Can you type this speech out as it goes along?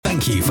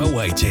Thank you for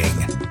waiting.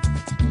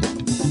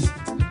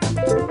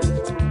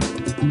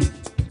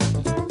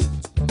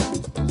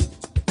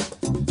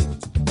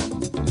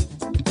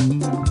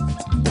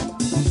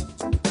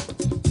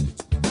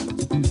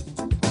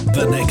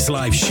 The next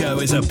live show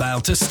is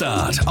about to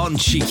start on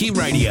Cheeky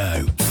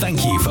Radio.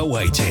 Thank you for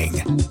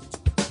waiting.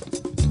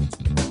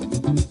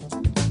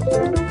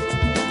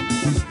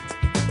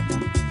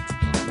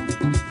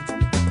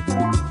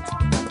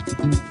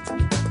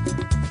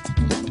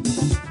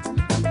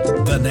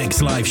 The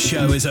next live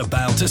show is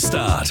about to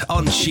start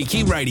on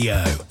Cheeky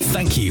Radio.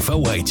 Thank you for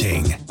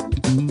waiting.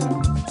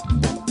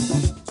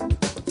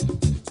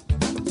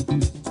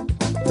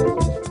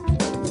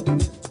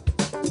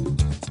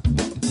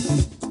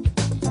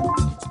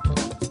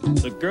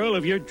 The girl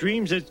of your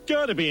dreams has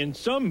got to be in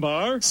some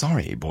bar.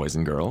 Sorry, boys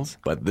and girls,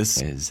 but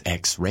this is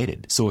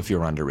X-rated. So if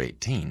you're under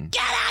 18...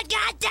 Get out,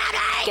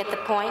 goddammit! Get the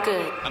point?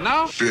 Good. And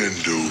now?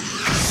 Bend over.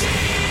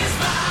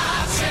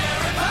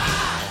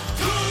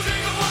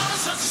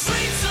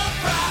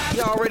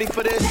 Y'all ready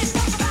for this?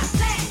 Get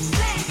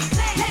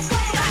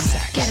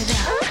it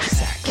up.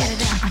 Get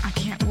it up. I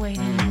can't wait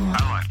anymore.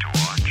 I like to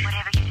watch.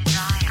 Whatever you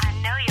desire. I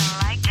know you'll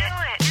like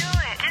it.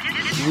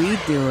 Do it. We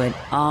do it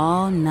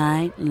all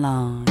night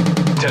long.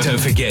 Don't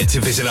forget to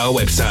visit our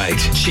website,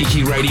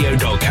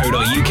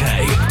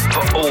 cheekyradio.co.uk,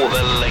 for all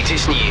the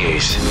latest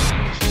news.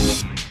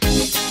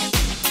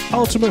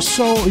 Ultimate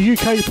Soul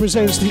UK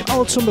presents the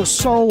Ultimate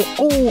Soul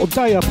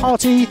All-Dayer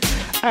Party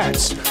at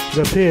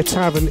the Pier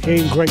Tavern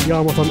in Great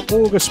Yarmouth on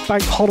August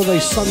Bank Holiday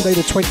Sunday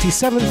the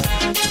 27th,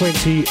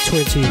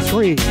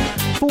 2023.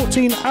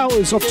 14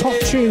 hours of top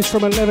tunes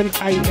from 11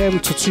 a.m.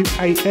 to 2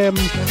 a.m.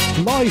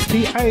 Live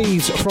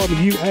PAs from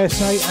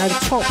USA and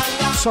top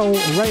soul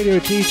radio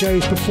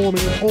DJs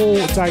performing all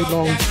day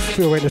long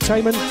for your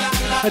entertainment.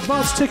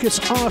 Advance tickets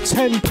are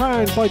 £10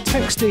 by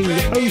texting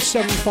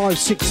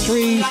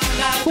 07563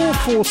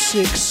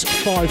 446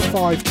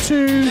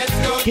 552.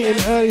 Get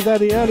in early, they're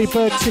the early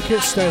bird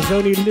tickets. There's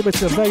only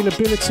limited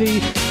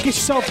availability. Get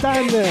yourself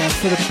down there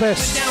for the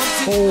best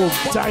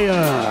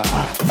all-dayer.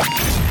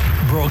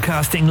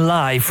 Broadcasting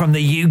live from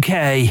the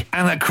UK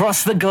and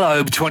across the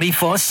globe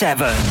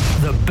 24/7.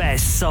 The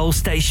best soul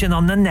station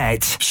on the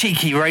net.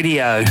 Cheeky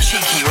Radio.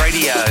 Cheeky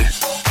Radio.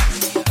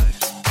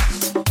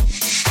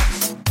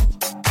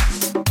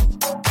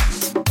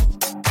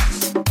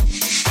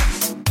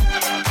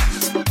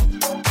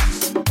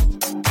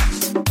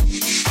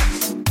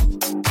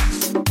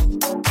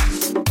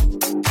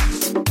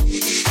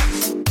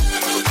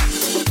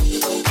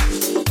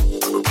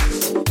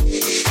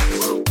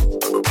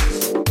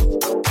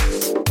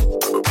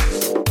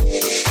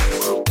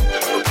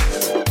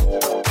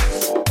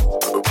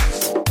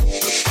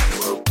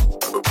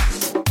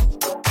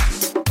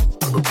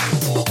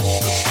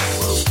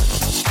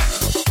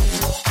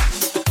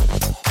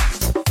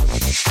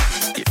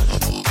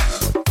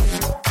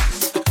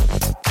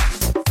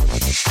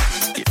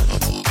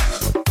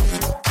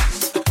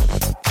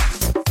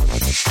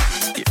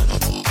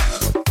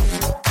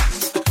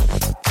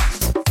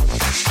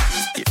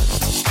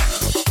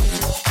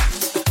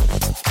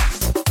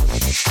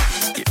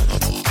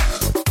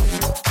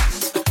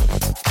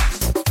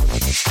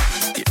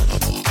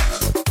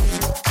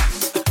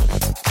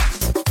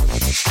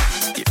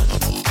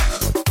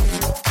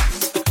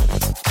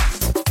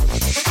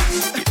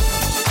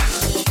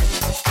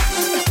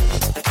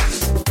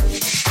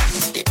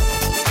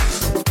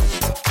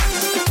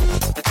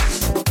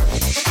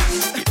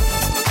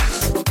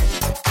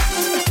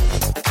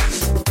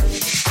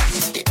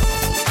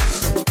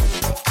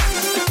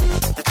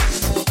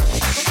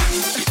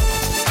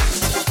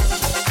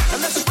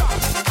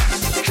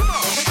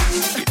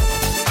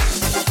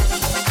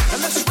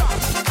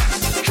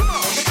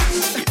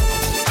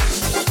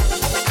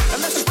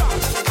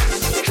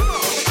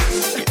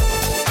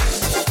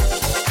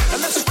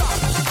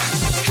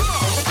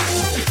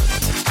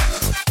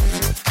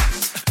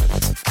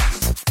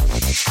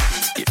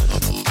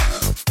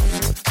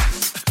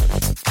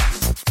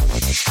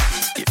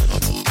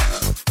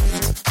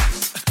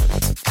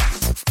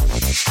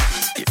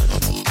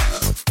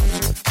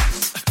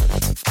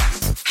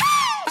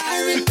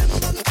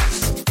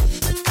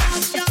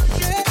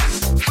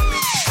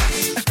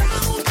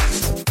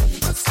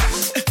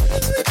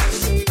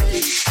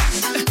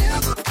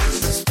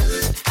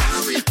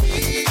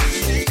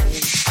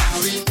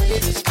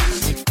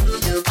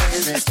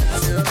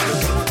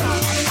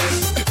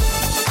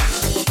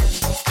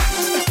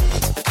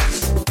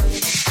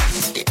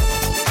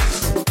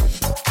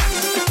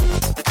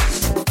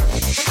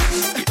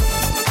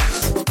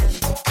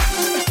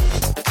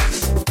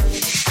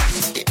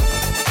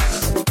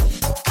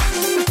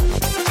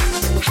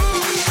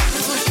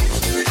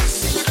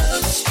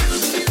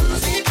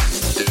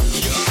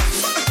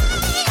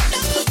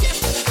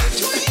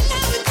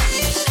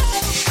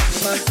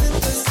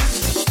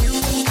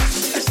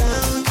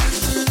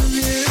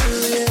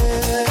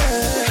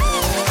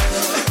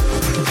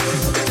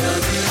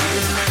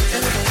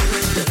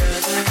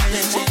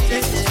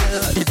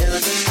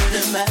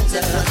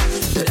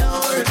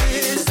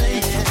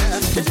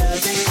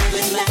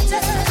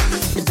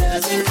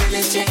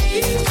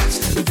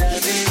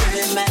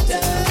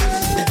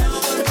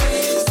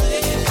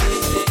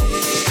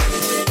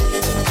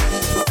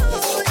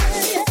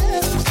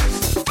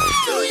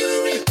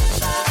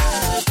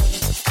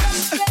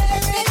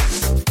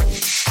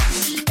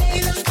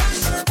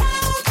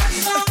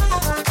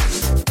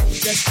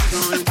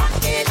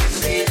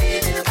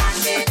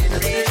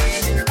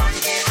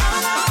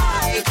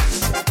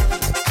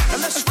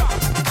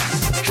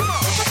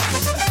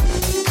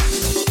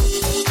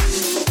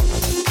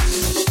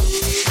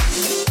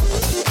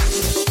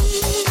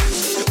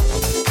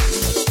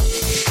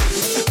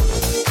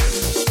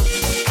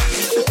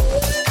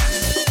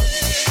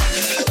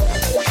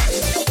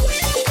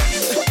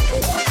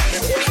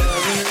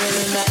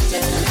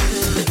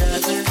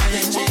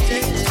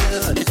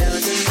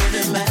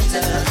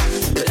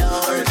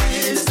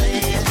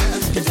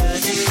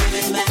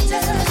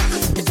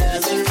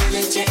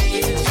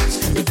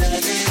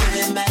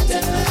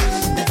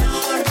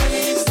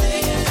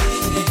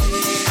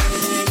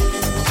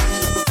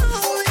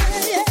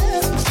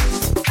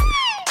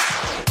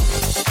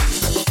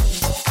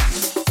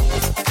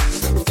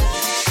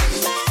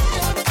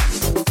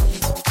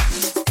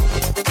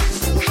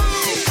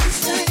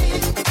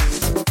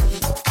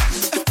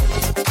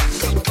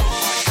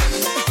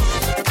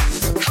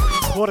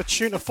 What a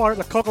tune to fire at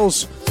the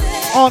cockles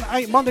on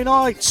 8 Monday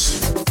nights.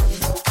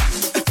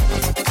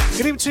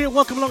 Good evening to you,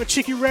 welcome along to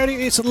Cheeky Radio.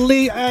 It's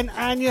Lee and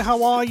Ania.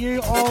 How are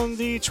you on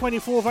the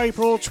 24th of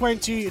April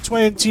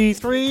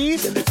 2023?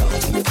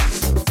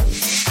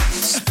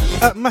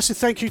 Massive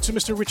thank you to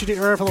Mr. Richard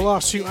Herrera for the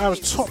last 2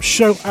 hours. Top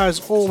show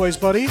as always,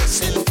 buddy.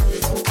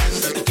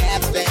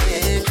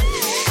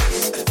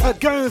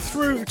 Going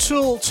through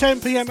till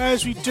 10 p.m.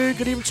 as we do.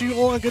 Good evening to you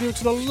all and good evening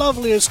to the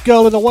loveliest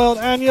girl in the world,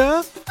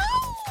 Ania.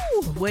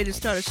 Way to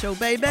start a show,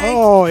 baby.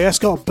 Oh, yes,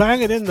 got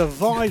banging in the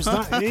vibes,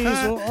 that is.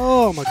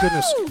 Oh, my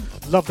goodness.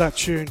 Love that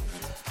tune.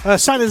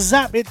 Sound of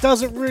Zap, it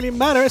doesn't really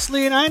matter. It's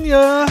Lee and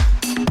Ania.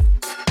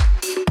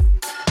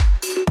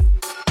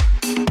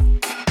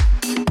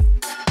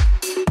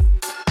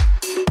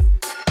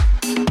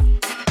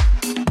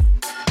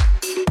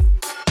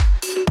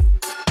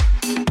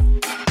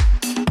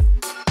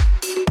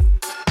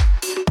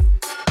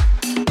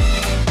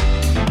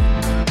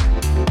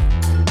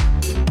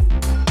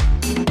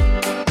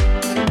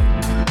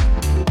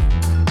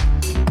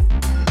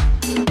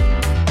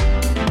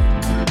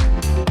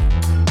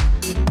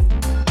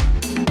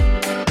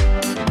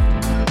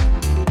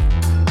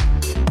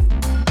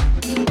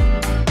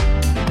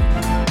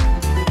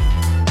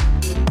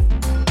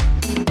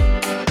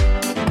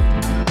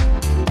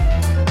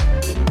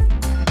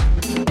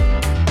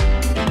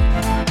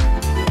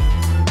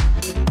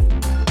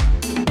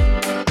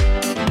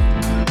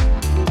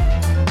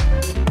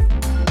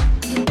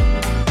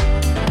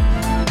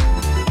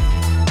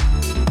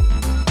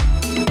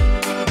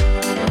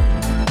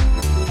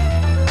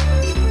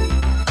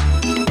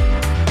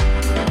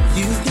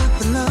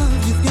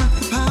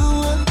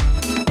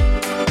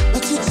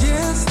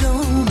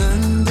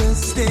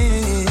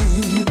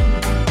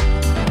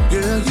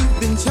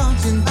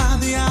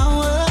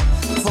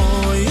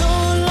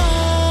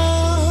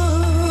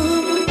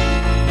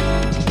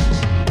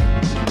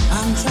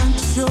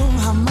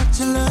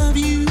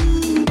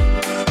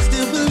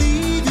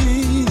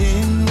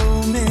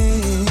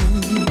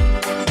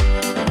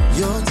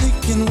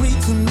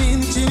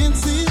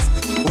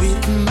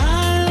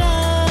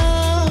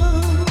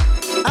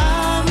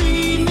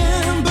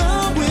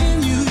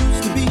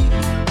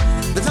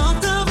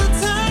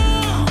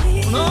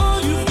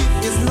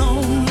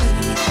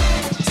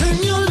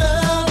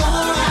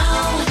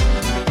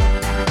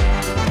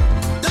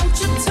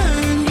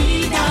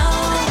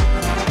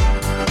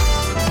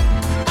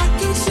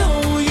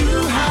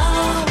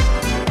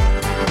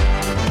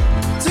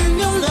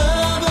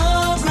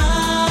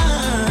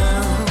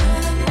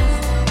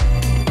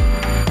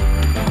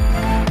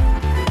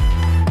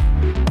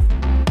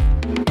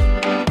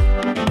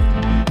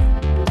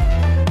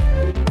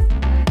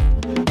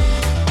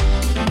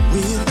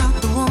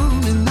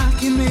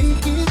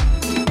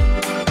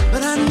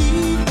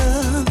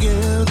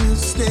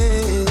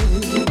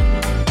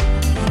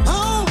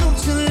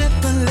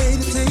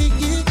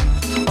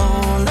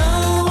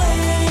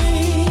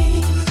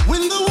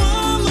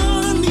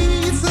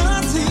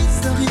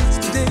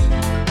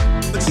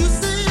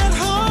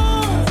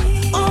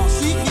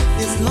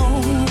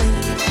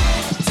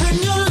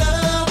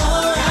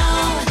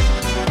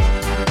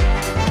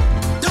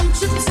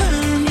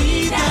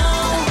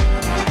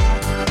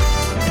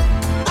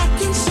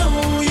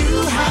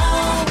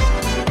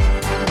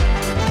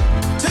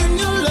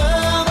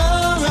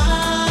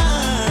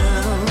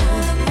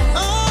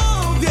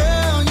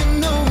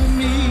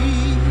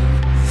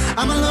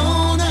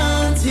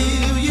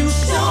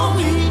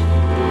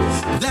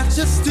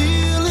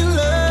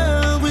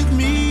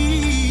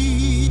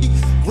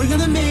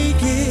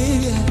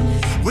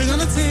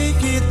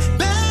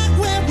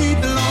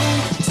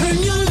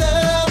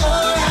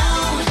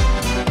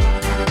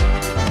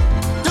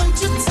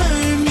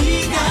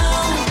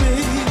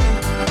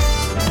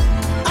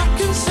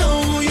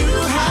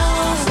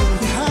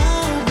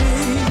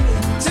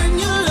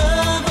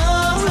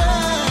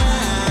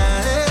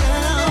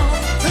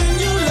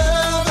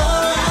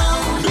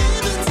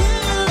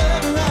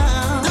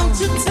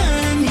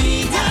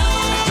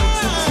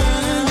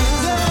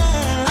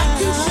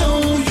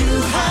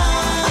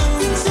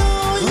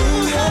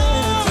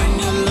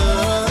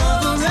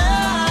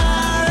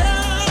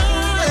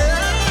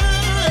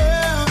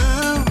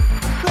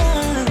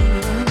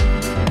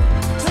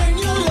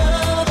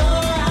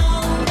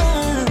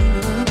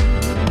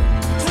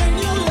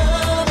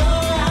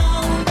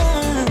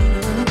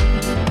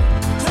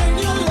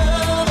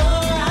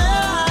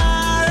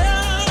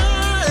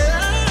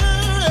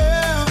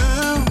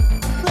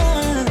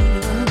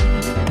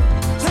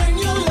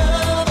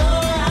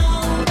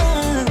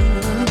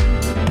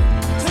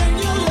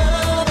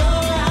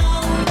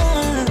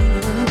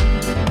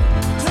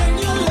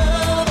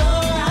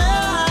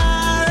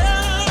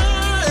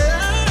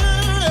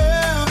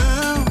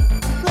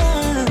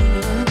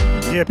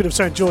 bit of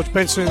St. George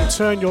Benson,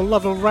 Turn Your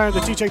Love Around,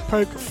 the DJ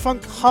Poke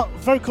Funk Hut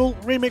vocal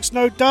remix,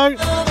 no doubt.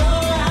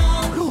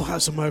 Oh,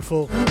 that's a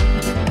mouthful.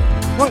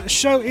 Right, the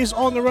show is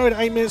on the road at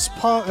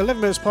 11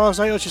 minutes past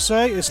 8, I should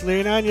say. It's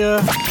Lee and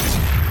Ania.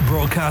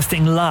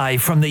 Broadcasting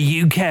live from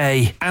the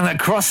UK and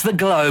across the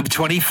globe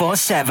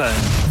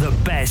 24/7. The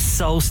best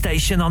soul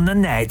station on the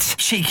net.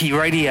 Cheeky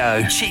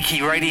Radio.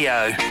 Cheeky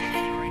Radio.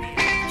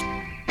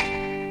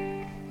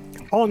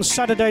 On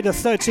Saturday the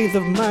 13th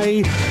of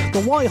May,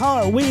 the White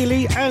Heart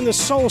Wheelie and the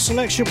Soul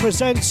Selection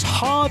presents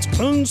Heart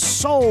and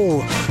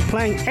Soul,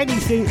 playing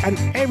anything and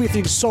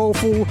everything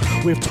soulful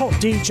with top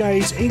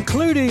DJs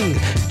including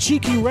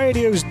Cheeky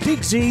Radio's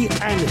Diggsy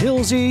and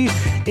Hillsy.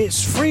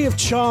 It's free of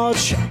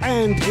charge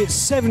and it's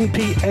 7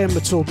 p.m.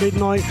 until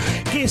midnight.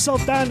 Get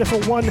yourself down there for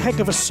one heck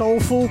of a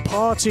soulful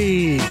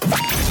party.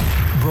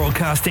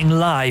 Broadcasting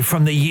live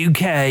from the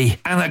UK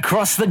and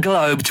across the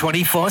globe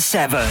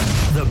 24/7.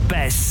 The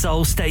best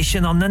soul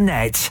station on the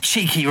net.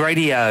 Cheeky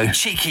Radio.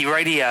 Cheeky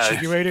Radio.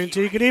 Cheeky Radio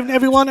indeed. Good evening,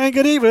 everyone, and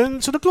good evening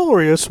to the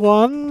glorious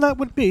one. That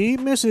would be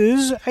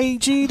Mrs.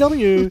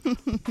 AGW.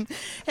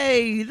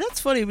 Hey, that's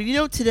funny. But you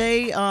know,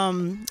 today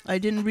I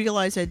didn't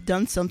realize I'd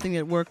done something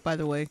at work, by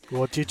the way.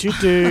 What did you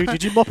do?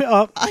 Did you mop it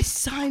up? I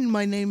signed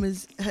my name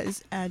as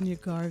Ania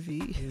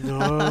Garvey.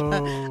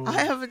 No.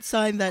 I haven't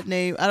signed that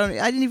name. I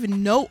didn't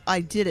even know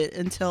I did it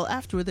until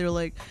afterward. They were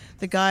like,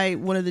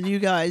 one of the new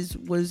guys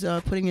was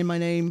putting in my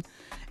name,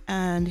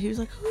 and he was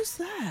like, "Who's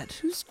that?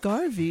 Who's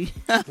Garvey?"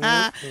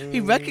 He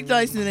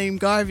recognized the name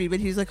Garvey, but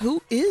he was like,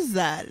 "Who is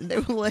that?" And they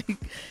were like,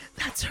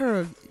 "That's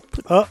her."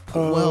 Put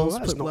Wells.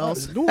 That's put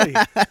Wells. naughty.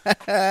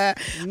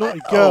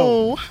 Naughty girl.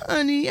 Oh,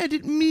 honey, I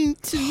didn't mean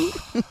to.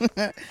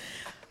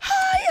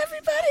 Hi,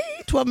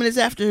 everybody. 12 minutes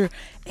after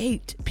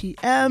 8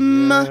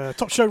 p.m.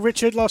 Top show,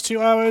 Richard. Last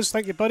 2 hours.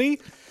 Thank you, buddy.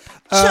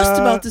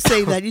 Just about to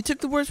say that. You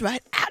took the words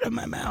right out of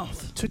my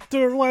mouth. Took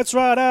the words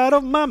right out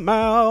of my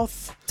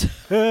mouth.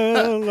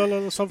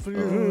 Something for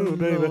you,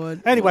 baby.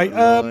 Lord, anyway,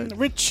 Lord.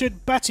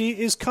 Richard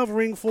Batty is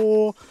covering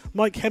for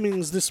Mike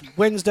Hemmings this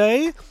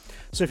Wednesday.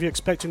 So if you're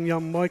expecting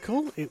young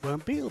Michael, it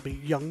won't be. It'll be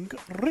young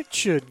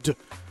Richard.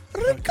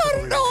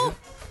 Ricardo.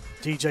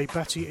 DJ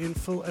Batty in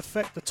full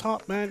effect. The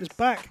Tarp Man is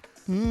back.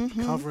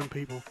 Mm-hmm. Covering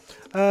people.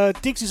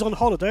 Diggs is on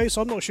holiday,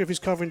 so I'm not sure if he's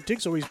covering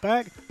Diggs or he's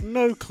back.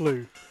 No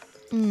clue.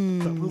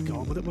 But we'll get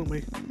on with it, won't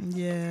we?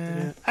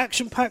 Yeah.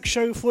 Action-packed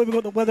show for you. We've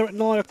got the weather at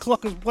 9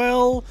 o'clock as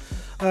well.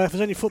 If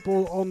there's any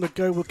football on the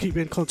go, we'll keep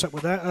you in contact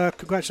with that.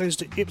 Congratulations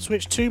to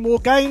Ipswich. 2 more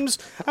games,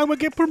 and we'll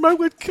get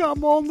promoted.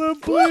 Come on, the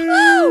Blues.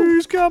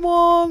 Woo-hoo! Come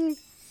on.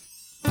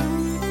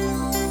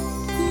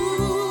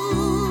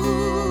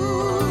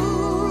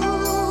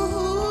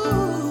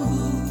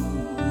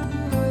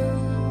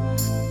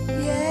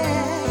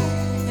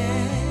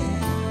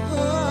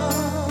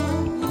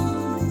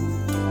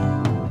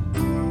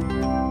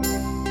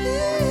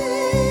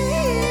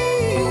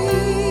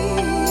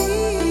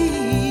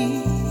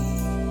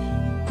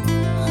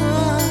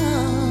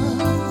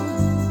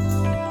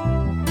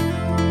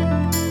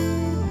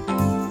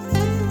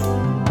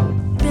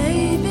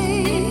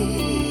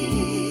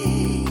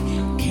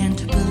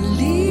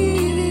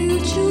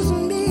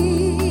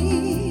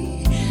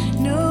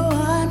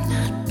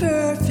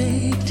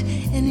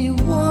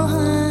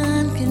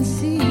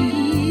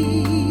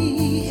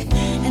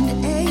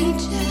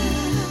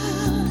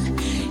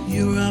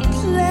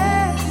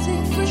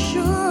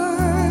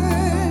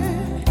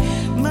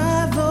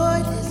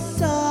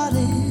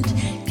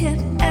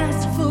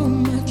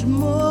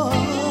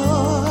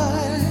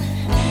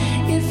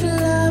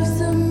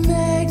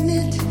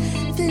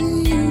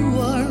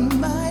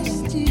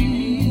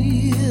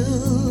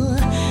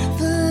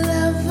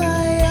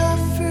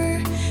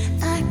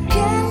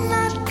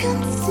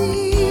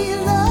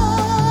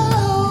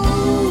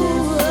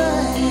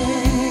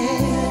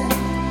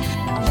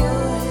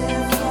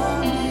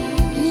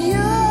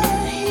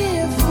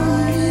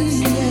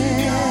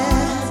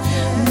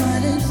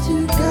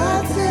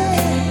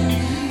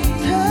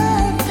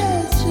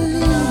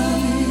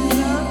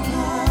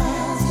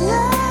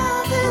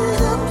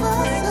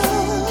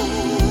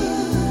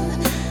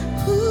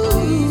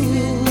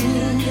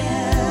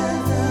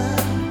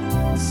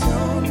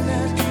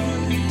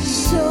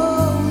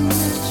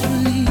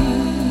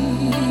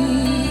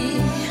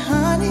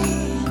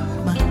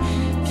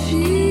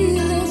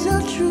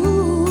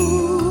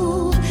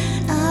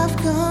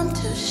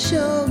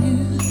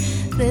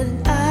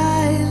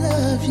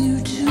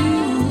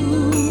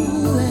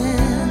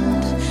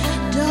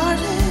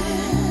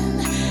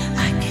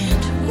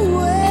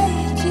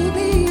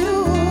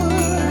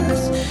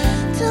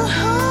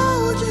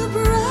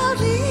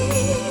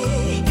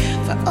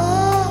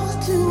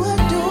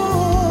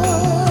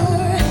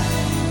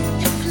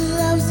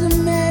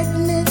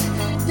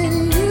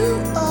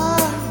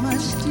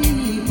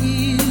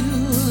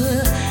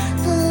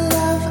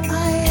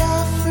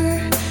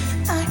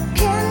 I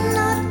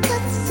cannot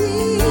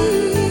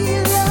conceal.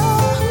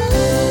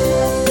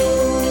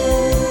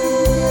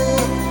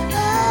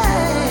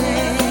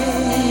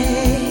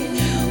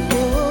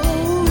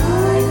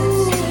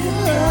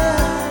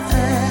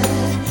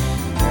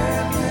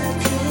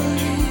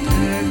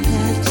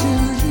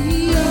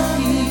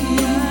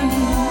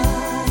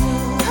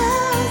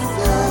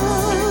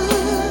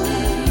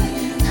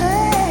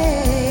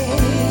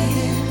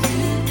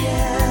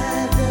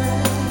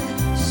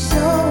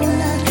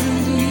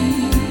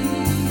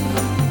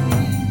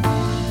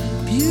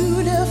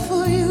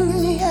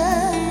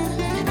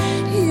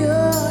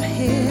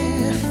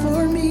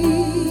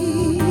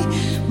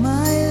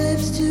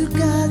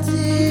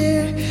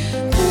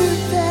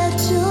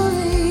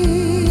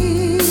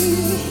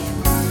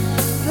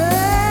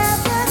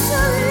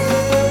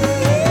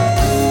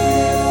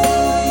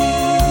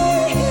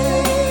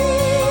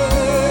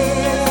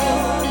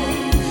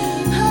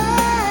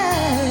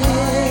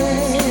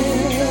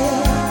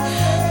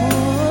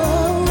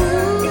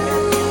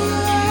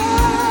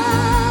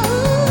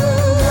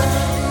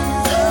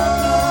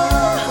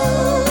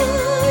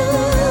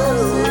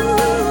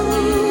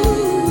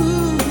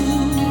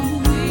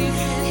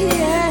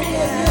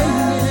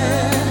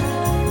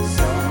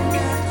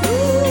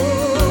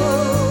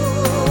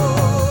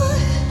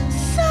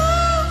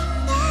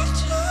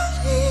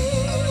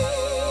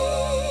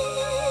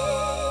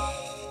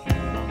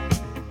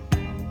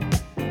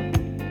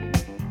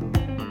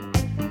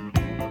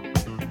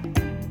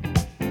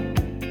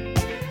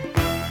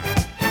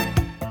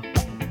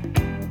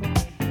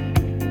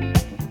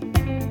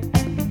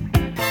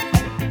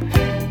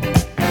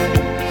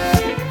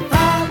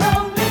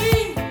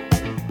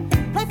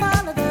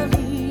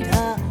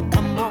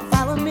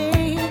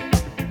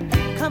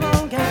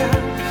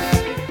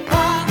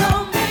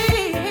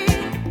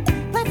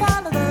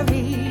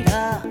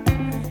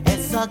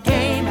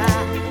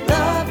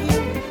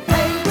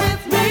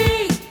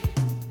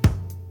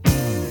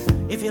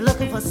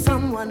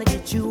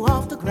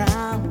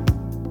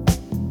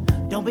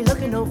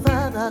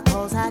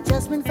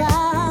 been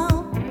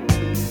found.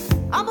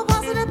 I'm a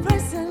positive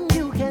person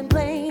you can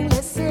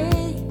plainly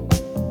see.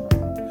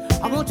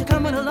 I want you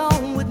coming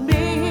along with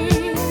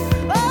me.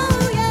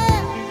 Oh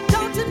yeah,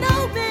 don't you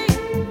know me?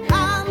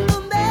 I'm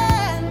the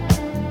man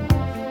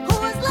who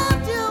has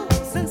loved you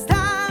since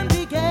time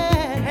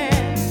began.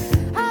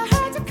 I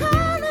heard you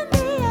calling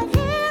me and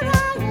here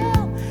I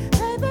am,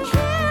 baby,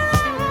 here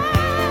I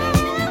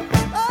am.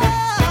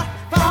 Oh,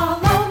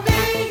 follow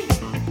me,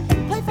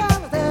 play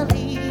follow the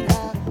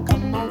leader.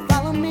 Come on,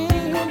 follow me.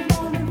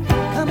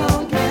 Come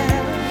on,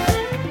 girl,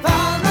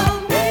 follow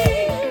me,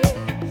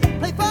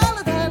 play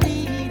follow the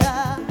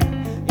leader.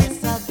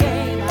 It's a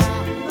game, I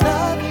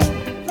love you,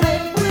 play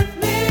with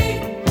me.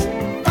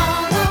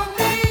 Follow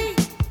me.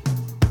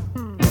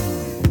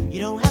 You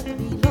don't have to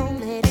be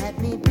lonely, let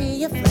me be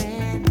your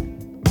friend.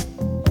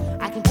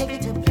 I can take you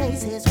to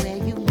places where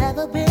you've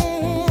never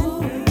been.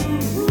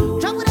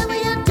 Drop whatever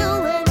you're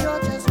doing,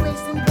 you're just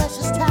wasting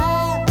precious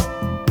time.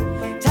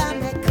 Time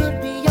that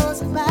could be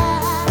yours and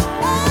mine.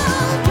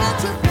 Oh,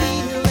 can't you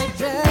feel it,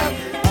 girl?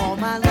 All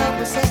my love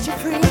will set you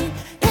free.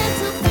 Can't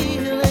you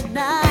feel it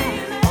now?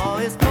 Oh,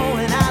 it's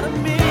going out of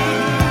me.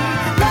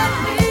 Let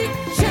me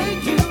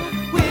shake you,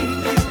 with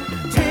you,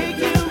 take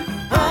you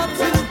up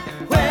to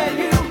where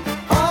you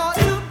ought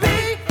to be.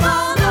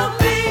 Follow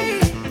me,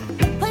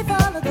 play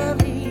follow the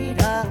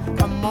leader.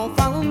 Come on,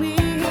 follow me.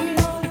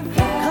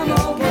 Come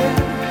on, girl,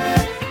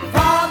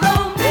 follow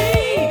me,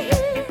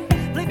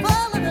 play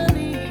follow the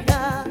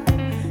leader.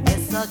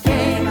 It's a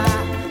game, I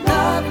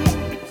love you,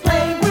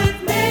 play with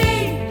me.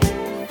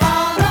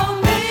 Follow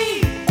me.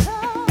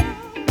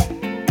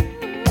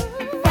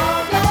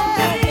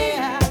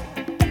 Yeah.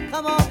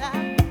 Come on now.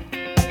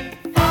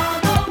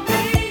 Follow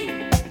me.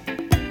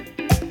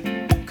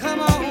 Come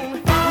on,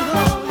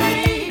 follow me.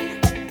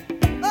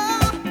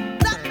 Oh,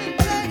 let me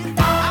tell you, I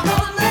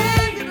wanna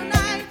love you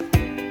tonight.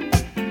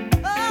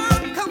 Oh,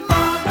 come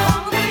on,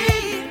 follow me.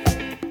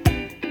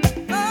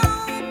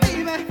 Oh,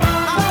 baby, I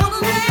wanna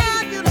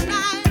love you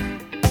tonight.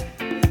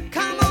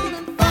 Come on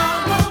and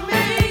follow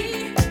me.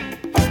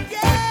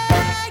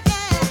 Yeah,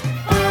 yeah.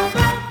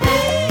 Follow me.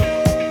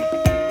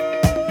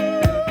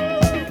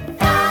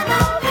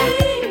 Follow me.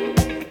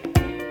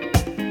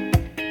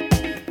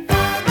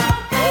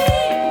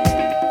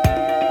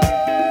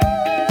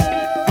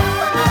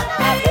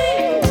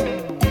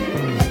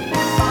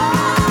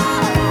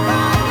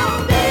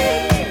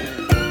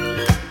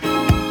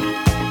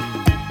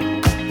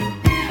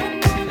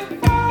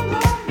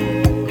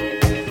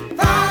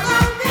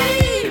 Follow me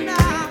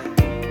now.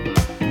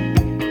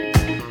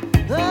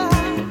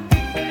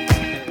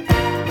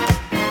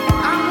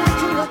 I want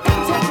you to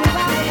take me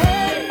by the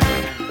hand.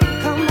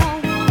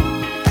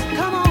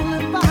 Come on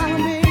and follow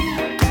me.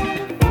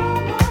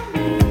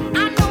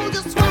 I know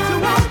just what you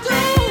want to do,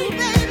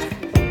 baby.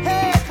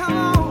 Hey, come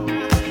on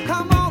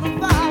and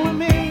follow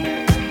me.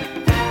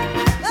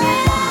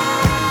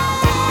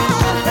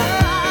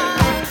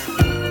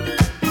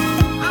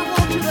 I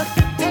want you to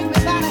take me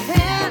by the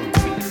hand.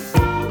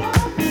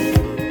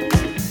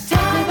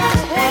 Take me by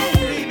the hand,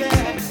 baby.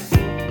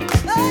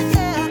 Oh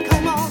yeah,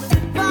 come on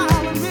and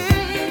follow me.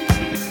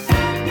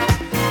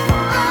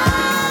 Oh,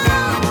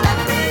 let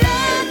me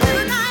love you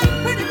tonight,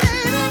 pretty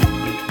baby.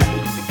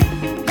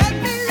 Let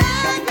me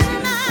love you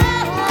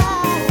tonight.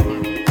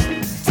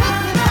 Take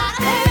me by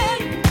the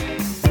hand.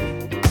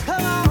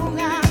 Come on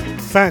now.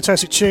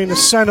 Fantastic tune, the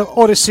Sound of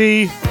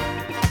Odyssey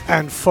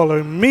and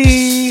Follow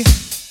Me.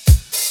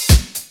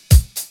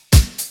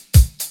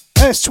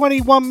 It's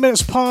 21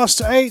 minutes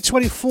past 8,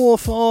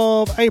 24th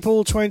of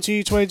April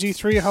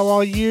 2023. How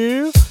are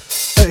you?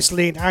 It's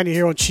Lee and Ania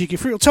here on Cheeky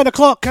Fruit. 10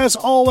 o'clock, as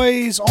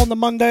always, on the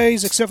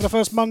Mondays, except for the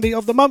first Monday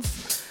of the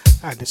month.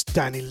 And it's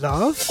Danny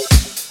Love.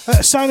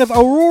 Sound of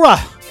Aurora.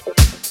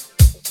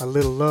 A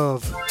Little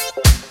Love.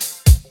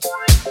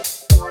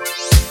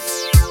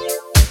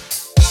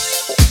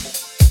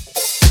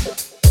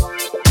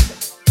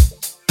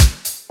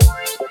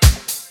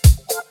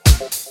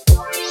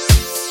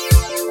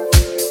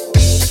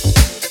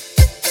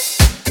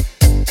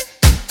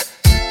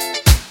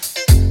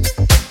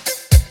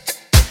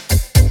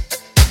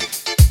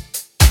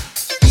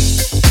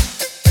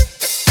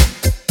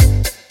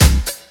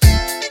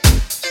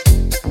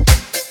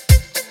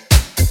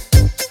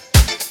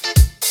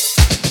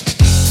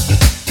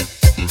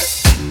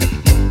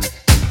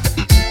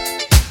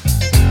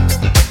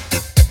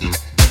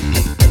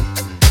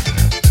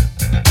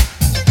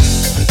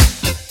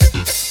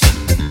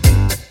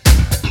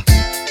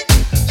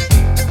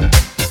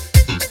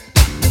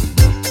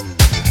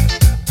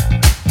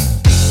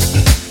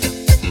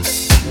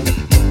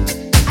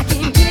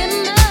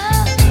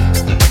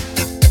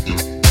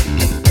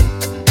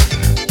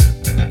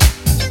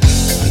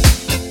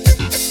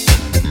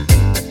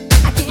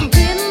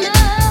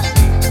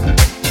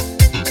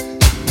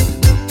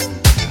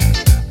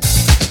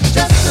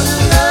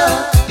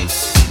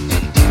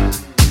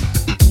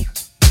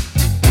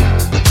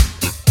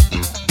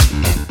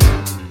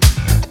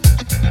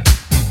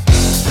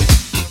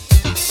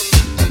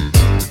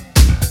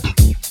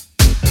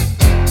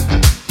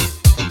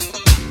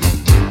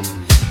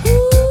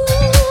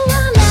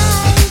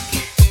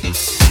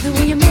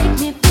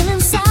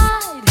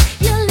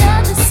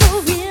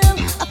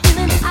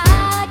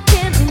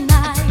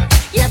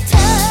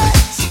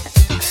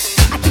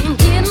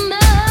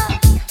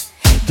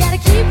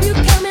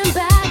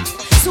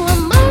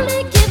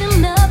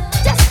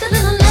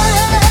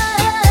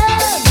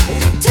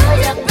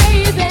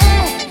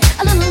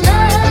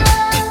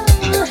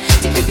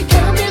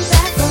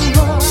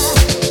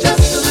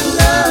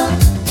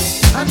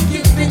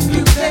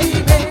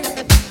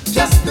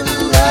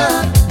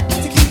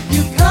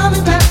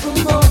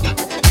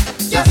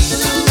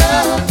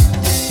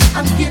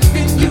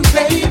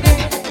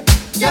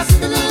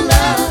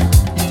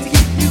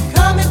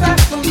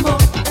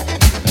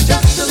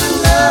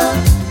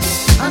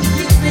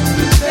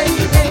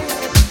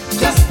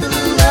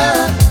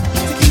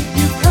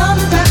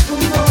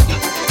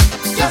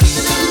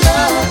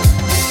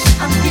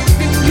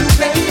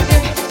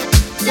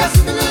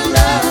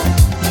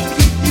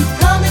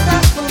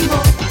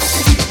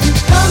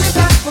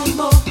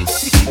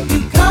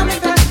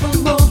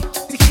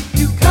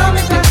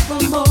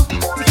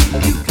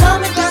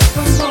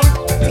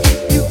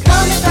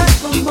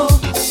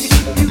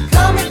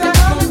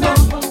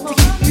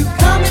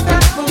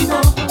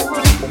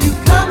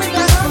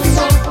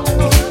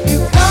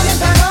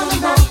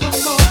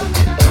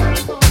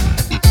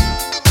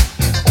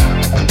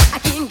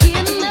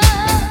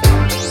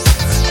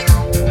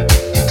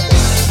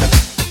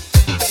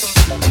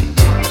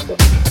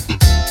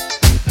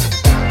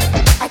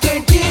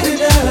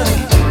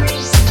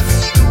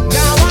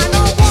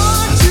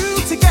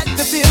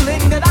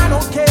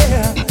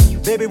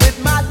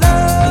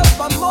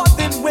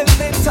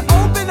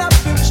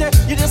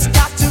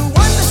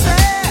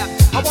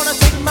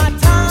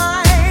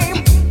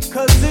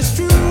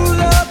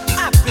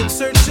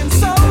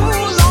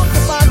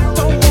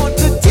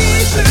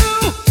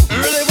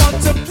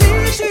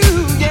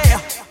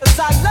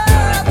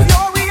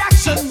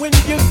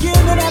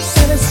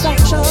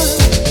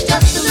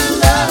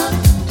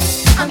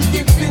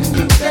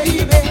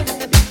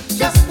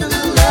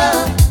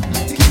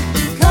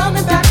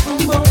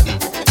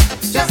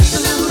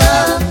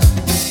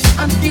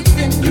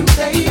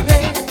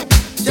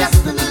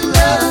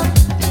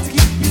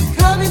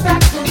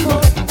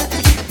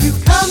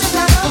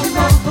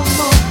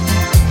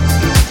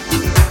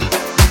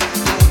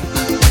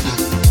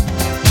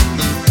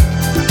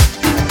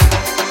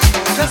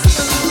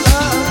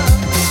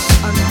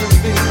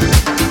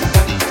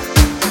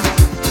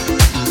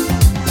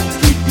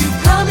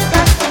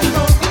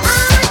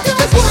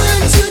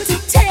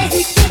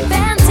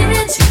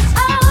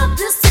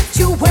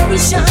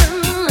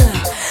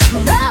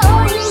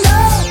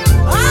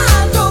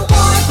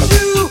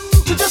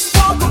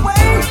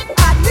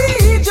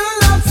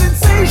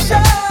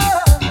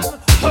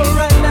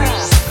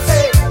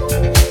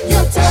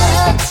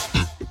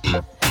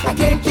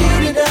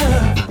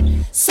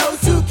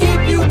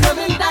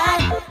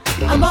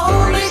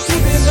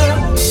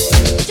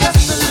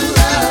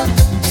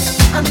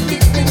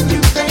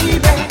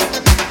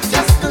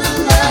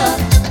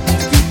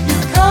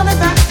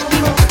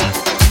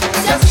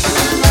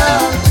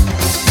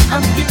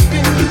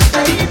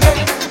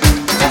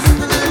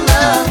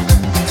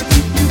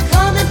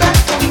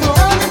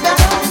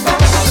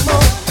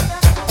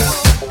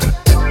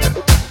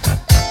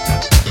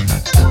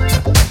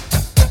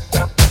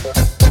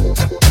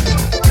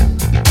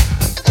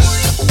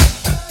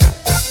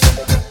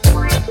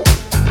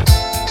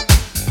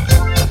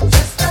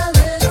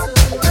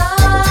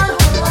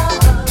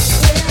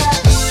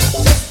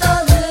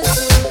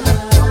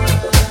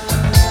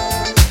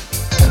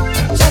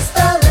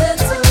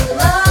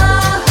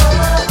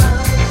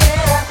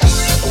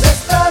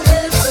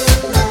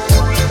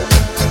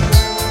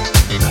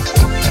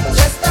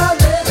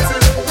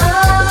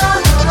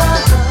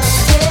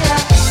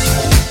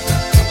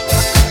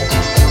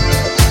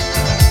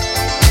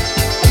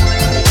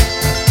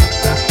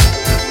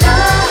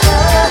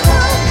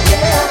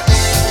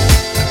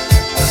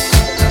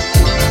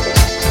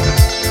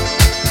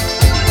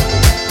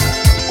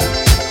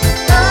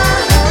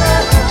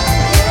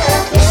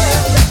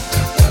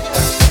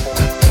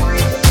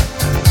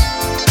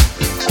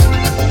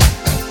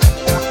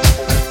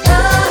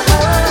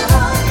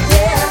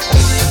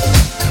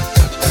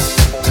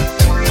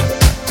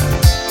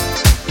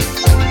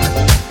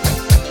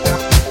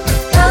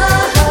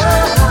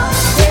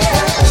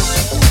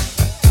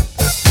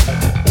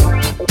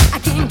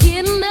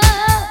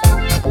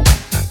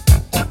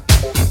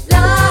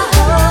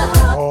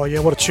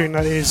 what a tune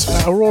that is.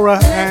 Aurora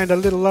and a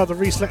little other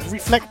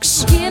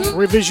Reflex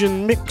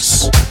revision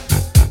mix.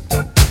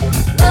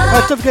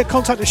 Don't forget,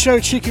 contact the show,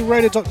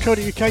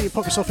 cheekyradio.co.uk. You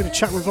pop yourself in the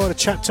chat room via the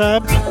chat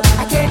tab.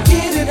 I can't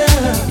get it up.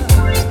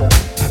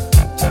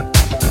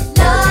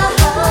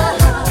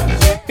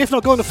 If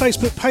not, go on the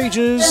Facebook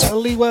pages,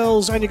 Lee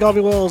Wells, Ania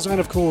Garvey Wells, and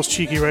of course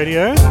Cheeky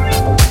Radio.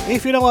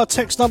 If you know our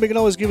text number, you can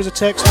always give us a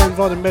text or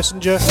invite a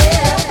messenger.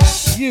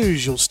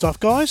 Usual stuff,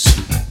 guys.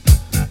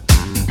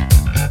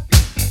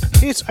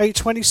 It's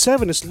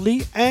 8:27. It's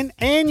Lee and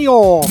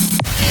Ania.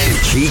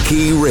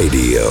 Cheeky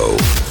Radio.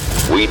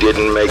 We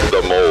didn't make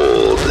the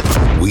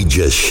mold. We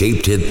just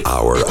shaped it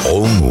our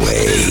own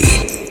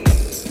way.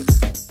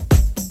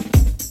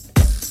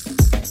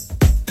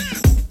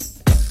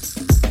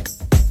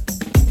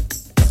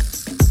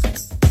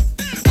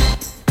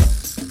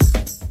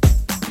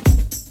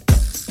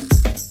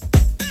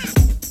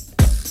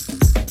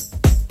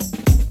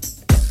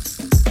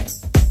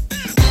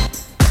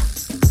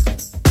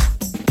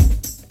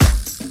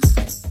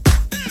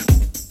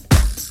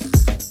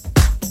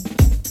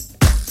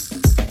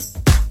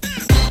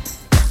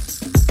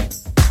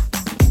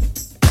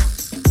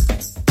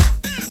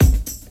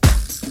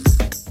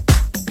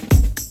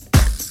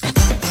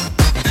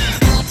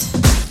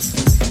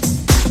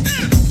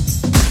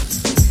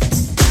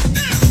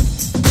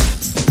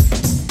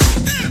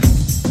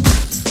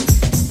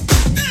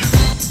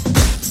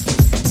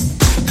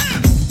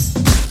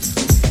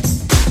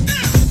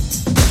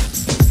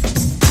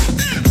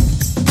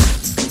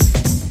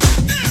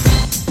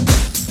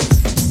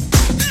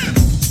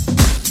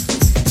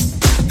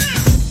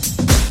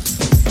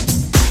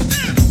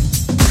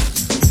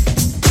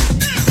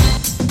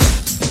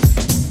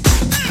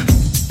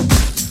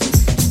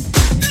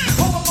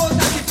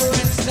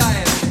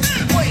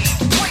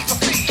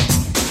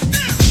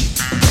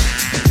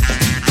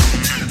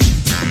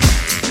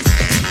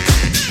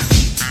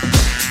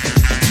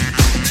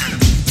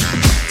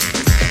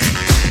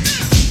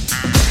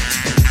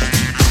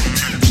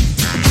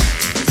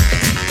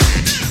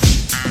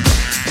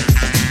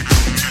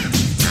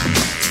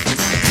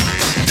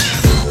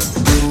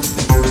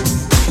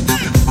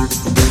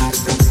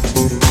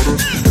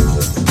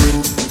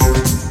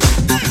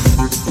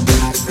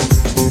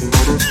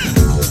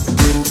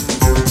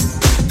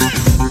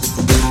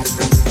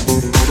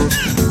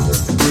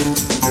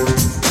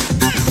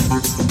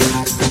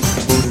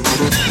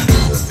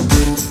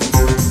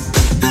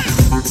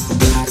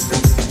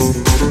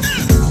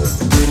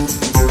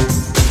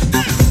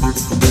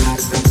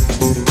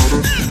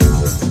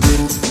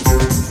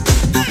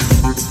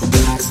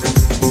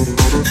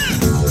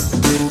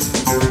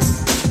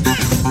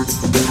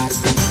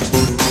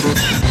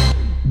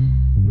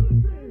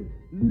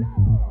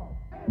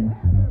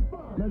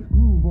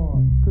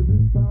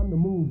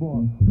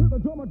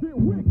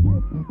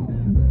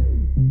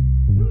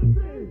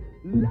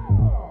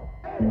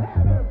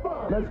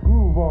 Let's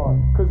groove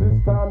on, cause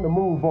it's time to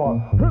move on.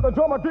 Hear the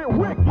drummer get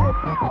wicked.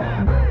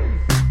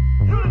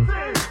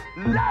 Unity,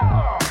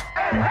 love,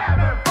 and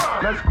having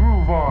fun. Let's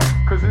groove on,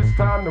 cause it's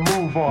time to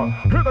move on.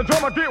 Hear the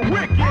drummer get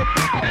wicked.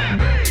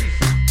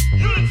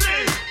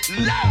 Unity,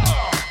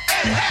 love,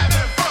 and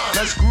having fun.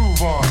 Let's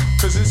groove on,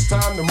 cause it's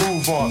time to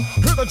move on.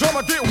 Hear the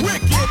drummer get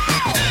wicked.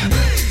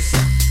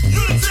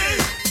 Unity,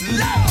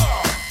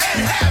 love,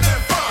 and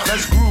having fun.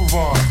 Let's groove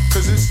on,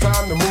 cause it's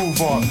time to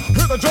move on.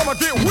 Hear the drummer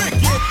get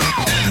wicked.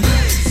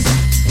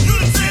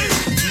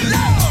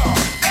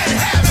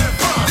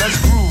 Let's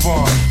groove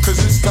on, cause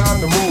it's time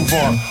to move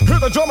on. Hear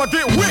the drummer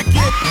get wicked.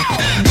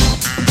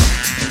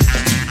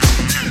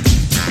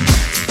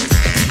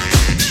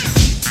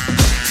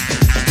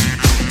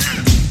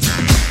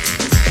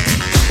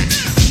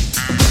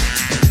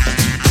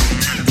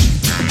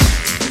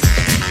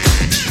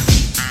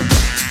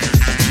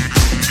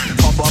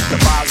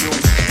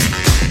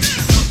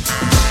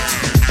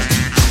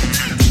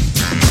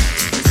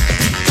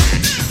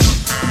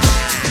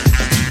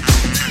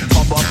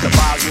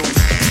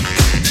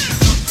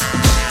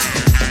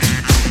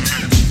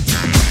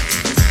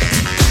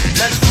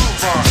 Let's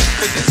groove on.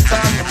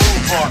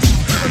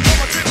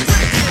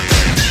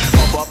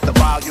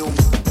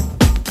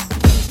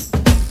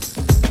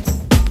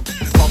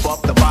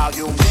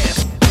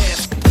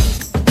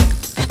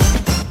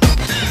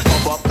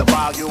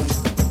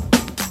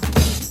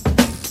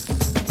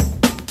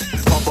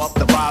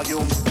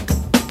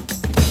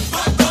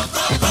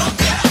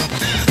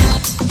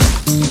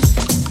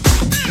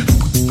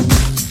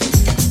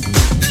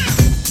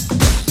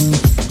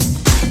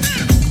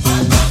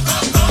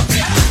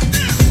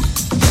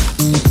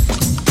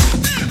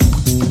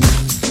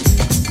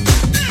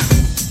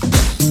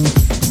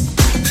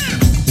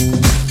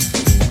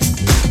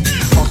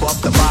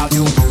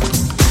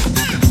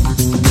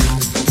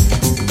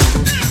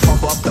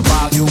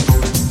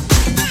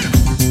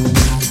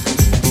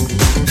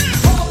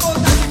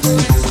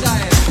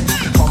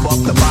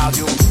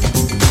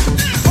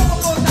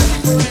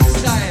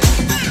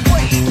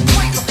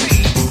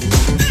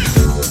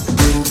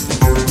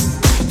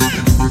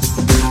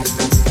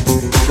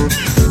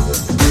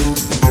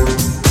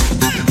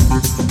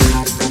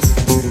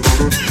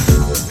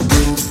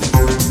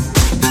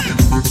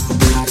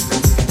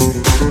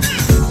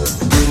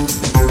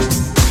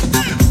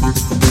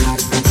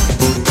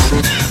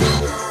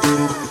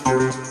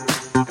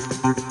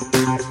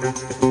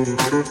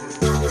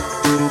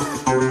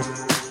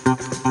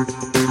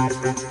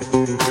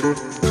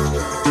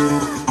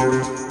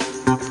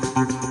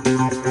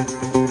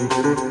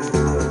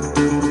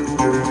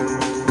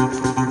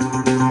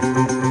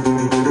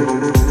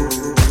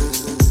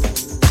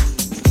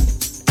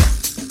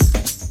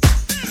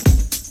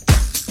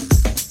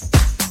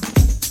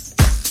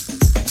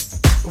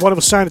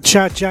 sound of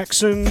Chad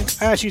Jackson.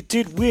 Actually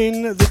did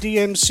win the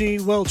DMC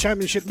World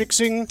Championship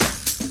mixing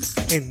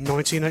in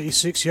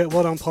 1986. Yeah,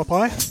 well done,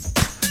 Popeye.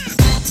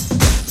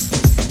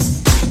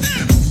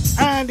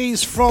 And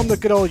he's from the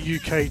good old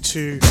UK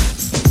too.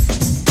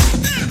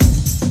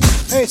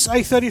 It's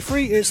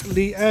 8:33. It's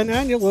Lee and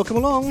Ania. Welcome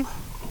along.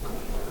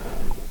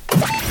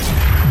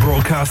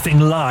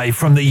 Broadcasting live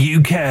from the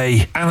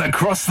UK and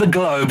across the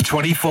globe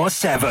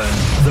 24/7.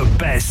 The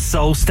best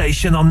soul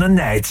station on the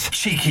net.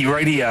 Cheeky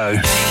Radio.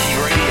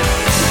 Cheeky Radio.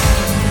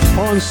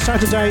 On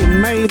Saturday,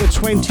 May the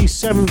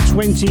 27th,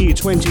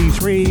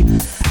 2023,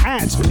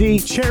 at the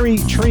Cherry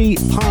Tree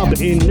Pub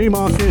in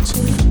Newmarket,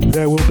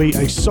 there will be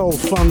a soul,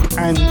 funk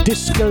and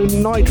disco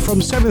night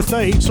from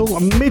 7:30 till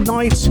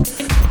midnight.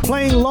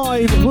 Playing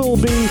live will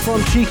be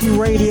from Cheeky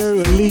Radio,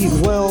 Lee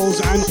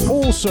Wells, and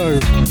also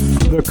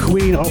the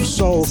Queen of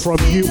Soul from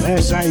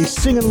USA.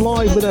 Singing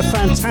live with her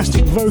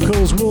fantastic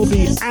vocals will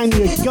be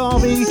Ania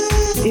Garvey.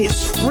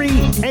 It's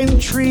free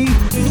entry.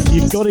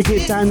 You've got to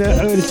get down there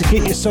early to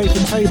get yourself a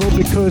table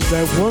because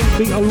there won't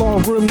be a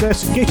lot of room there.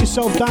 So get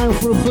yourself down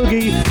for a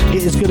boogie.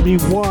 It is going to be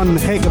one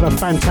heck of a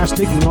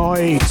fantastic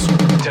night.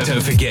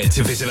 Don't forget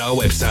to visit our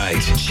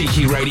website,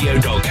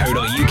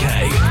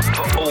 cheekyradio.co.uk,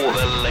 for all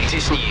the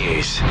latest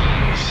news.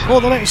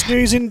 Well, the latest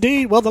news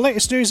indeed. Well, the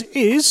latest news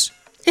is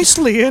it's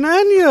Lee and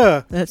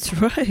Ania. That's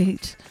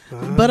right.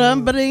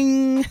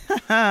 Ba-dum-ba-ding.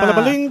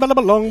 Ba-da-ba-ling,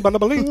 ba-da-ba-long,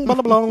 ba-da-ba-ling,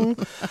 ba-da-ba-long.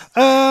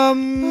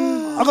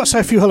 I've got to say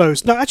a few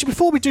hellos. Now, actually,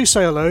 before we do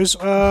say hellos,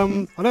 I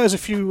know there's a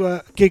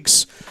few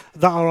gigs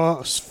that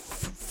are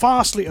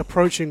fastly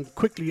approaching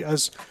quickly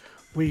as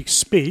we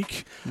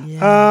speak.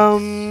 Yes.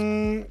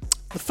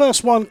 The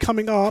first one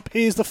coming up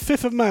is the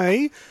 5th of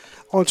May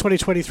on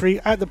 2023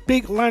 at the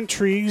Big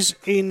Lantries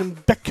in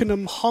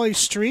Beckenham High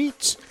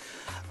Street.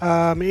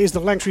 It is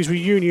the Lantries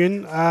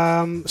reunion.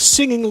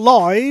 Singing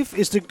live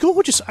is the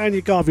gorgeous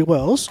Ania Garvey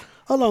Wells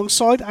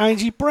alongside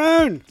Angie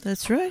Brown.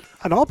 That's right.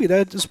 And I'll be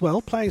there as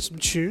well, playing some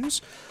tunes.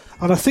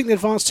 And I think the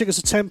advance tickets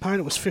are £10.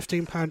 It was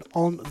 £15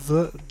 on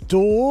the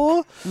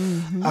door.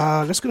 Mm-hmm.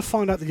 Let's go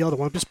find out the other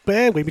one. Just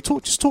bear with me.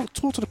 Talk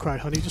to the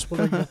crowd, honey. Just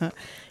while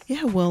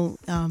Yeah, well,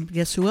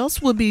 guess who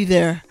else will be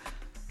there?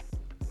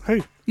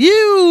 Who?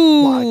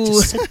 You! Well, I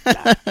just said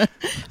that.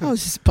 I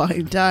was just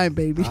buying time,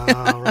 baby.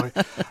 Right.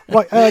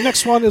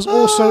 Next one is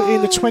also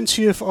in the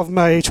 20th of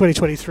May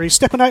 2023.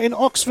 Stepping out in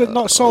Oxford,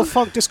 not soul,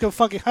 funk, disco,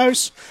 funky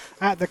house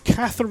at the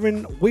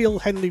Catherine Wheel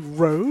Henley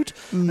Road.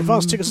 Mm-hmm.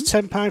 Advance tickets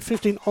are £10,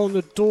 15 on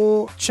the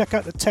door. Check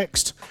out the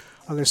text.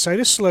 I'm going to say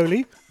this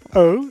slowly.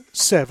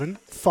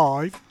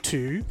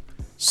 0752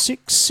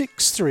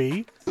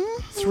 663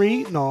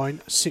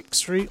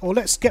 3963, or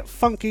let's get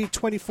funky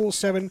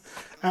 24/7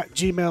 at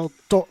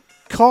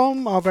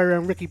gmail.com. Our very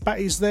own Ricky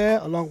Batty's there,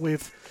 along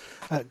with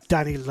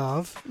Danny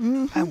Love,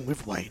 and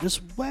with Wade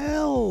as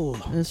well.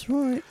 That's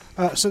right.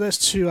 So there's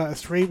 2 out of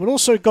 3. We've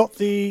also got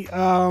the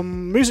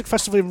music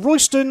festival in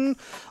Royston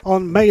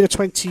on May the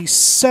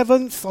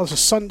 27th. On a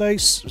Sunday,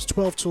 it's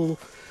 12 till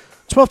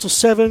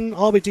 7.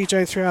 I'll be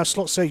DJing 3-hour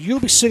slots there. You'll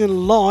be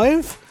singing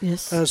live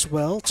as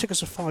well.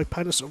 Tickets are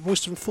 £5. It's at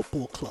Royston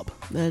Football Club.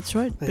 That's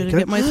right. Better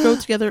get my throat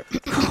together.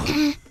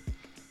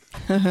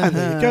 And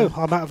there you go.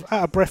 I'm out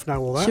of breath now,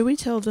 all that. Should we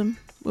tell them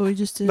what we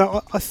just did?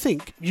 No, I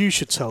think you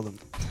should tell them,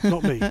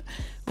 not me.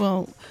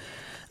 Well,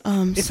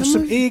 if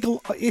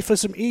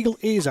there's some eagle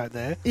ears out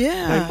there,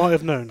 they might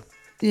have known.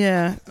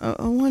 Yeah,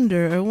 I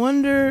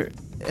wonder.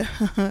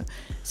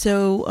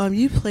 So,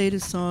 you played a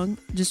song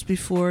just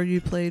before you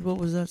played. What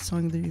was that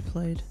song that you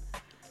played?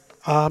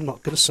 I'm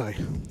not going to say.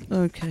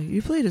 Okay,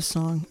 you played a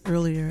song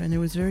earlier, and it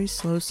was a very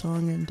slow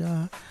song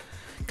and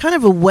kind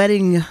of a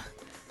wedding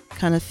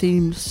kind of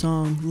themed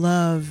song.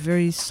 Love,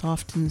 very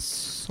soft and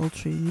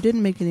sultry. You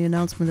didn't make any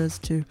announcement as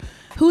to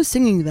who was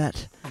singing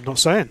that. I'm not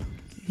saying.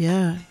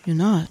 Yeah, you're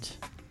not.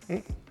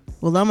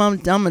 Well, I'm going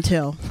to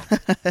tell.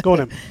 Go on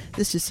then.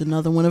 This is just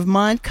another one of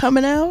mine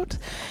coming out.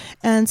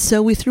 And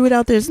so we threw it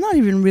out there. It's not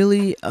even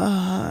really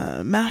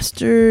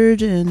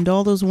mastered and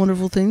all those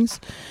wonderful things.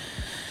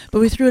 But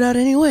we threw it out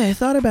anyway. I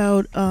thought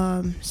about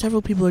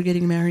several people are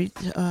getting married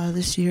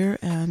this year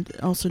and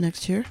also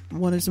next year.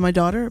 One is my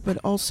daughter, but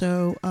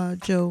also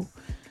Joe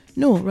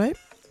Newell, right?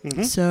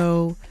 Mm-hmm.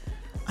 So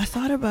I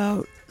thought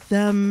about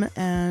them,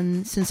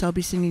 and since I'll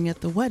be singing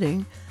at the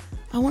wedding,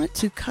 I wanted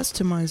to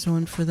customize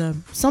one for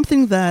them.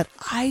 Something that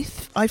I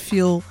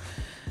feel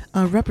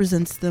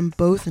represents them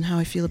both and how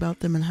I feel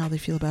about them and how they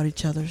feel about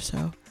each other.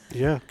 So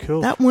yeah,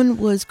 cool. That one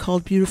was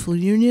called Beautiful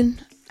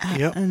Union.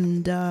 Yep.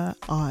 And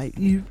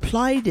you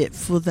played it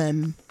for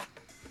them.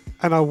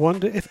 And I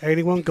wonder if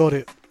anyone got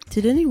it.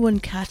 Did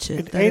anyone catch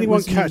it? Did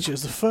anyone catch it?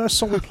 It's the first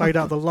song we played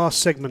out of the last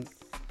segment.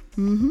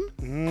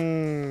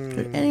 Mm-hmm.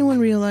 Did anyone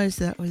realize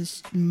that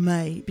was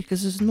May?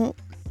 Because it's not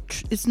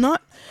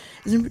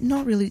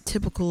really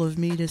typical of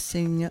me to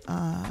sing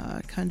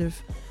kind of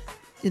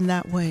in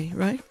that way,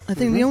 right? I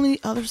think the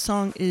only other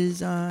song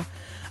is I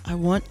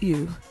Want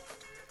You.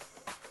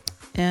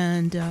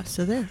 And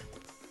so there.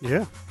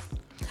 Yeah.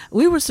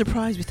 We were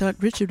surprised. We thought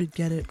Richard would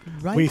get it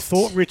right. We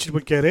thought Richard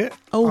would get it.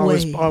 Oh,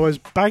 I was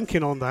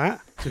banking on that.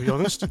 to be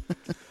honest.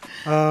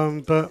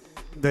 But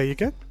there you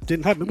go.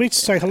 Didn't happen. We need to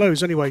say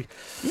hellos anyway.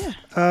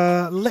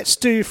 Yeah. Let's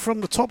do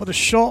from the top of the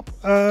shop.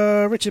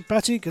 Richard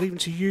Batty, good evening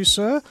to you,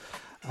 sir.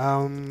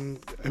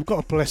 We've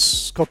got to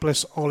bless, God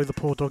bless Ollie, the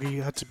poor doggy. He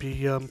had to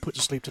be put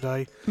to sleep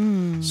today.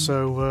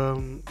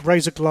 So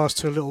raise a glass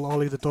to little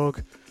Ollie, the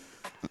dog.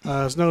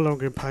 Is no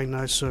longer in pain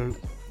now. So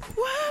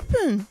what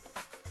happened?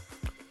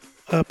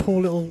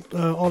 Poor little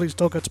Ollie's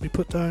dog had to be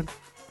put down,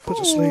 put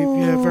to sleep.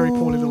 Yeah, very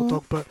poorly little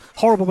dog, but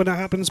horrible when that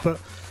happens. But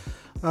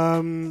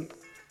we'll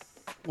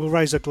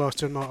raise a glass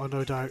to him,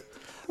 no doubt.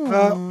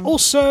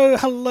 Also,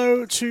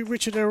 hello to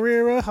Richard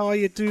Herrera. How are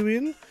you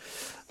doing?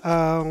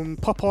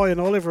 Popeye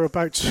and Oliver are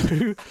about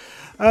to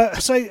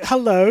say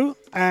hello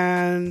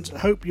and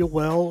hope you're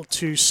well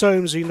to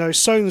Somesy. No,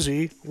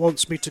 Somesy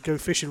wants me to go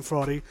fishing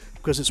Friday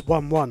because it's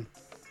 1-1.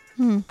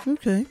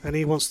 Okay. And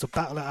he wants to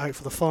battle it out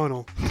for the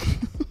final.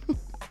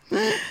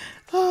 So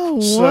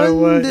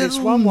it's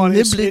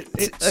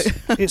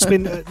 1-1. It's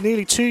been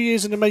nearly 2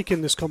 years in the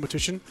making, this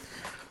competition.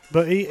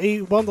 But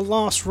he won the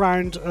last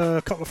round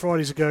a couple of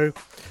Fridays ago.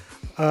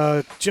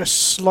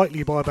 Just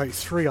slightly by about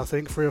 3 or 4.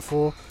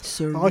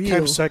 Surreal. I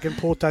came second,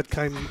 poor Dad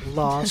came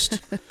last.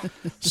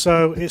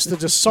 So it's the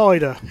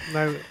decider.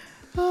 Now,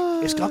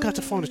 I'm going to have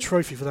to find a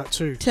trophy for that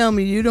too. Tell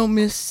me you don't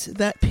miss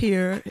that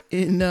pier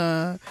in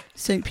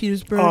St.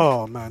 Petersburg.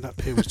 Oh man, that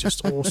pier was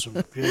just awesome.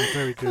 Yeah,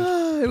 very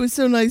good. It was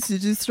so nice to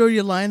just throw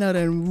your line out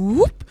and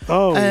whoop.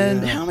 Oh,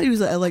 and yeah. how many was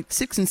that? Like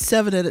 6 and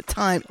 7 at a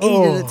time, 8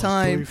 at a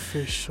time.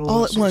 Bluefish,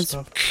 all at once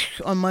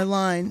on my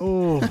line.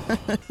 Oh.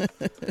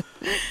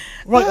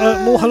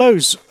 Right, more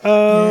hellos.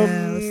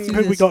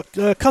 Who we got?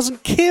 Cousin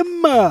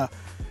Kim.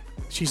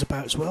 She's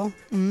about as well.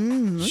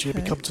 She'll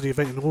be coming to the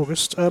event in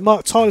August.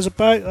 Mark Tyler's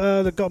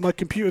about. They've got my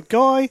computer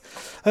guy.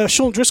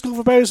 Sean Driscoll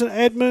from Barrows and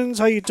Edmonds.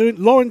 How you doing?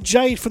 Lauren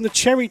Jade from the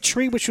Cherry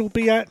Tree, which will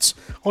be at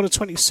on the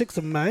 26th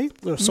of May,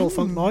 the Soul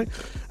Funk Night.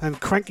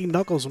 And Cranky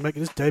Knuckles are making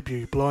his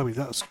debut. Blimey,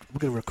 we're going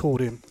to record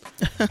him.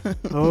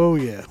 Oh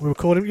yeah, we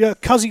record him. Yeah,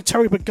 Cuzzy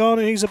Terry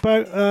Pagana. He's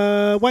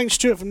about. Wayne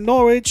Stewart from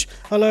Norwich.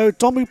 Hello,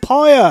 Domu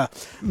Paya.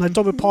 Now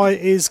Domu Paya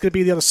is going to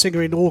be the other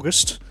singer in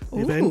August.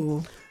 The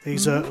event.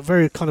 He's a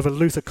very kind of a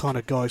Luther kind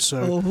of guy,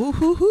 so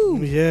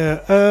yeah.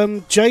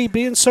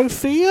 JB and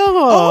Sophia.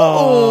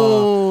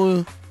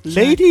 Oh,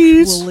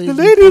 ladies, Jack the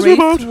ladies are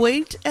about.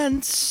 Wait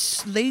and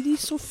Lady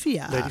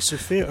Sophia. Lady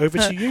Sophia, over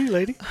to you,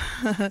 lady.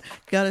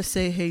 Gotta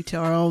say hey to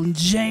our own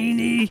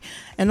Janie,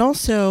 and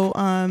also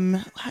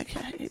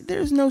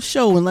there's no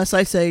show unless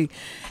I say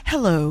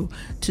hello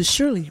to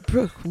Shirley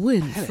Brooke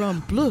Wynn from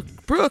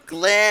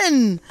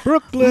Brooklyn,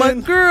 my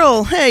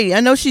girl. Hey, I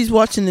know she's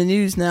watching the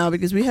news now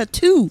because we had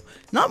 2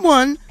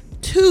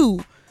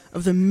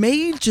 of the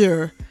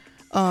major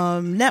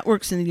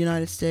networks in the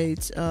United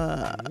States,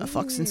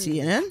 Fox and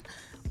CNN,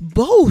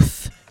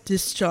 both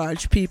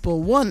discharged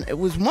people. It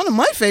was one of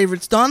my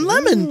favorites, Don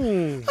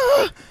Lemon.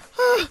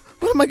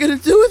 What am I going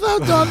to do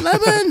without Don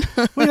Lemon?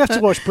 We have to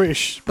watch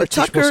British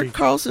Tucker Pussy.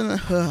 Carlson,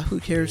 who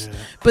cares? Yeah.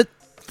 But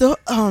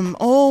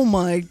oh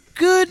my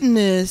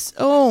goodness, it's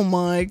all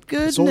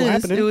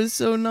happening. It was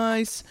so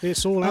nice.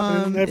 It's all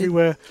happening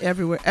everywhere.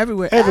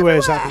 Everywhere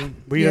is happening.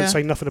 We don't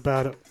say nothing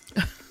about it.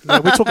 No,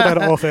 we talk about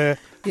it off air.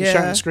 We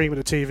shout and scream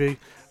at the TV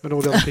and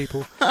all the other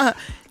people.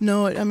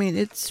 No, I mean,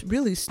 it's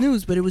really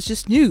snooze, but it was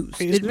just news.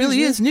 It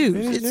really is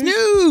news. It's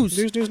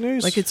news.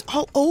 News. Like it's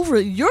all over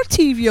your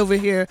TV over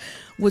here.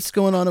 What's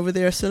going on over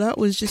there? So that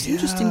was just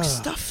interesting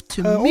stuff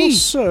to me.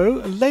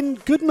 Also, Len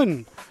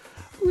Goodman.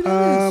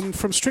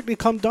 From Strictly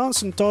Come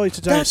Dancing died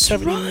today at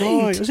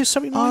 79. Right. Was it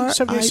 79?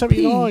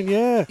 79,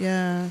 yeah.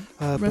 Yeah.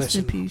 Rest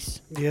in peace.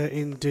 Yeah,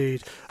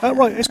 indeed.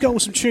 Right, let's get on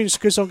with some tunes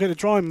because I'm getting a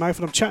dry mouth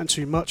and I'm chatting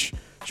too much.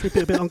 Should we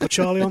put a bit of Uncle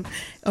Charlie on?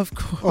 Of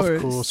course.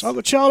 Of course.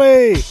 Uncle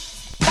Charlie!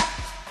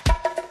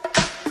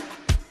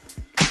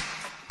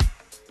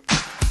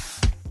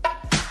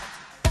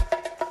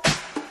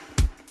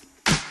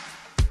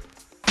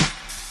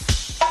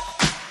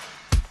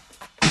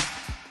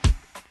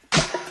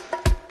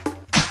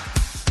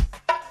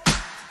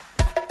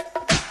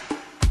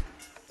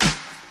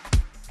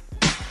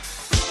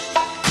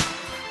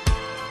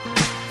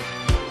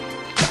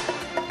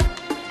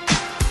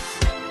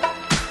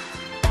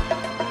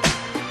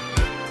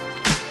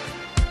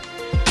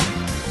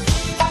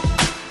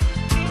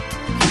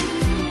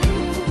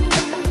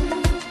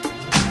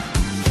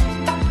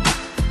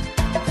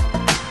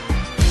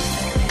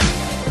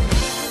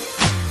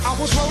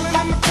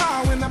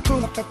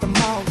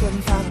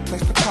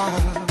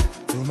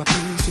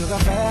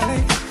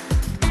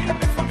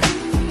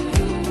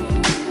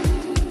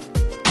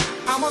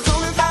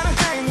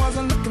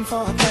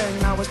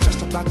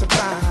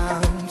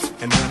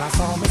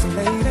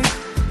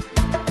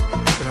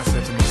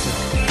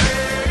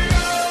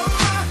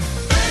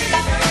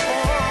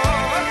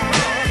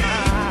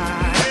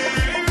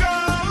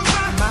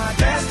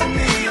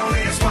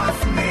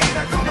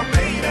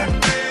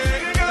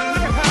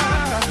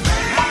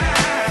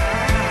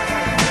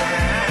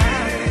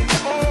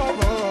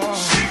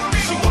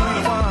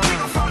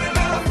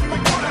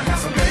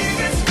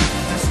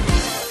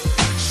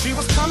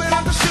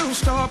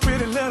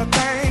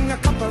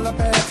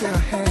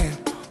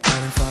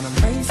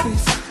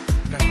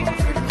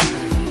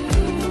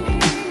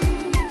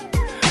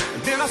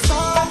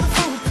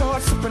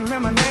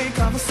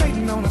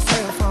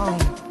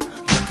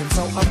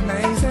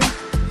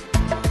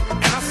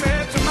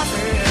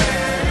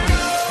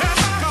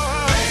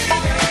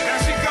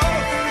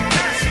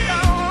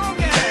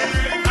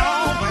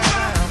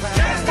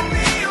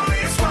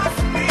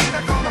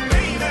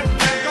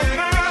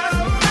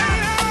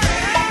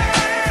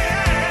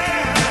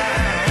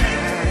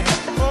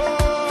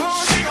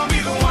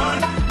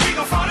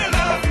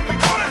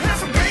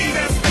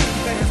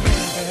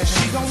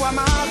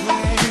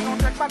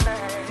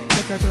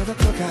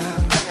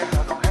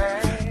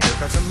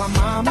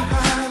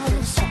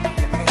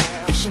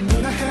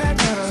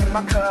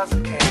 my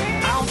cousin came.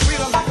 I don't treat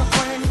her like a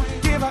friend,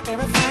 give her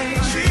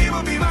everything. She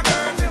will be my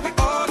girl till we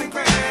all be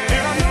grand.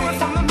 And I knew it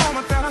from the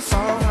moment that I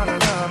saw her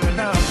love me,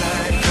 love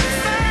like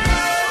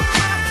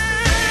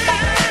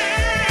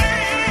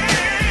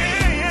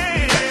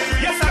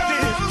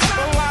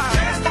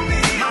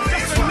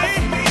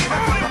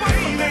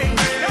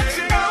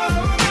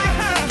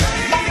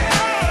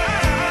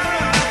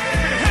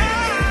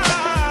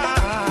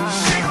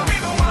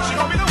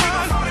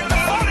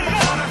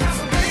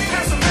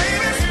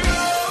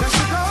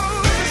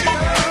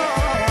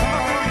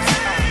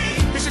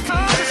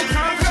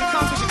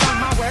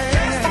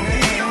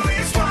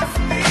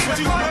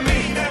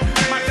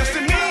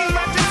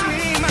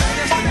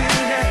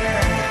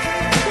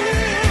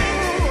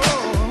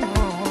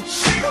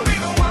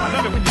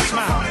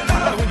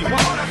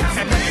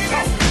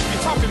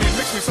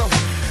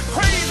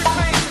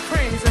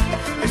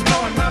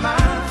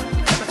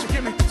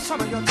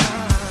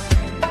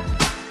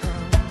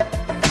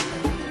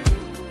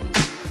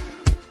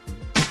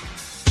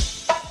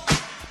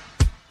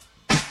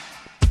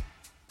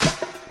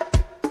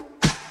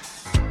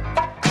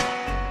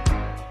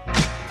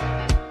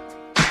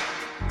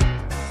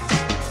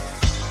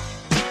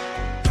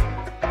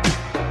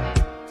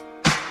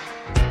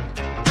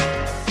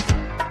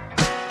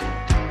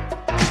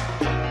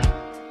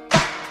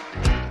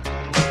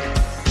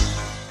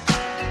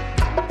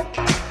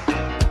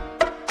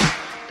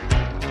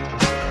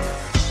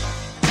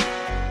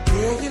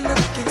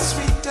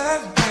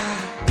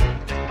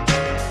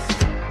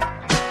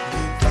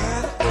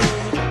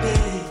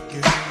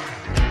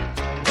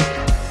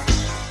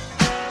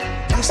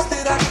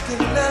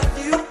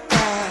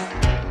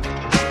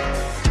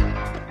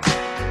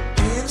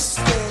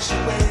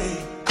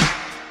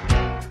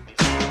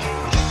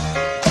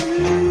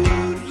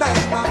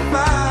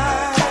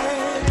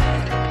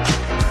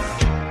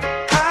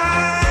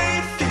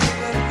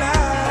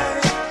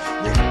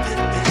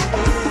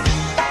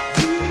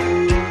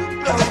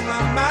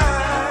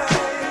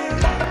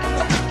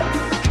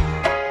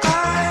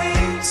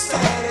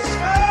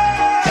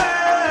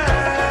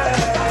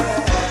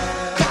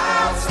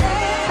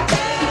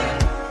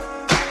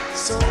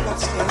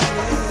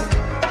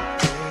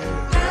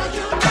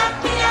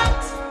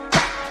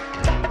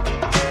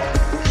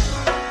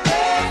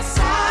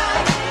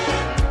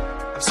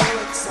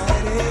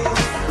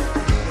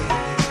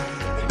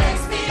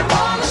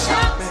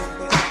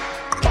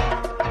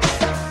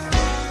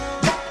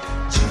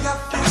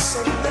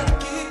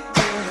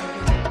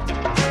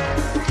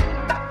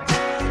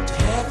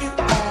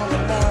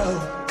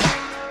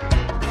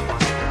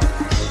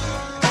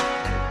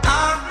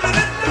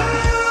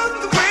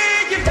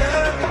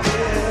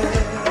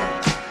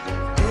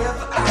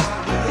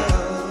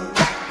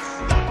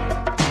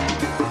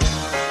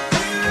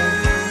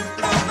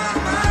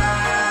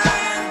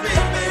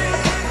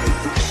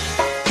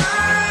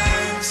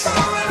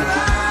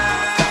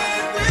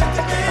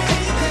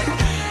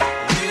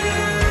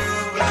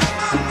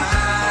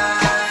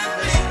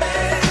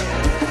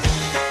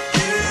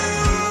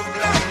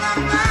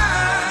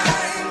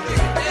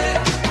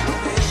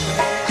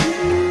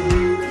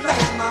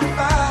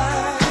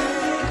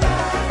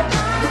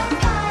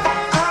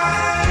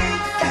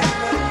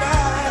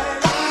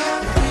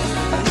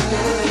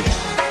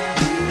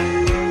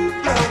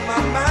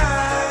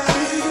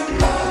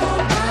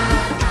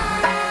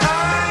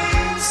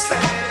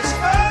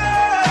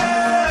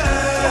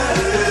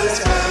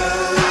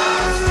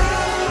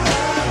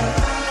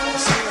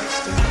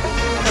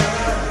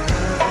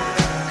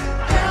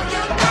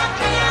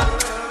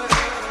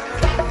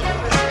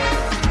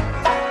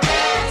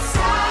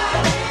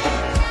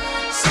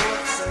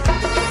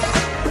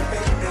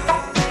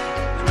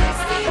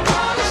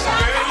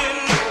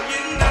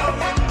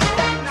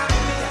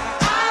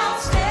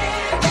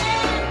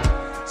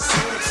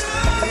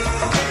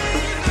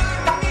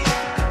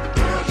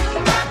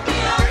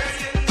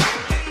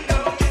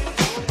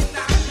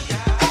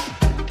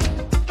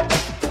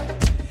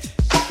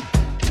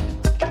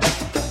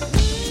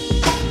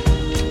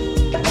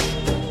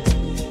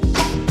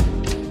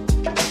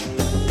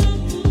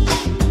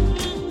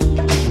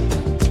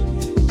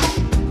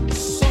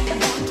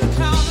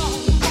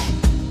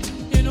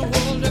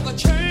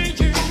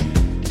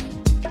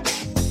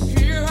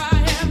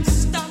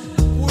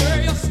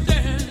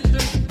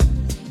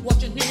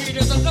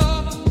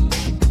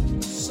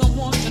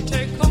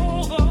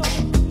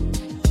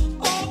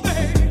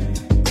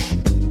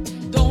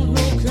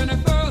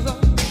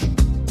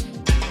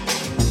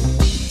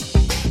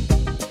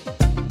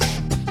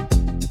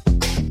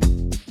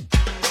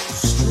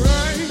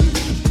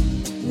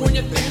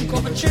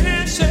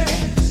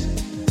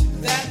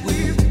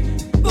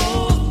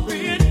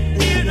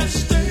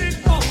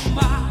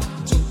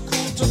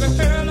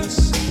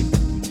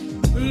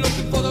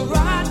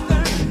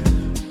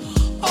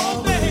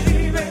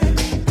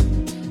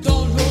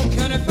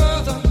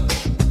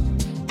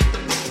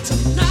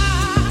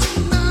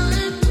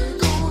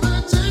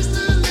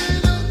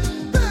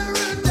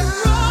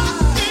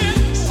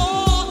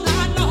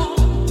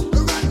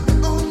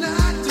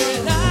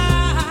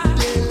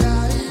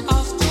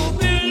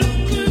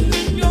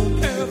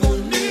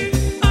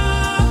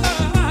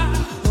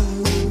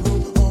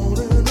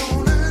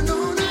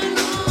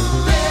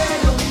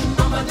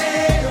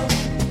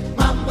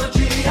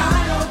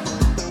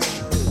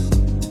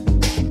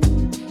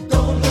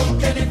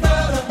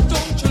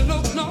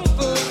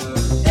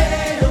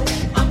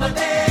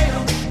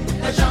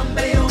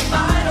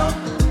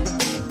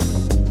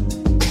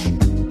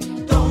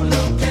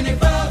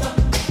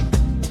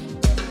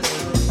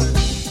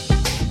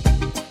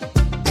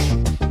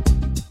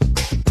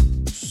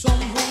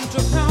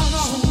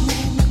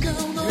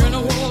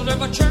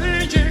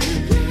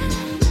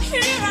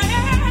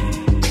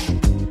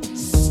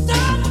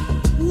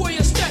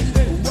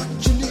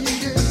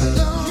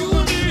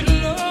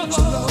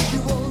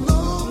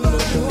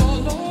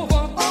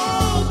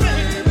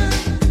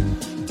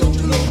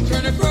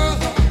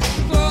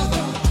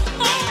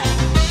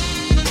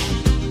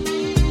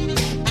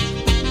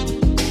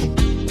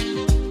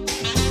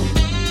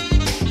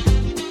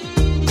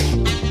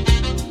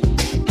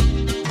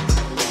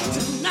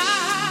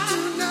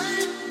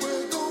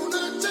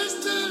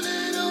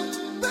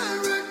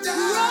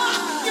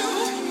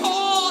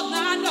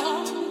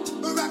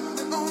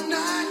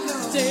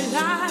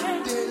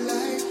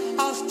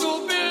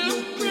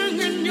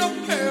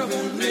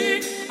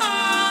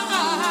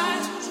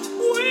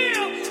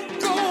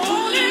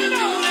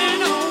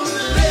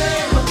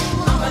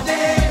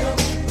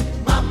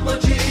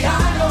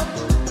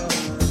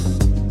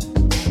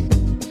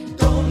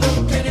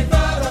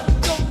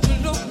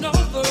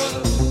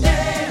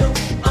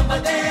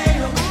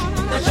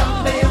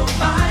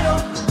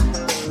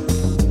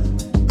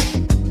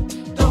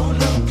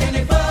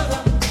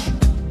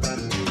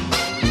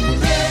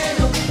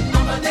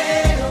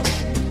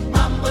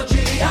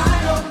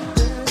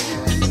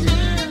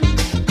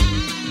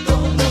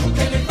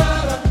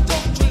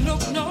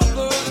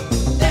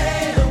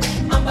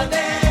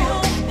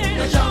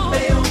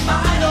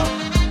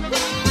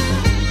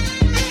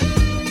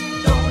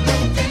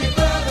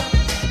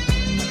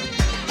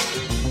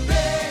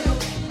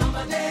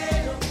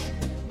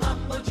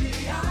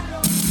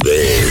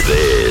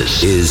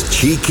This is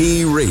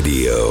Cheeky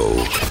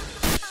Radio.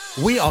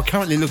 We are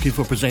currently looking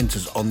for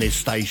presenters on this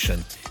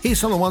station. Here's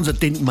some of the ones that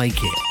didn't make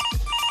it.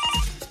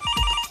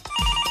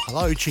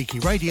 Hello, Cheeky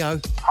Radio.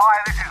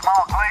 Hi, this is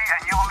Mark Lee,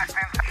 and you're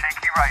listening to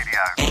Cheeky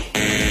Radio.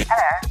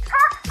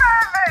 Hello?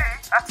 Stanley!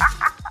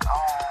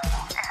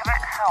 Oh, it's a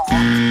bit sore.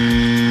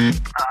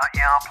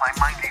 Yeah, I play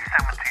mainly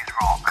 70s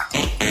rock.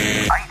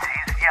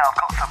 80s, yeah, I've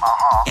got some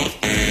heart.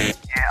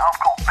 Yeah, I've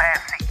got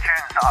basic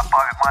tunes that I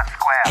bow with my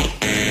square.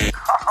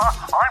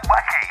 I'm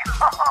wacky.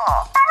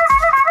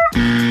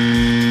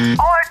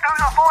 I do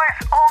the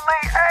voice on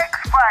the X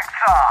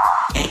Factor.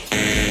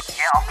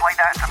 Yeah, I've played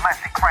out to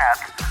massive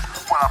crowds.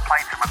 Well, I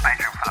played to my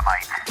bedroom for the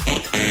mates.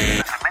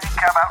 There's a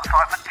minicab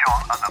outside for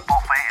John, and the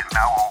buffet is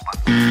now open.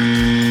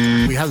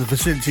 We have the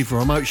facility for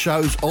remote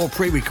shows or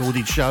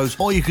pre-recorded shows,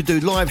 or you could do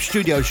live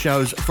studio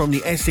shows from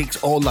the Essex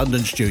or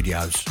London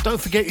studios. Don't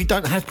forget, you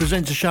don't have to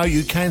present a show,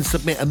 you can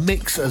submit a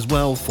mix as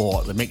well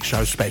for the mix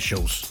show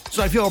specials.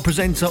 So if you're a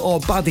presenter or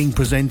budding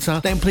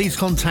presenter, then please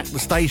contact the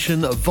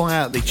station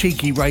via the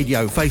Cheeky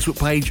Radio Facebook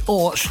page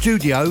or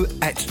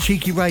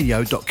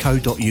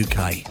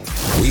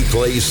studio@cheekyradio.co.uk. We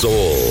play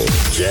soul,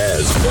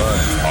 jazz,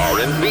 funk,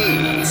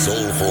 R&B,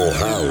 soulful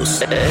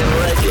house, and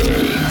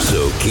reggae.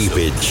 So keep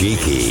it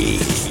cheeky.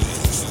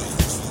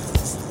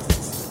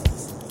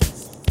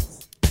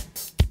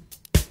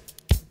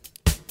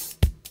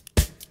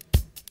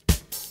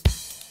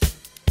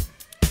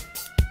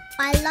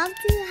 I love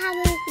to have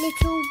a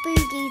little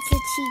boogie to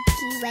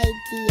Cheeky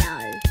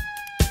Radio.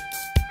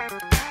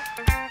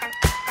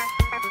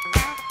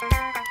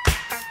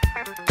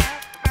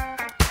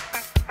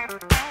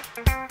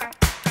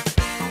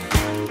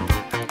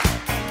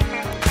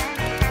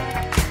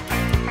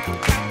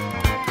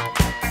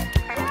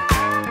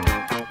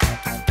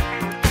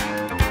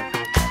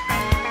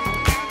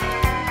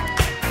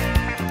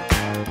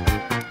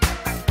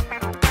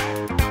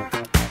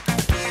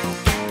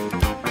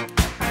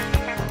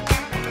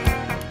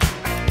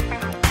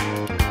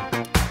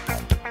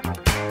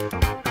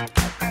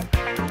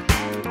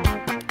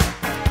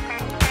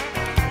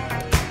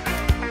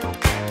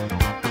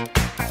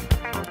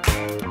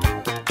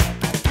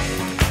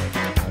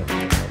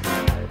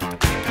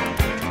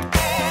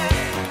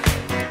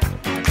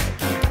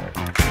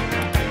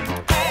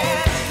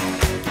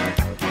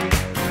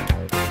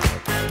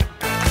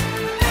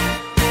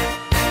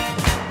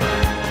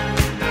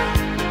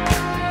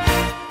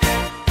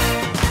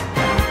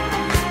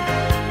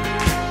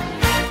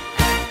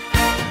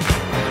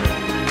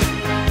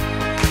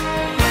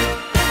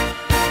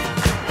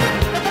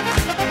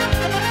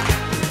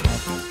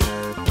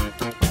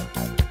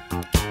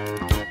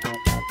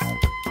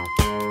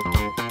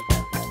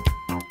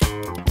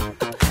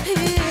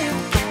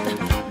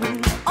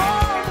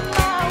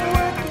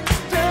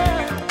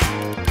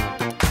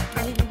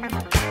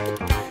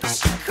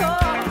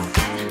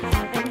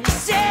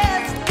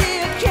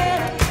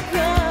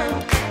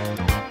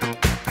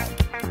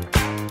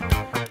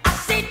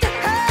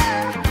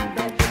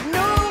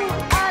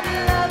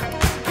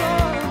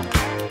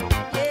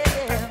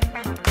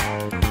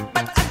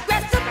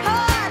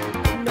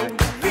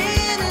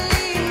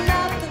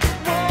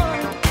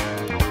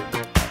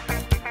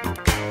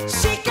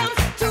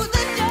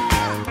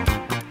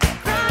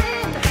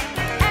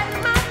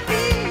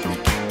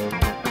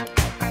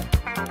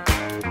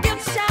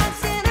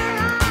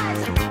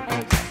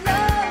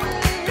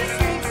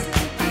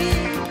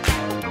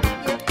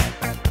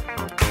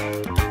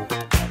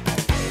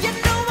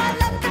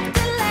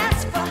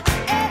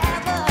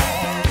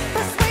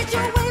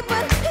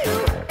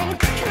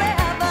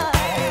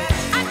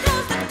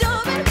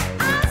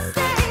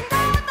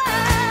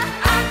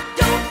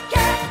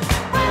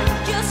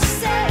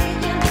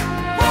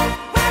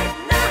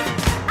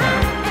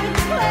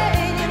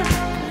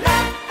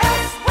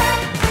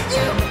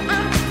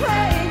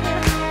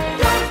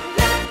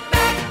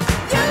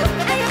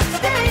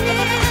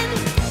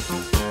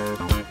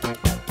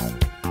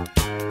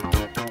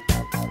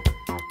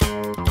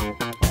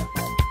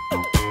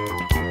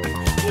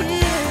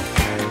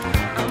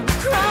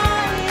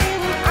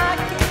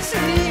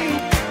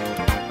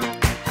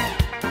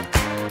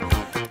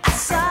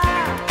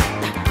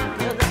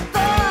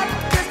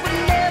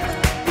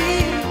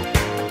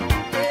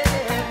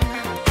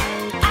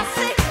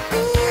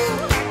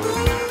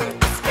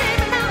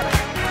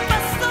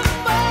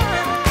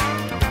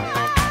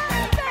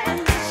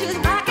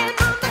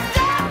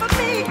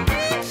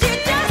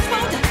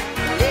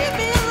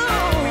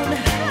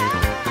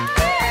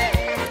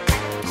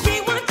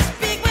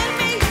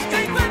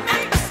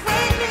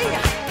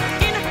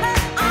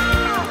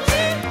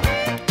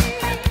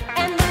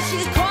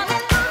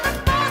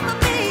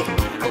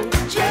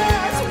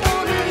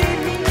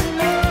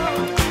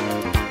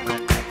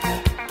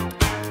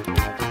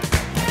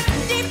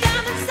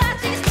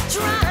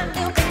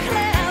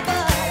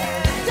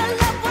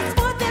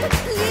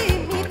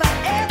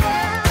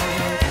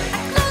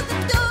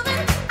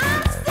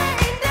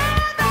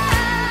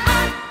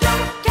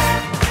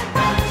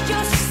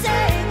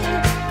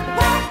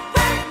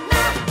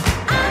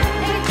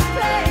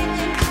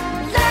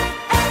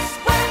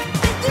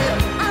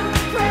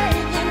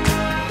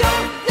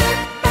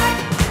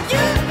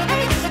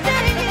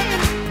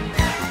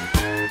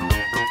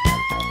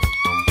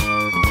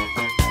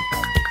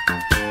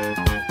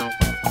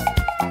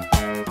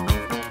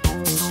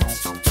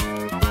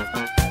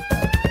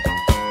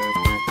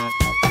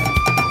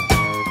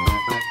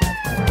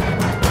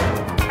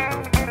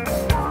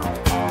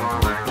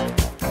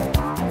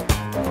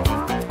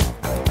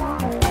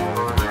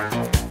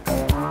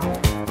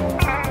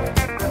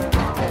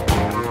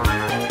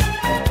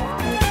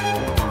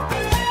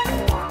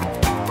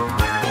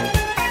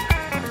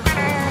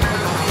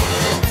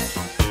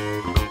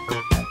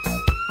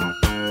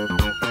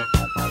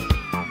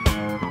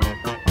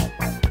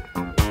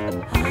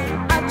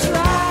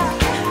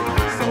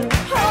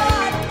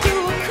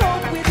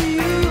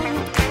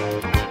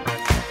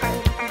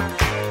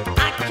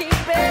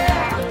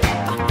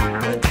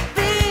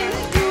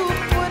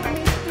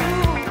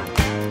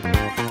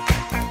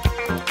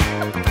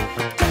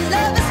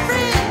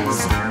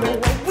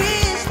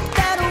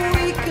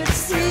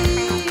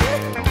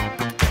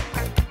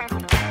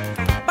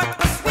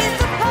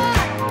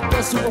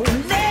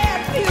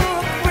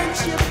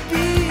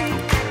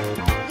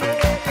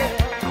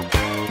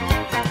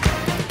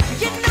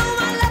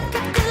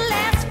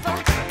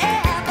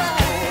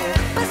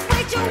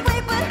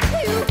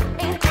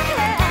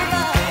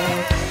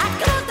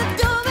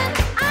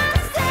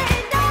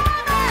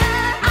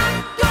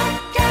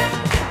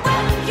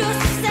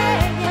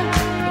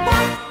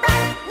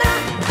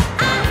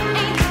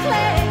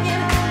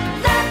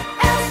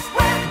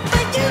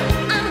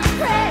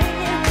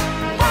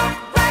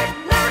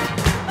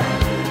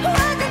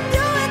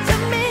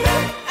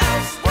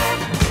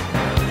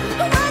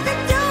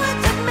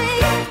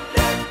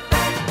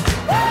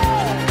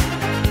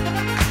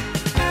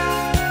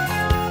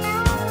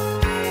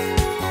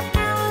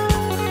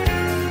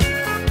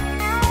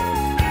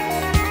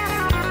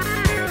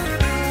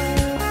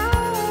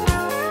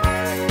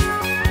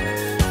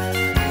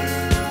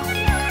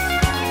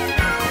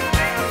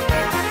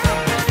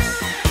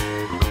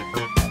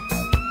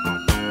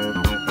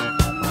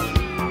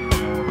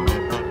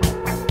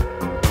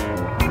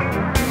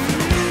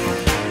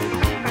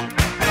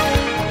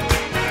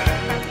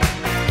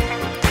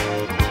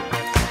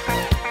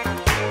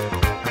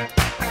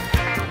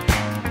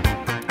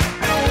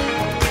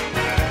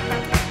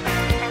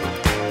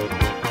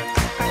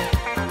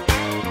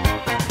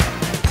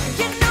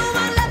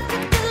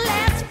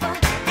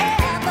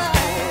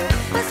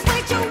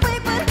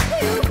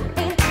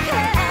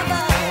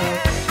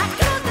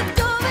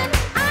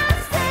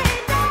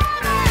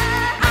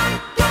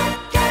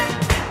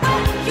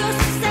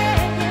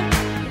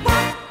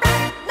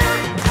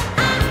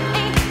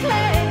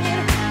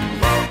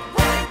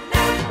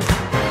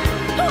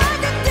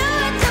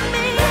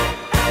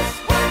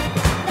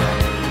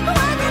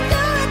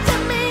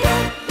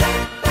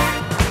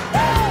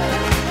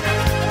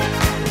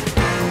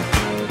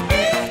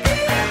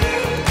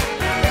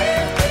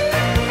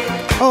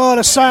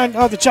 the sound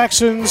of the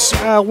Jacksons.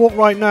 Walk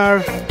Right Now.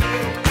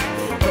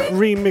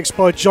 Remixed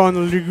by John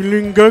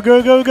Lungo.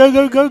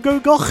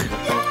 Go.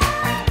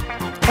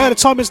 The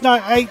time is now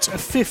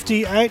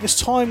 8:58. It's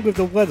time with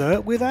the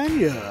weather with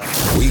Ania.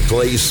 We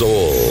play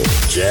soul,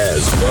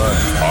 jazz,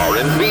 funk,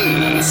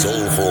 R&B,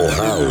 soulful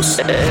house,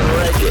 and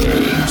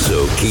reggae.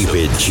 So keep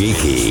it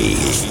cheeky.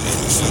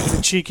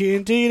 Cheeky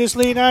indeed. It's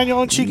Lee and Ania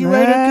on Cheeky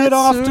Radio. Good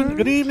afternoon,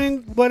 good evening,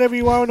 wherever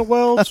you are in the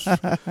world.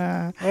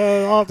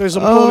 There's a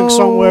morning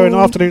somewhere, an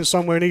afternoon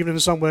somewhere, an evening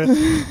somewhere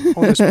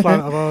on this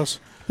planet of ours.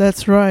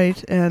 That's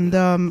right, and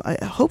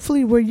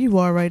hopefully where you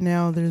are right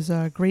now, there's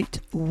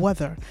great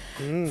weather.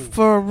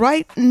 For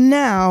right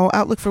now,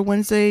 outlook for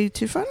Wednesday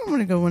to Friday. I'm going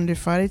to go Wednesday,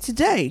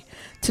 Friday.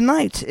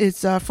 Tonight,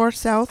 it's far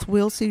south.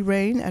 We'll see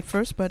rain at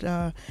first, but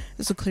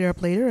this will clear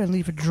up later and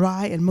leave a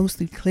dry and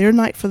mostly clear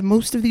night for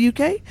most of the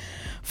UK.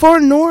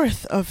 Far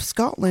north of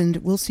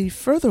Scotland, we'll see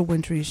further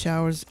wintry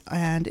showers,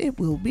 and it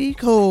will be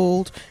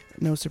cold.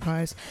 No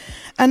surprise.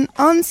 And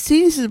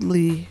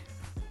unseasonably,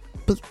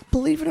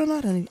 believe it or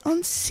not, honey,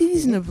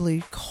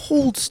 unseasonably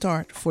cold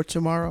start for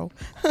tomorrow.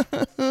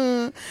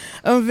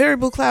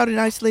 Variable cloud and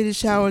isolated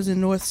showers in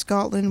North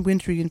Scotland,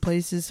 wintry in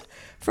places.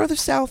 Further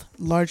south,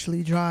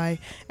 largely dry,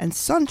 and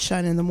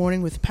sunshine in the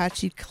morning with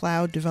patchy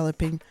cloud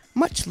developing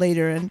much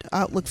later. And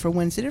outlook for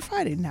Wednesday to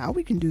Friday. Now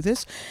we can do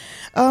this.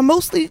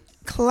 Mostly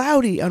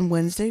cloudy on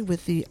Wednesday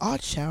with the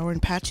odd shower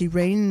and patchy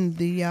rain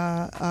in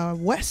the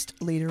west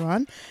later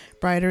on.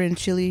 Brighter and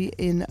chilly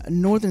in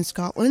northern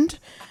Scotland.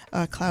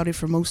 Cloudy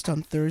for most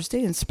on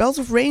Thursday, and spells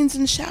of rains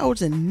and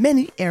showers in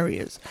many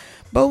areas.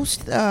 But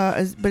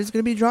it's going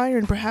to be drier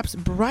and perhaps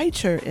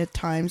brighter at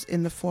times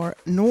in the far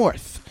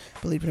north,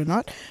 believe it or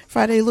not.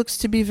 Friday looks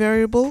to be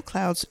variable,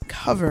 clouds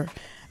cover,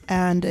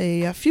 and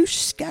a few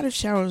scattered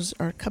showers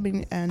are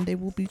coming, and they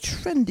will be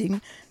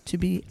trending to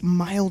be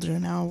milder.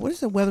 Now, what does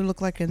the weather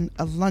look like in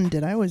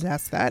London? I always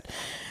ask that.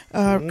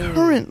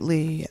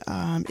 Currently,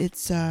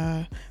 it's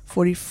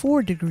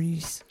 44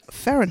 degrees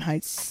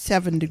Fahrenheit,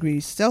 7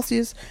 degrees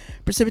Celsius.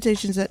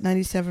 Precipitation's at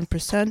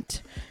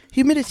 97%.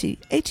 Humidity,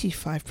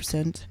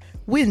 85%.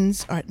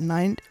 Winds are at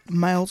 9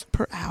 miles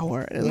per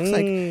hour. It looks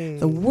like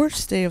the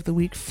worst day of the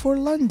week for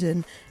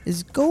London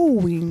is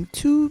going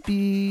to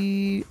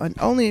be,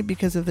 only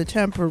because of the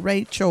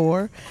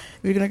temperature.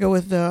 We're going to go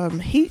with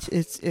heat.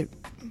 It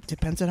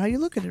depends on how you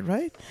look at it,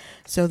 right?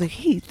 So the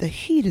heat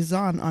is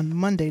on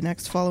Monday,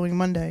 next following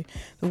Monday.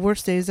 The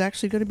worst day is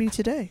actually going to be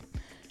today.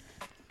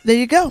 There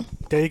you go.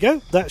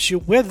 That's your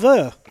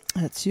weather.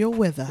 I've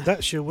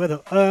got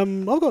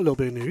a little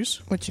bit of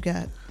news. What you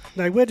got?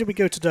 Now, where did we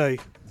go today?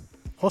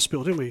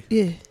 Hospital, didn't we?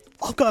 Yeah.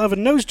 I've got to have a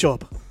nose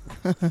job.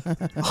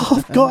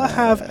 I've got to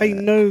have a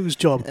nose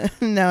job.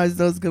 Now his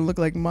nose is going to look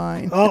like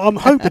mine. I'm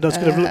hoping that's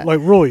going to look like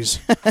Roy's.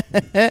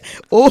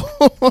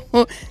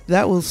 Oh,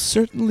 that will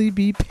certainly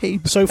be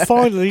paid. So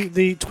finally,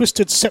 the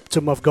twisted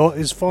septum I've got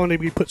is finally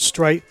be put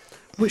straight,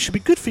 which should be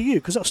good for you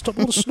because that'll stop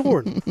all the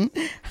snoring.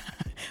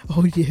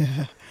 Oh,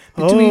 yeah.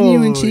 Between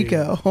you and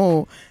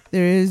Chico,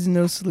 there is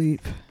no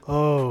sleep.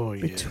 Oh,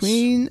 yes.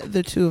 Between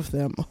the two of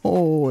them.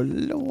 Oh,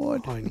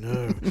 Lord. I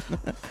know.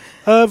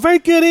 Very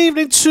good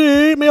evening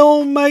to my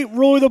old mate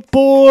Roy the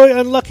Boy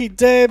and Lucky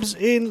Debs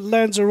in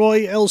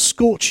Lanzarote, El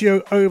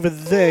Scorchio over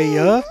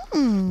there.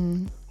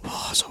 Oh,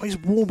 it's always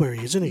warm where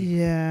he is, isn't he?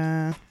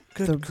 Yeah.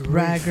 Good the grief.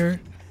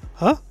 bragger.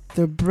 Huh?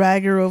 The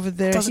bragger over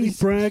there. Doesn't he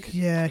brag?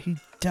 Yeah, he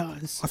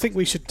does. I think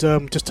we should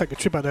just take a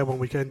trip out there one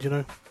weekend, you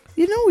know.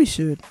 You know we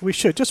should. We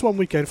should. Just one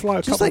weekend. Fly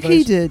a just couple like of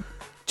days. he did.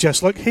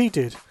 Just like he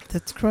did.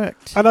 That's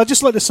correct. And I'd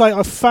just like to say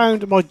I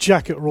found my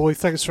jacket, Roy.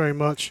 Thanks very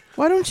much.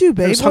 Why don't you,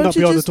 babe? It's hung up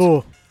behind the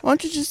door. Why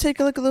don't you just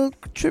take a little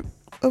trip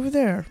over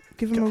there?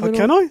 Give him a little...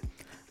 Can I?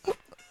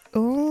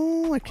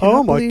 Oh, I can't.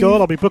 Oh, my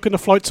God. I'll be booking the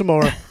flight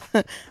tomorrow.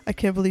 I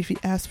can't believe he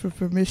asked for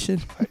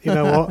permission. You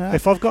know what?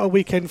 If I've got a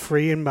weekend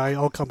free in May,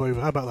 I'll come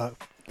over. How about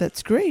that?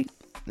 That's great.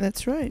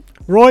 That's right.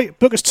 Roy,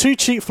 book us a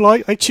cheap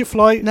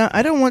flight. No,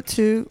 I don't want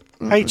to.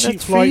 A cheap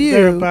flight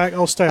there and back.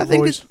 I'll stay at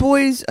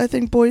Roy's. I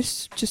think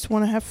boys just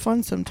want to have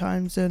fun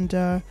sometimes, and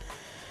I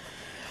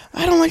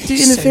don't like to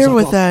interfere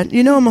with that.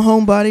 You know, I'm a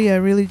homebody. I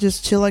really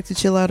just like to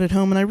chill out at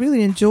home, and I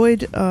really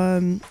enjoyed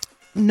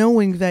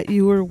knowing that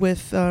you were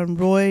with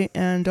Roy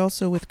and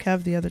also with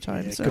Kev the other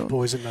time. Yeah, so. Good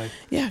boys, aren't they?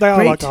 Yeah, they are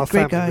great, like our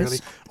family, guys. really.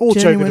 All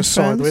Genuine joking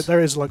aside, friends. there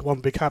is like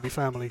one big happy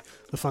family,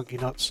 the Funky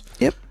Nuts.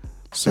 Yep.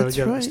 So that's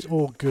yeah, right. it's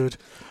all good.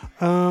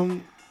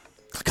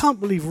 I can't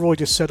believe Roy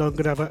just said I'm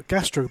going to have a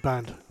gastro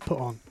band put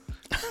on.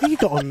 He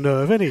got on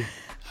nerve, ain't he?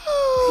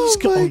 Oh,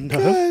 He's got on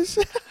nerve.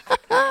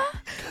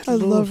 I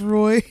love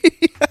Roy.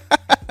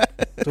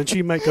 Don't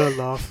you make her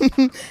laugh.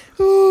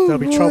 Oh, There'll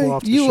be Roy, trouble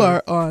after the show. You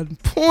are on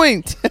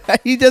point.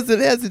 He doesn't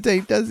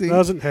hesitate, does he?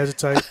 Doesn't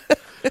hesitate.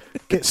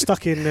 Get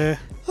stuck in there.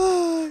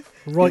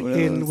 Right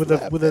in with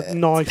a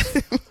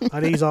knife.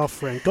 And he's our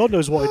friend. God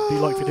knows what it'd be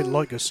like if he didn't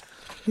like us.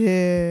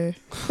 Yeah.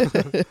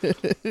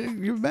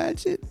 You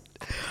imagine?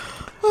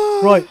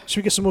 Right, should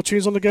we get some more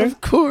tunes on the go?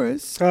 Of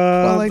course.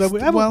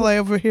 While I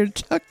over here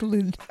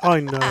chuckling. I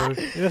know.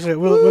 That's it.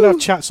 We'll have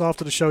chats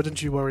after the show,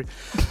 don't you worry.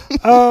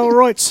 All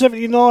right,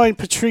 79,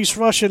 Patrice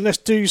Russian. Let's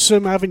do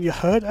some Haven't You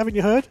Heard? Haven't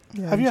you heard?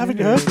 Yeah, Haven't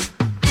you heard?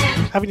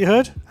 Haven't you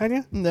heard,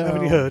 Anya? No.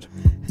 Haven't you heard?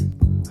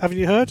 Haven't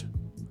you heard?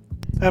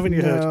 Haven't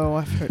you heard? No,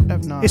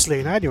 I've not. It's Lee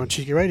and Ania on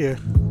Cheeky Radio.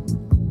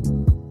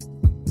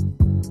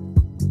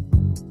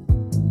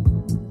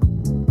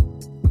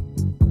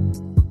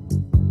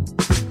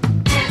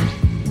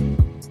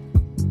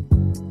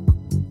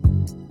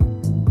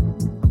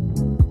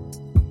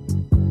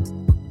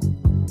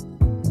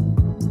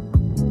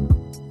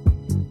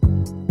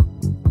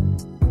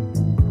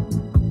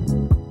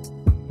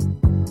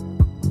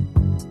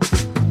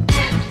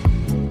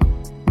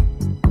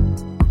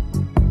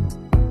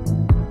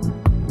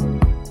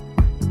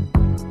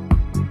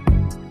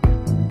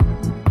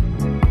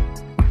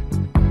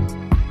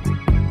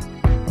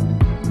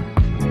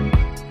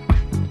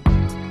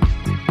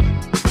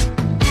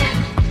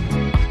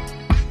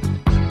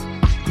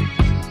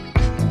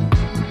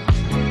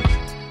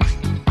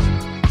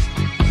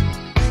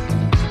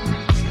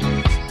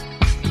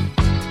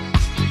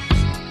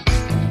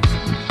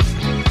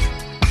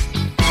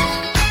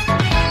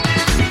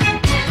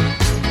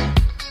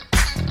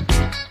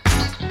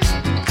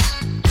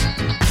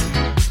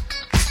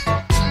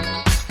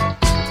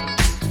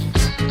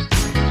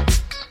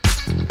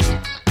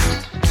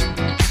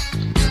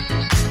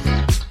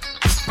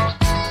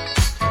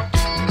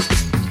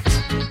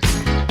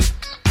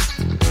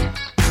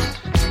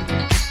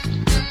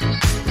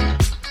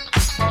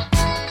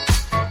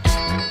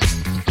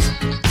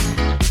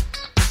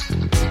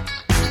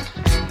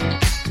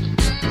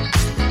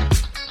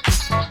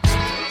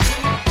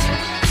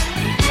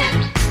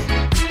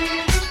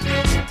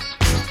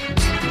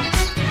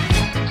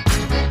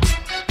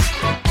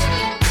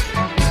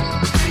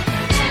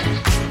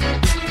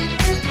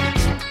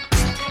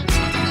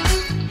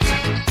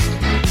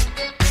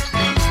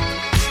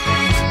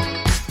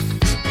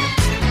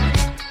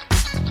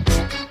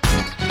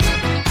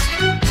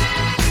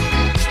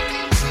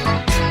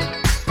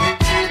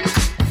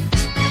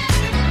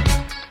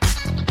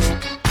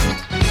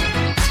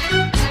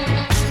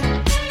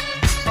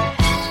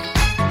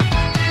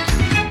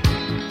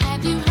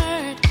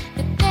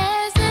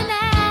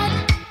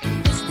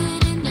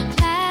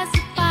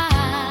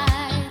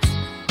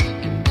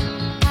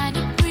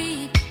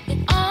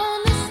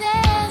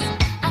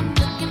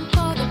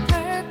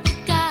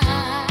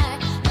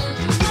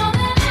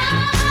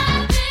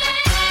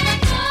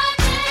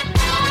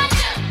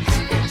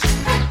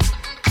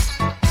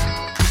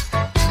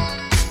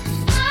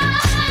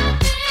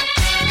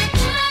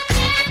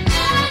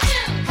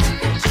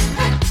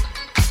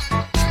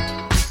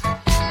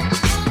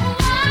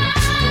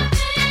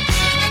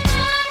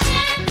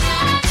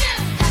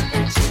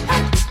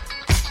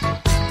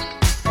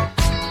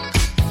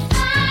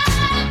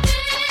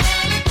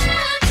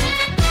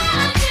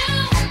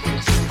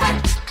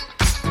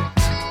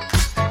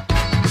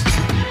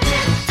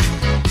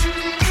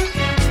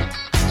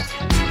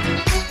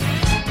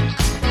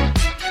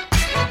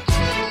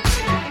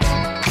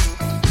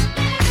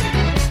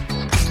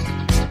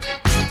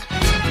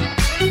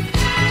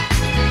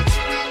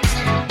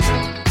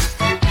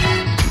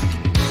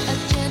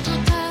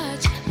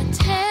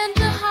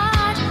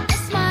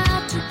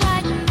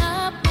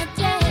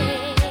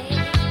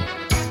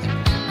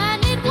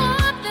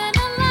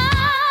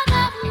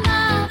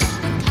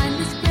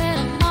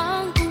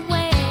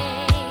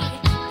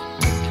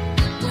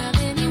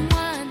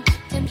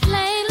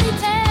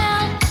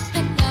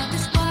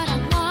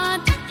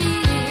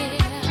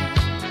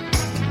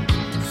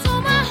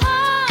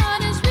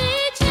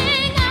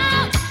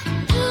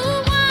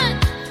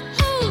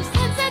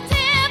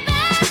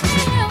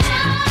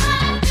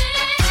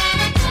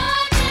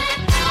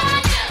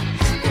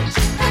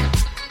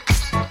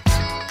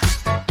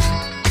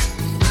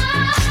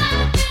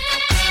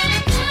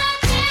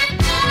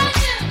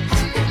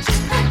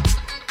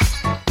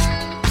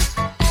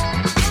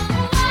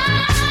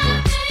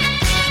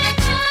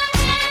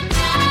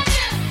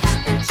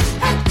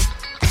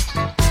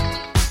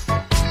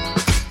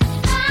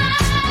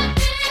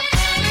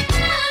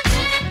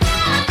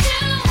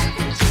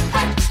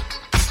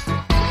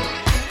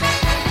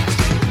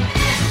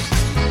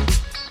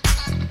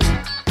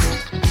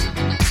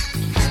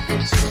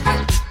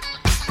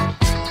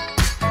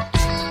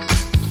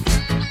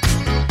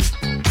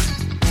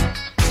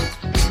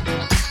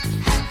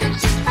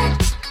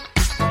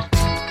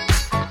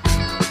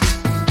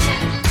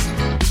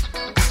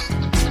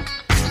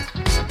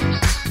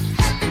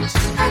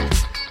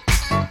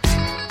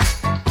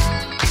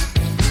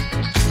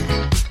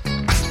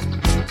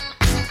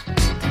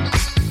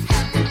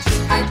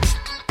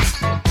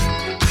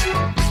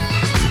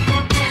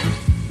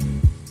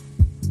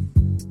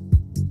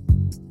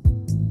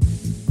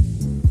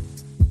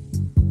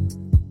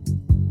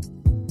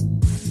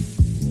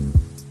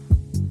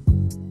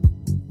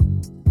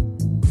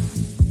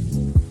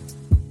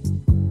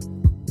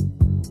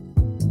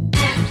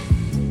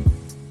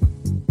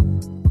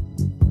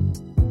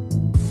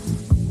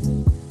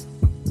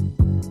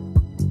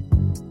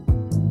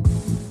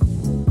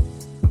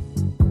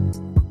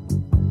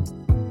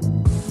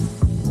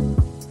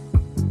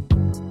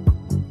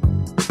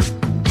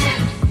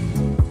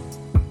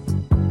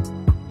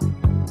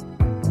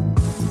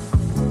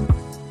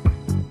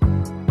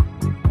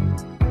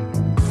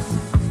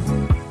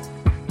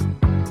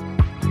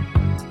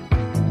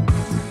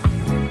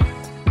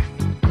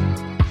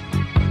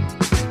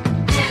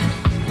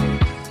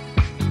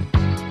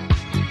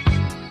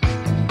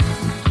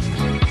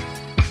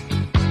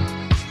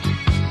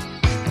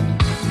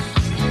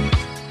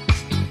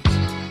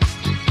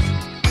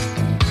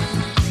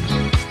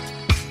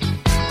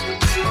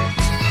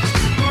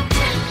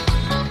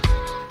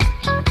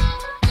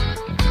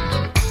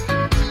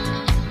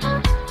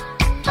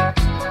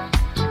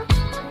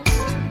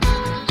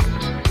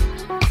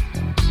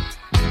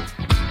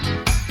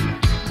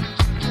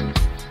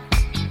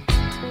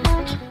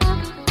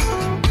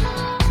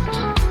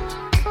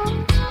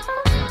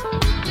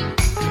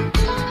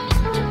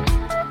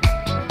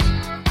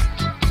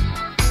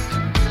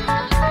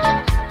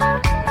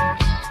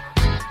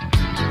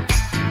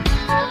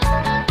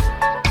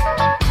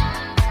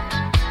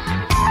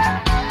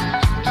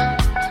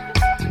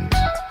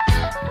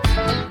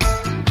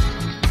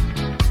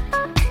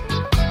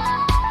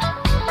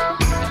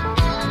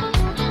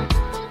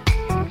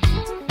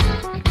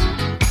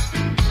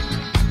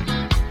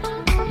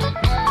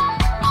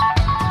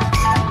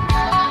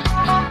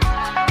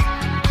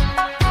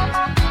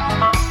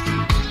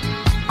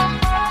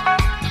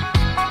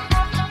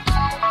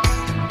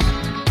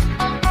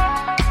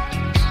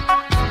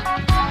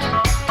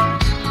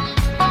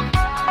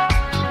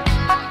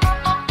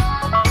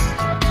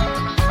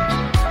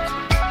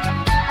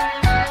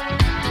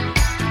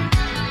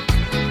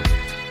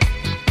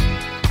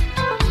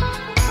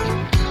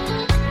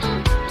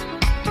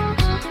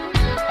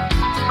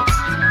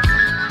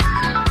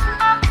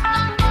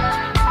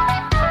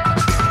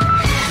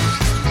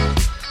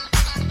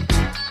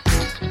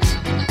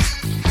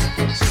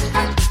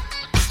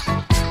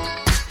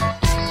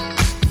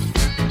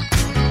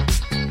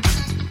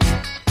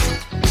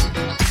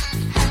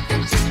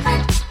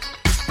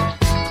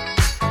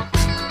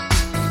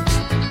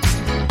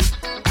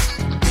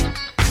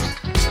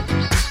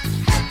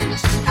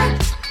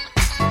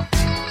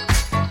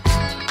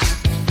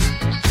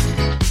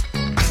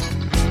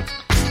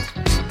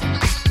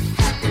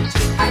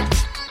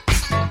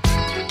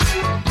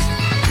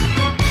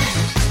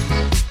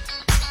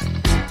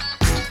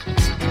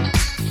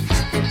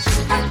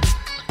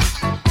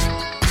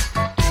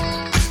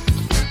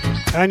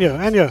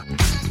 Ania.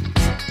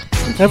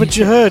 Haven't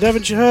you heard?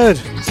 Haven't you heard?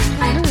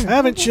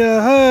 Haven't you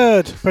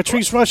heard?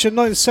 Patrice Rushen,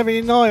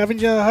 1979.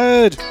 Haven't you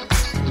heard?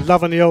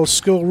 Loving the old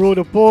school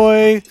Ruder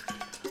Boy.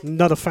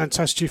 Another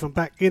fantastic tune from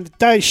back in the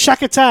day.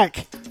 Shack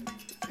Attack.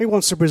 He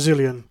wants a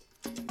Brazilian.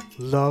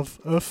 Love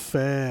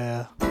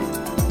Affair.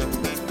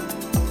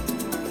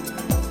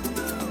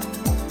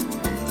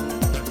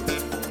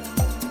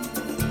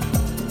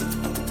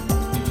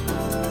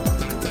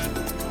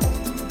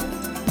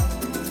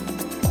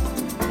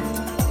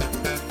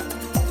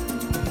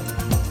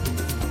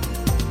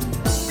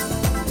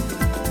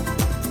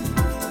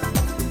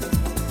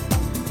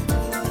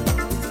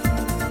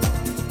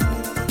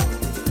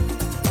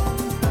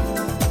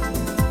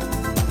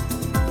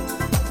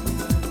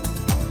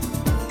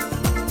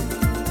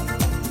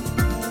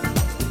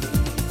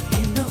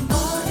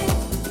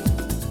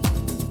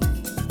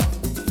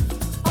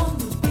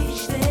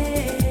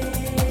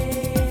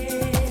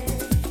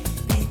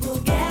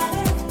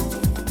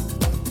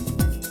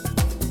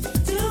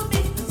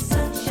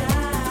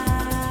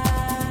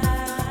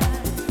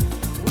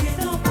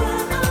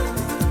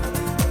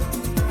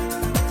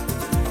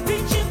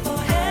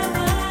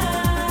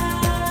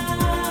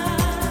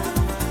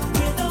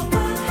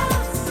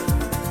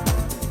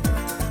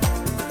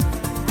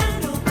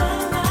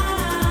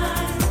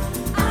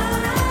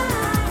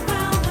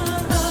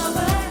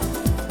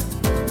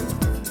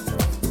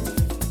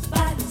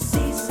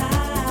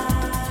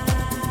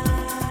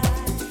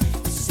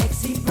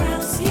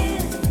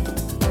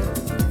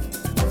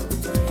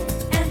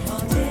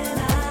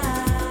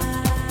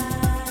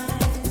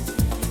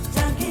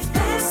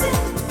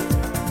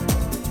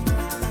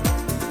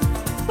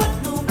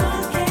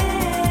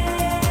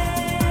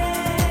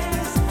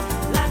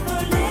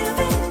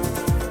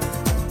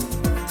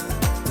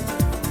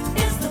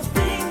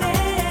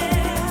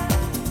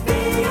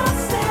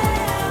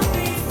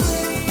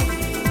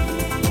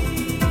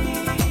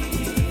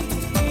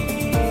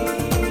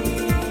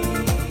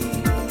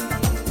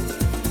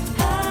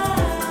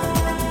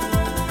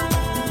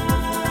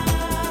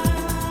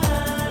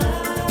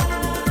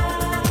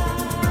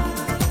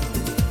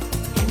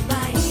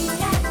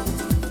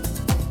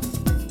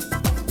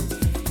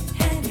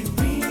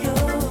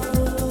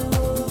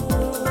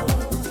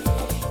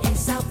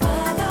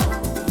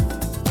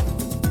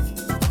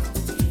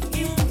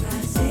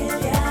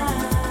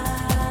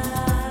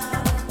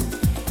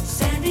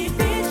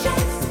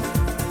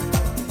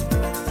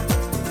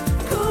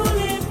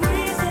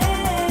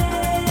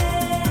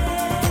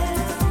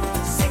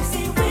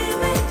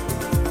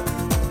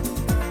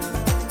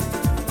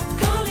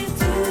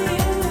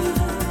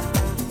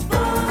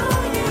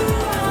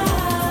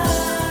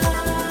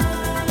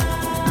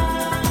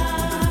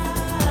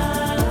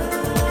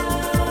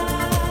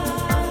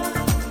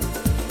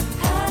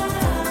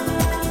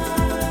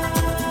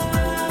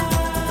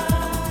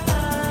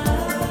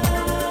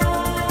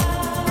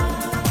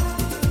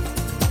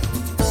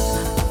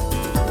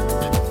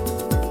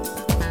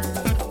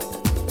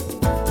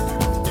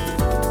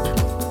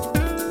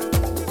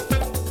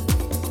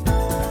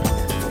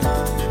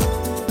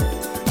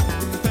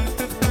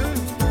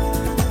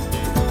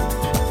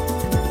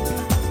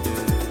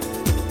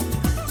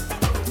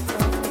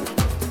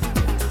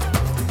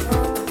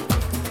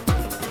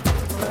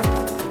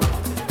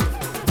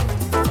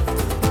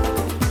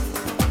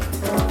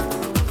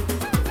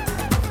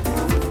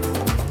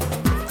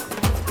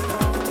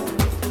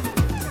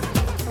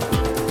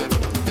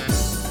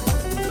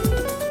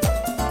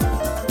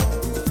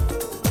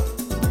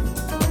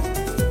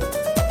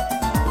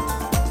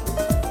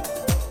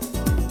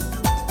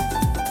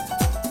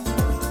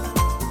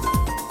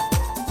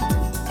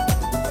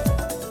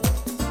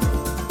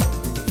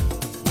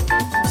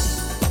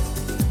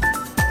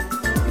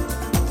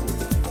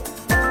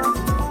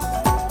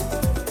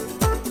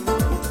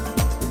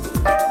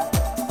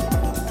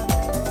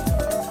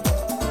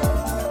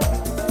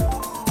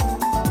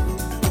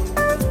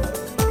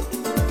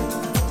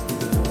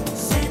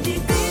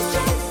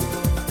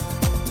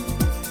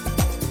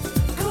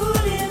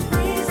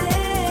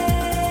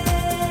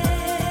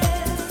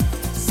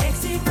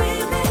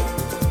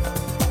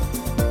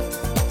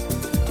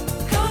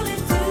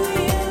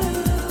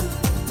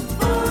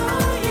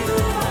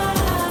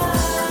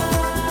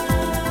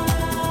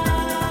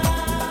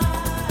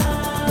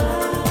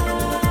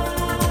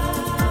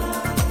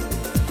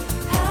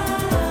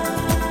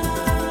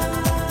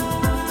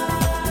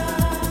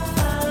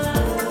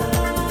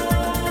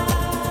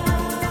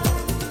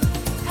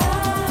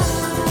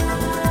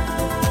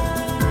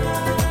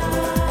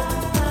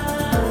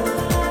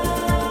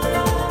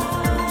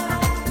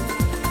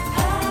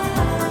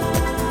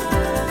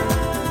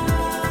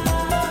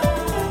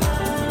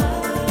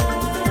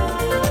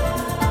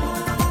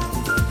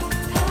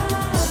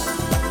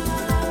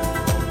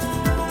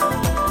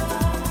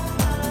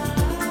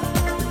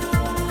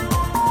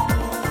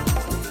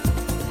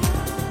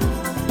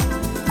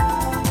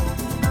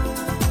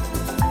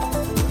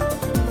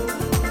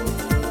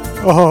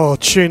 Oh,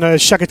 tuna,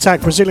 Shack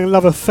Attack, Brazilian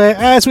Love Affair.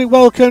 As we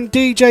welcome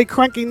DJ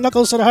Cranky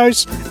Knuckles to the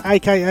host,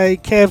 aka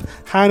Kev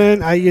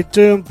Hannon. How you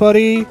doing,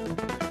 buddy?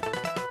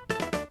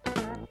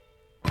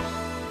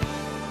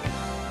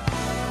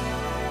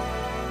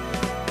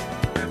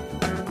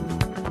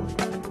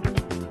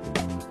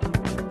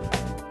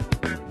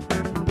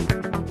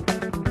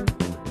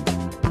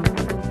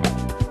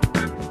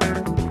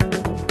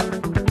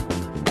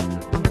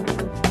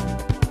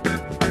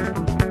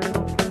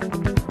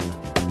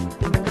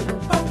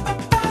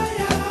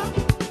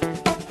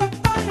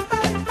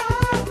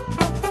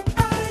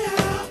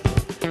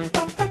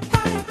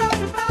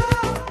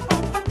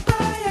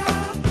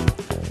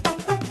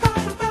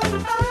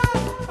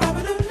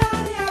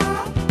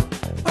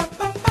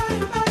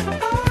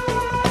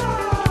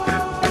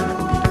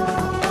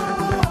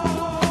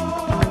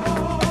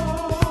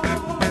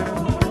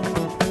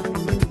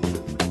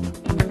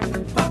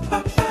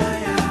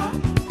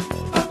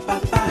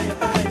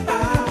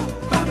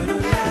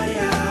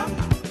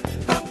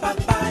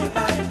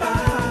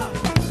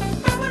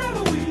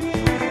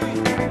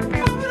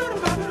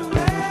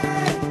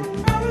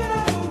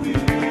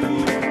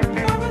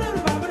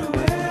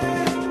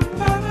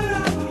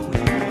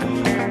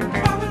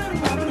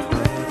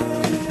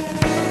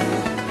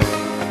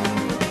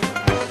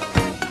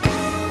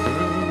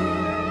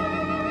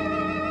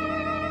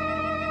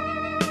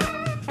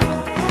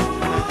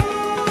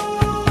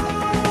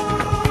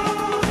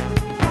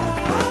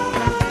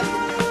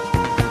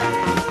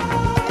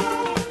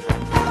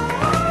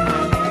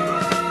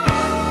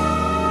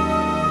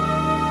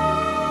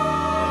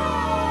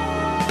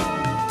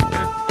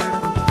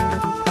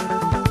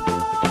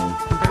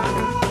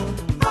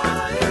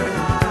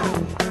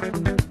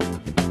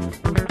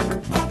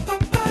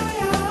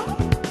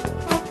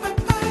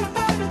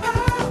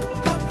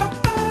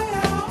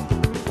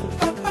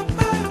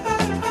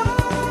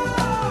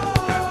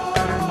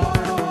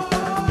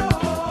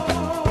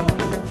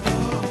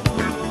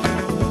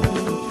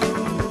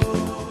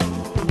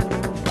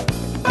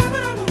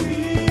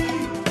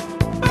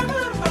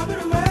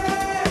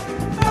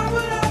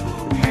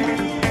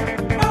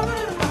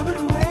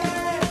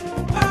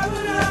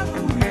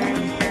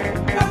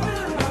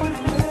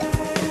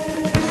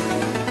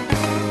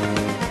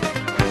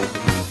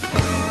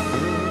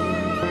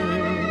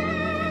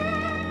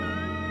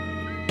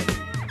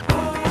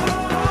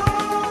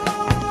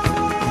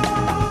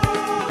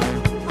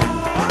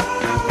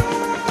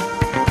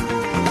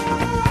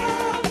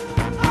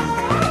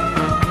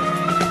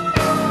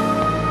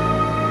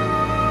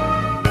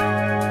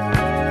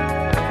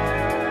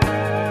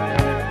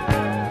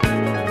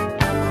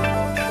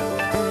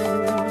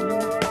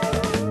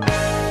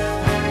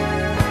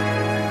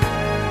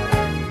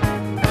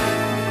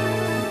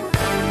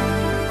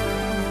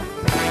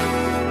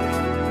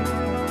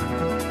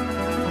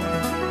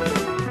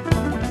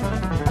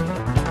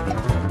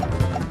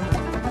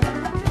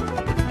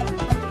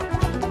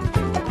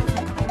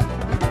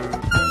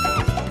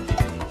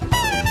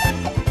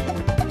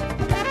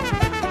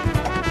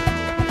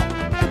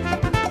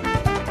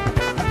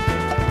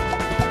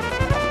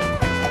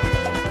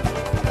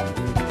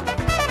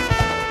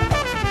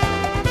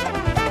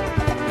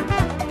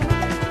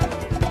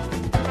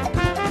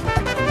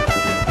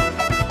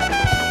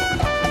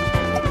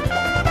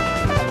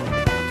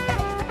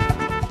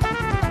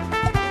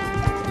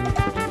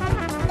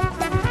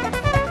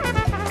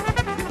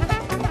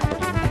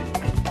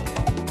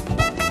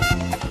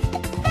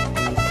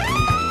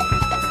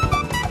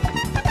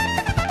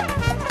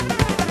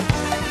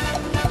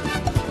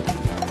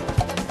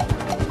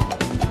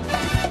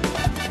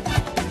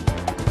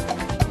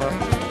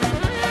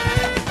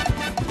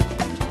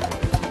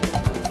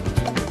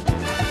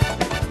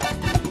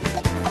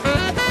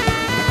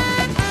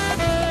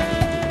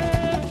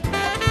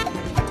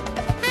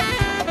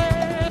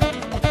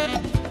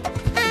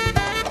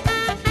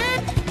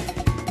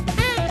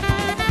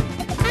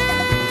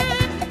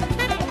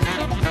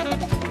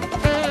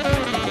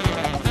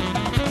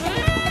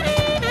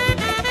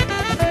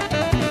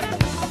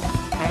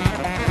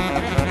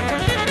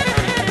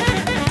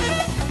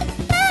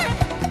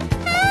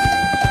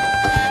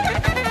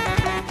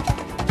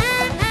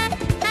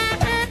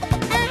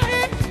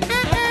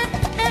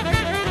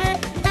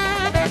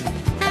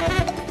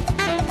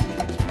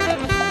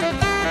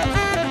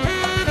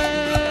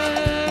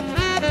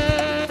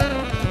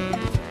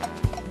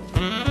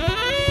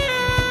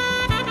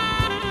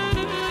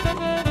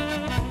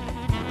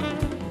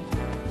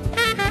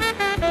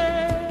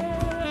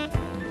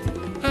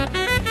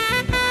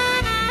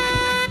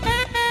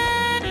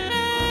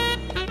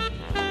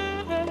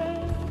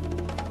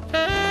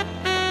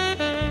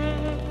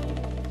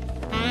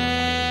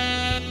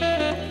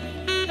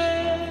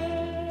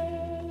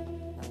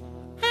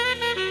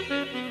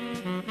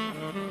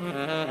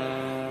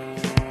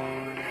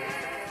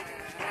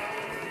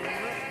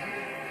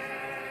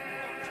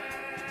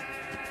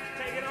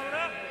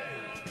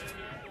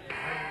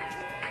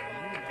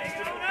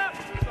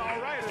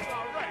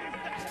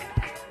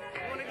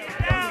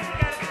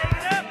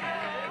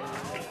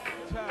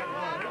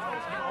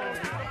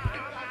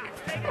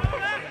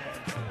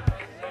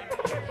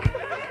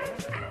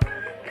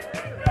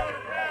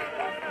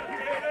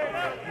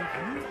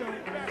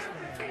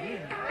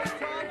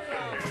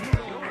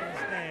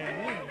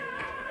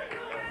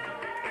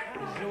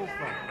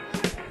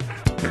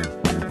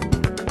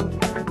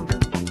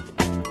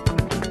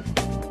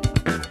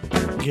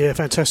 Yeah,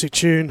 fantastic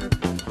tune.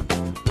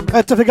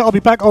 Don't forget, I'll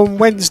be back on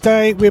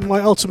Wednesday with my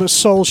Ultimate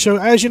Soul show.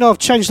 As you know, I've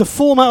changed the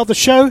format of the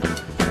show,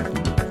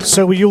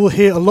 so you will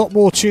hear a lot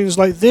more tunes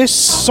like this: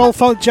 soul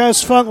funk,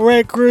 jazz funk,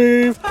 rare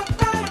groove.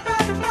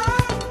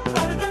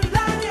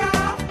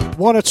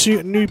 One or two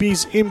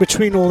newbies in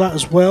between all that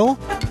as well.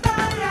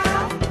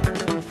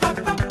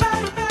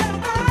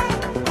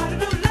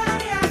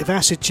 Bit of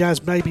acid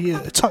jazz, maybe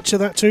a touch of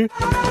that too.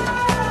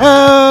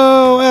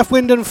 Oh, Earth,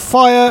 Wind and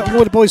Fire,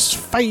 Roy the Boy's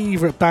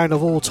favourite band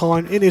of all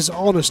time, in his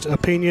honest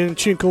opinion. A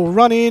tune called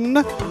Run In.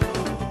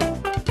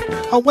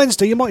 On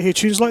Wednesday, you might hear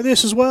tunes like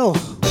this as well.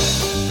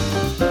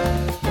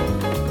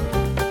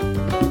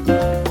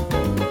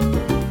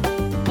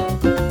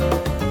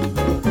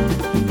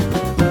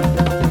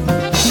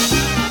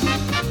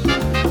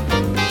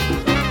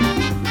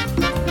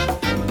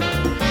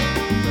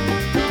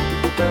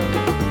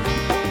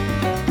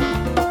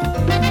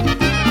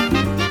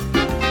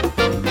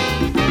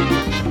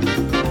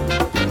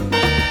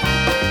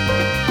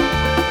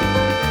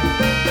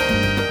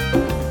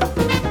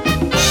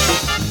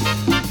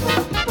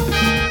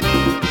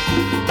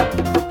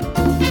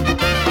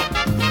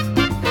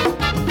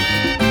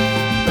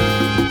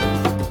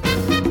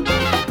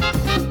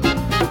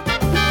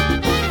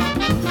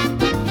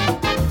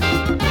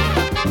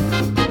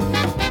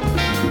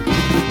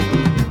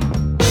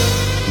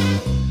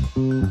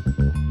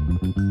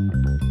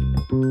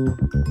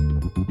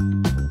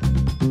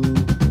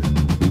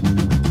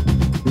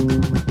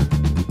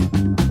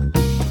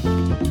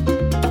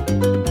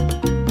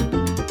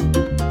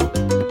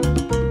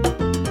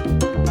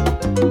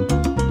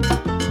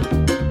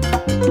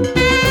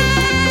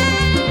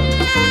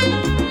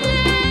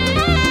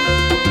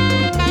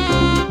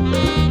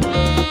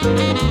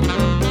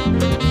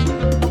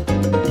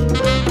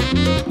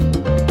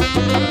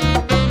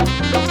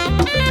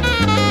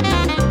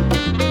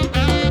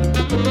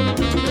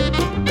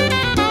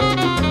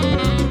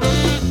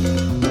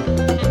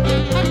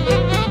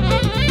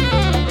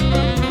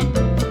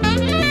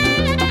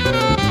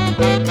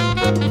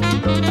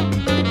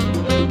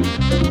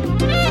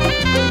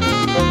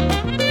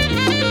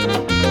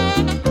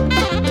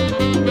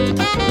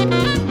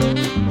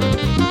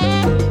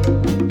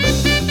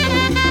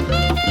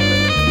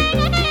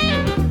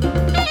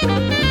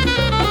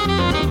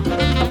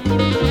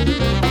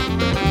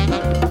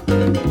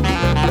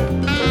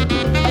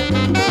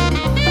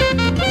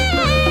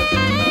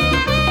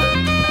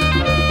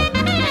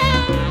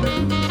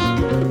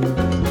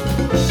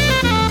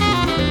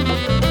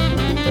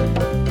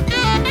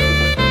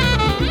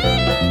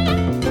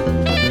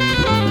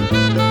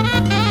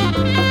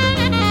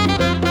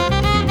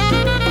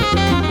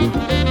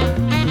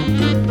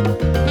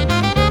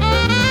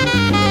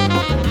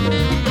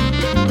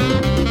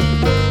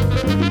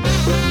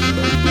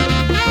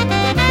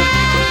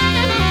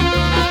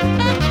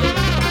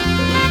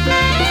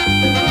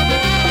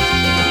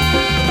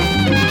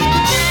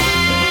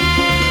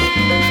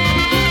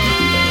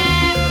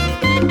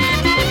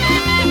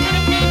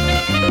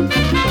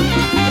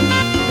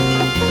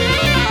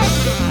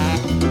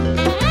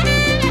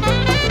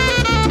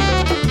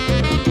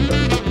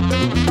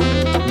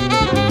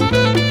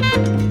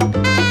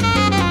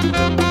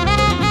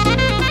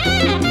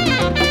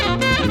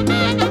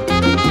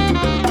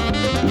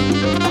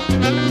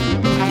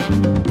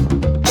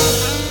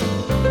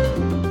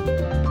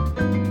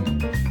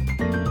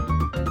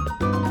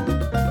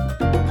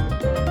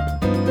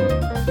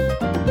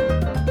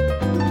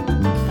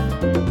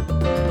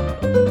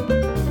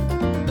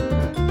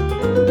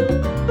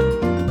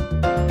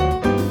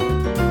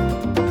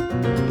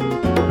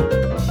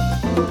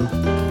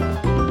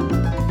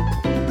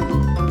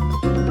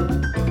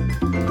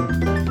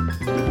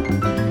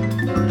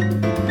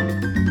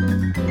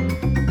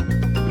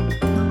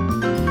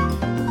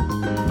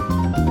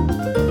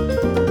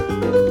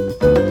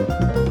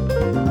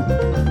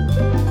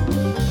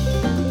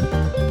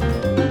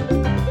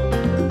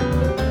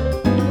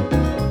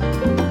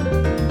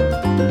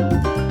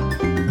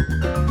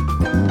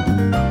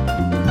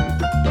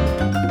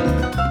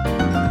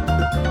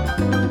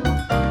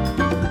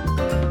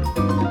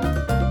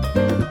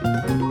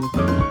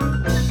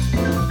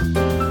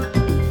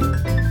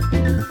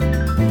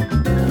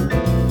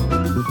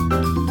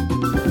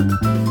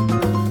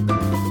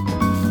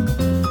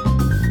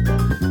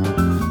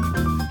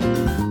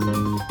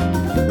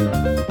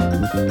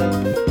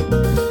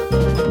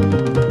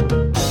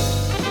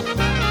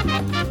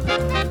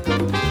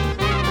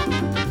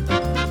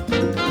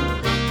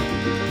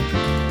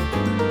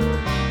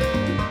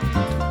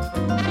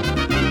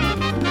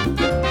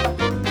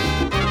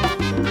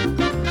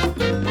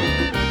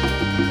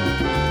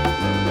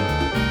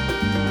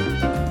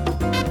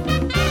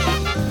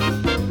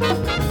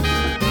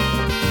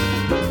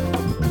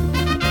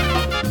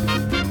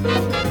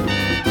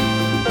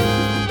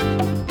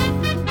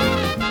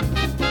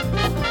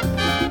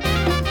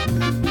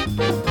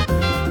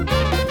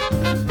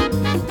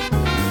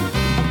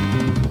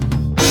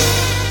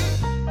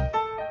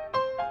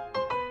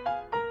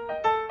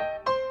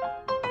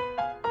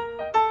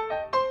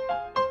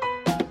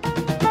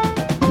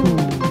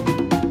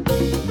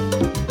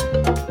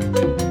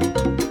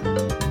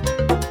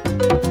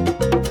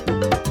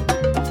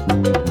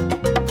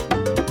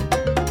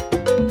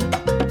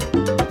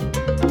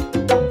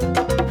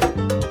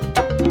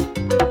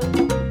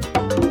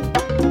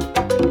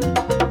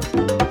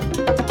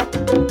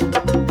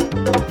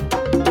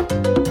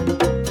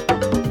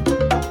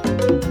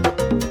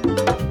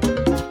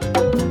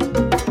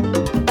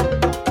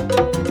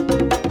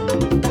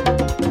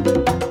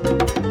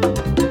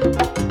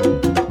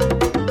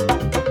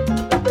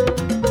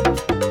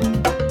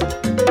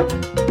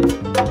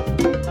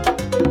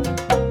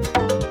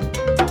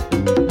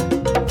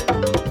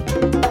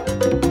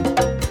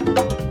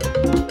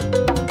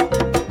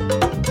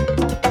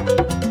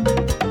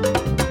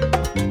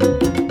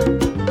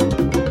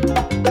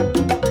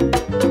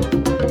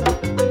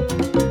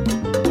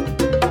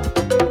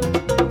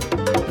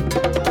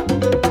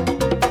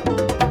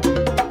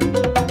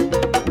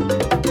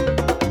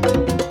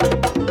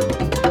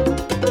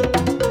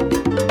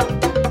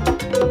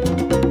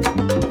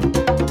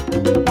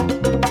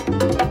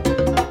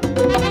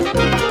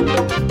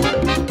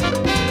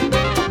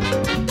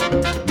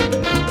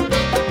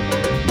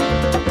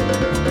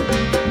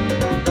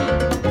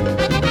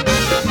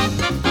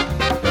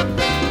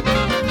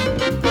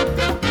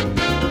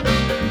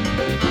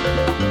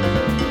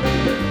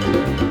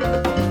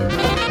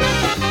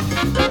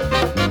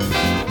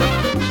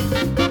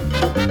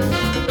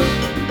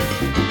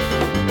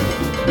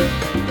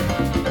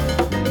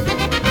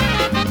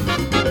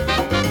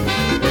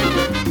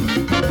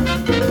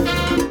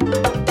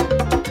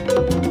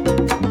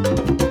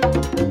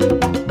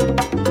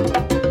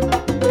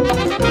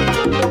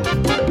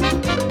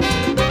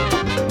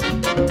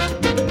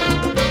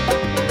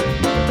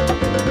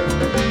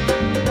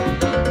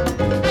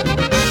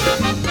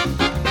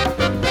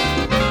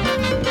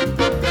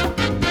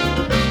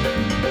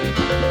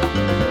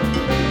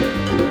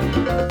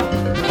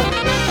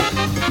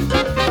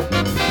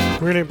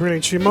 Brilliant,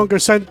 brilliant. Chimongo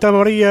Santa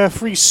Maria,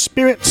 Free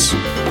Spirits.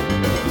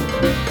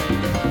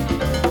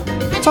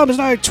 Time is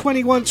now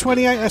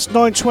 21:28. That's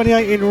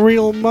 9:28 in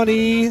real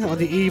money on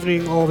the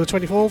evening of the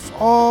 24th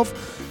of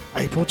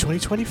April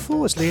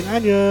 2024. It's Lee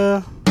and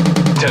Ania.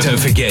 Don't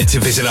forget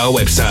to visit our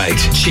website,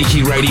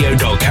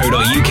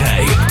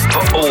 cheekyradio.co.uk,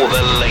 for all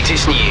the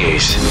latest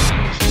news.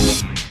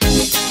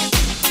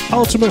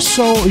 Ultimate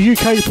Soul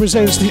UK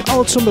presents the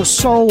Ultimate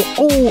Soul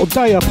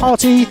All-Day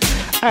Party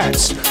at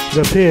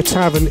the Pier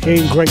Tavern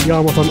in Great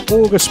Yarmouth on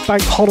August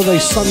Bank Holiday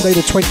Sunday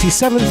the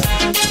 27th,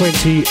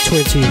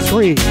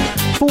 2023.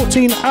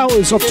 14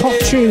 hours of top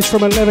tunes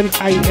from 11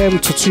 a.m.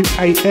 to 2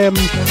 a.m.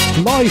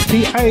 Live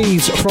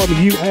PAs from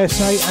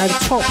USA and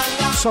top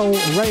soul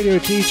radio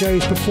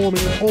DJs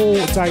performing all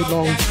day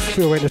long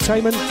for your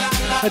entertainment.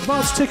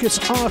 Advance tickets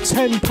are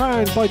 £10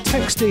 by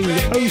texting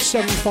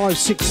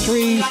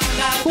 07563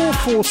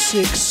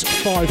 446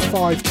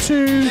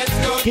 552.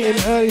 Get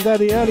in early, they're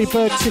the early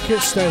bird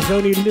tickets. There's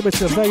only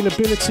limited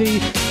availability.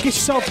 Get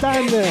yourself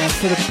down there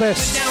for the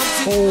best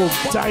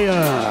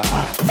all-dayer.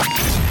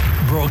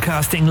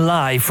 Broadcasting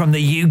live from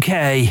the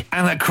UK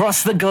and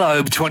across the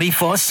globe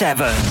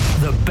 24/7.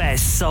 The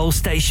best soul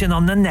station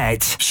on the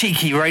net.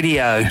 Cheeky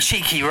Radio.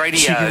 Cheeky Radio.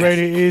 Cheeky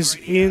Radio is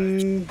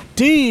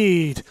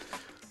indeed.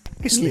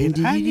 It's Lee and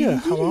Ania.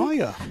 How are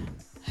you?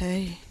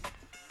 Hey.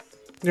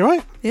 You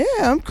alright? Yeah,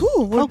 I'm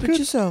cool. What about good.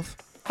 yourself?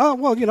 Oh,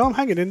 well, you know, I'm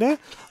hanging in there.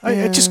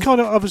 I just kind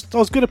of, I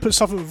was going to put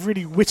something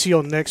really witty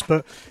on next,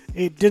 but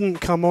it didn't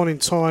come on in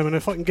time. And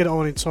if I can get it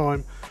on in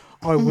time,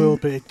 I will.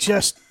 But it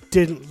just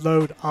didn't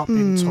load up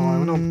in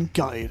time, and I'm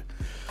gutted.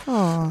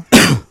 Oh.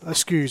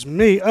 Excuse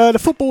me. The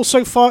football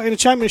so far in the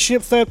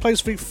Championship, third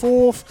place v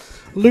fourth.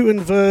 Luton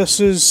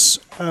versus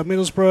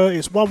Middlesbrough.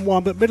 It's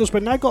 1-1, but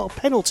Middlesbrough now got a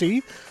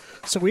penalty,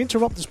 so we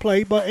interrupt this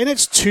play. But and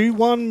it's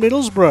 2-1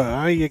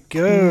 Middlesbrough. There you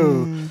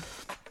go.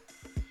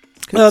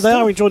 They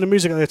are enjoying the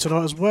music out there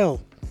tonight as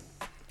well.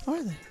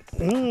 Are they?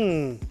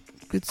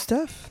 Good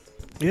stuff.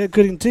 Yeah,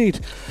 good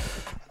indeed.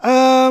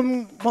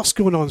 What's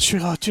going on? Do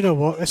you know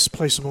what? Let's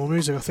play some more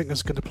music. I think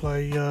that's going to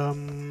play.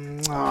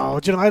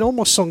 I had all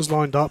my songs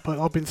lined up, but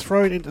I've been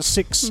thrown into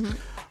six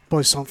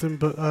by something.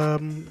 But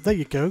there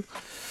you go.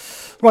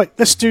 Right,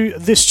 let's do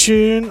this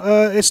tune.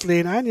 It's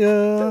Lee and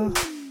Ania.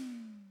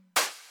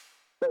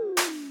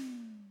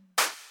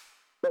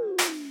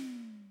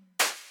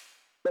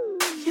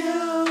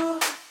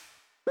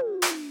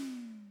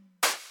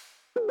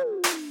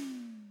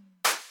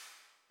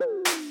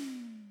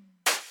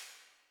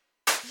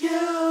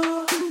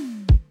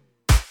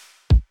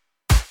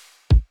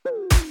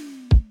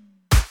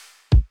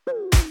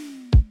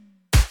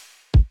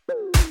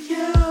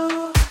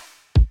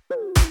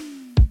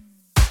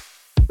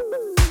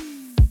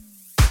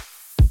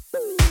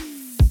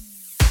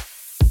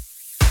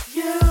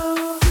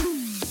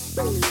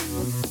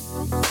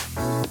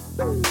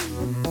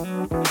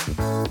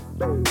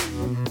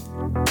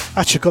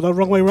 Actually, got that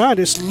wrong way around.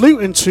 It's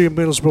Luton 2,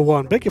 Middlesbrough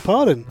 1. Beg your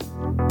pardon.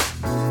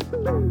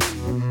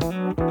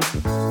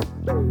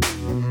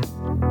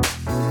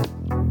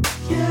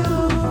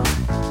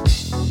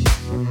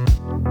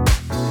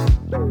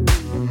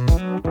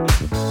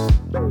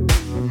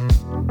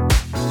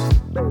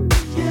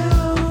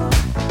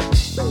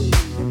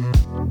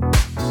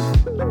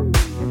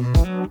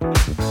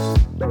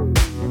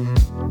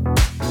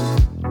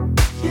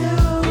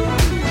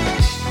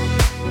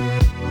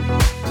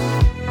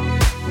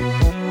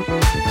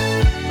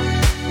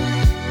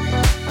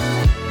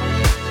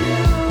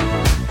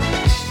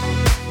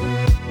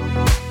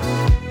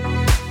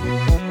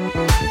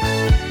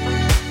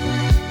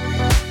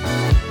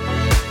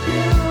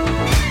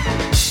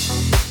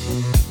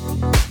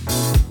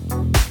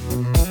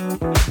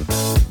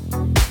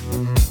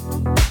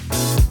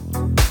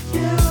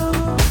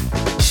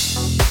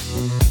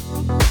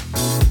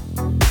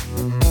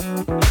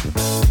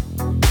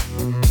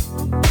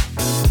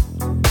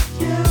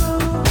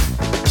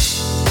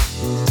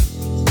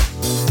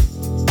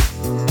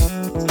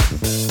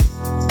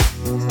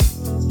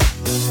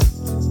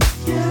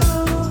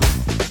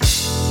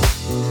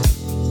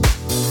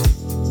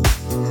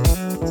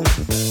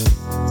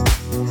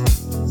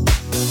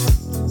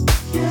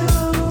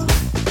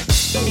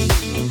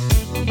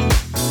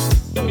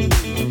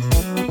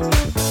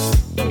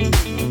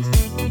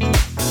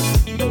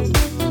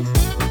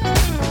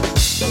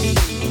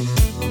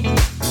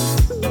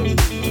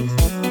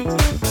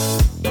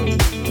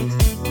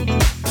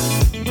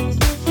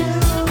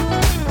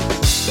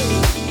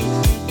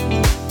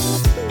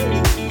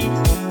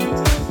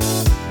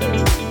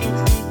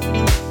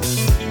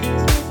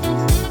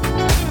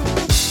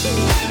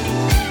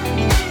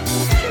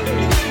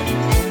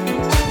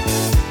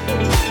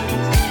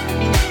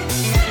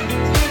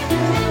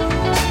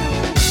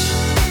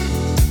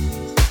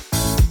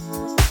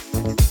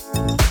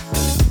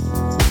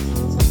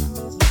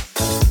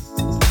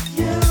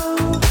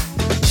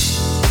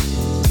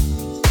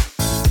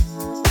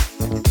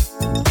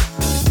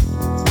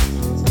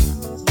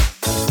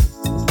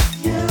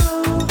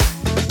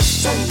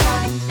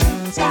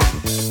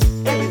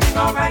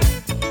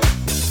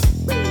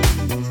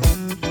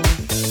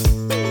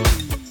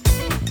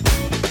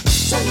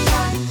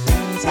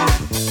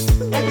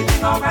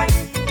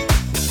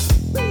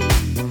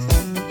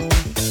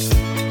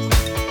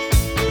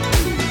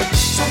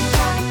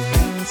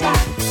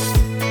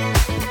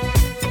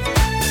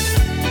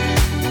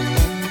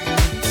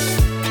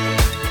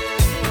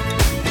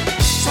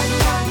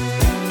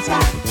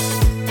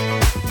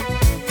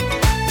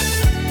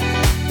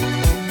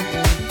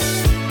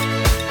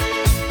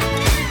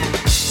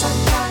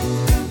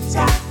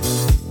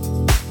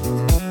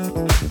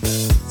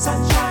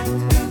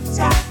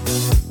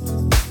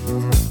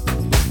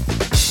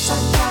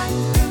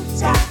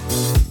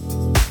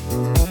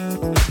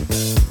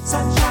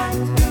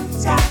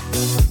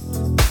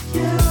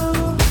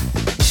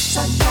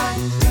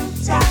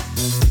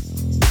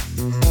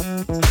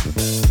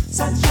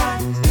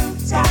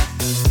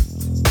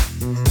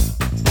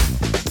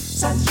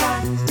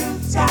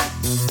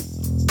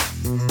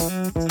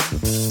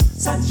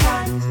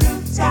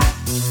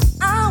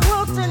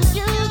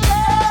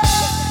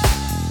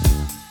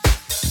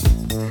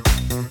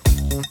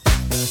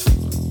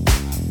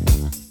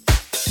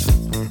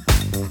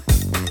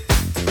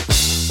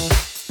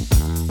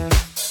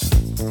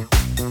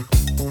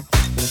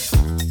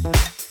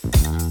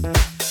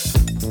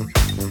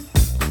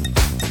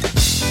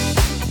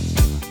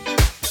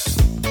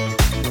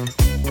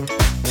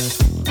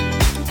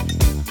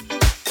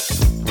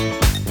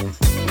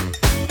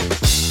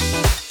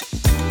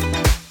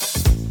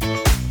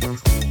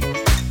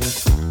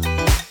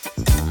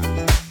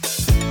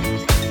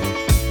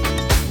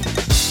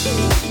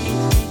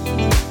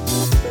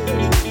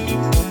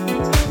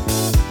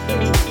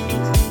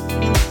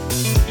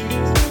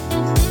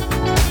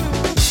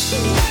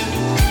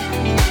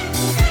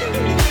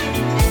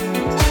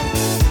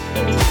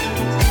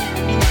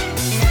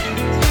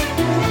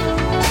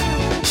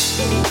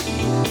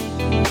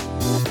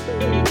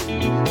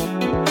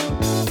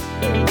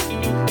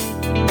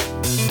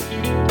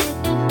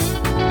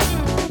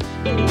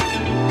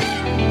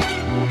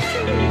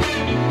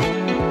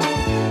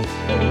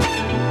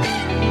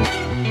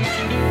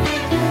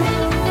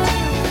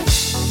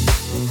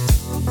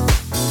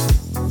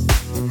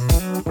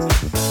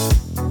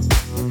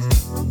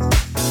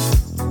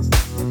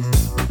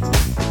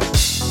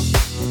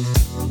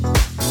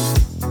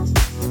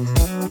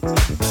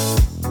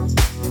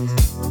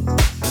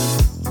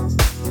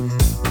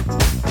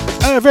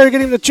 Very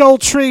good evening to Joel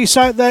Treese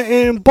out there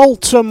in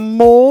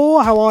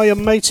Baltimore. How are you,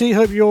 matey?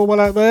 Hope you're all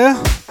well out there.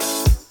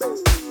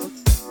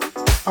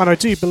 And I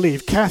do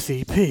believe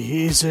Kathy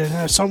P is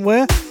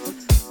somewhere.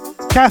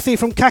 Kathy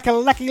from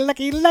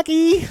Kakalaki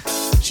Lucky.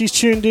 She's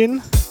tuned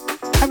in.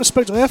 Haven't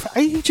spoken to her for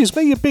ages.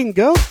 Where you been,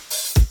 girl?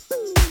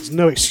 There's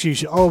no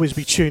excuse. You'll always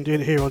be tuned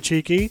in here on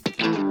Cheeky.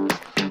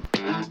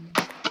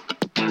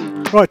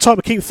 Right, time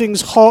to keep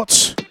things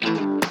hot.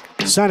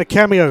 Sound a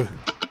cameo.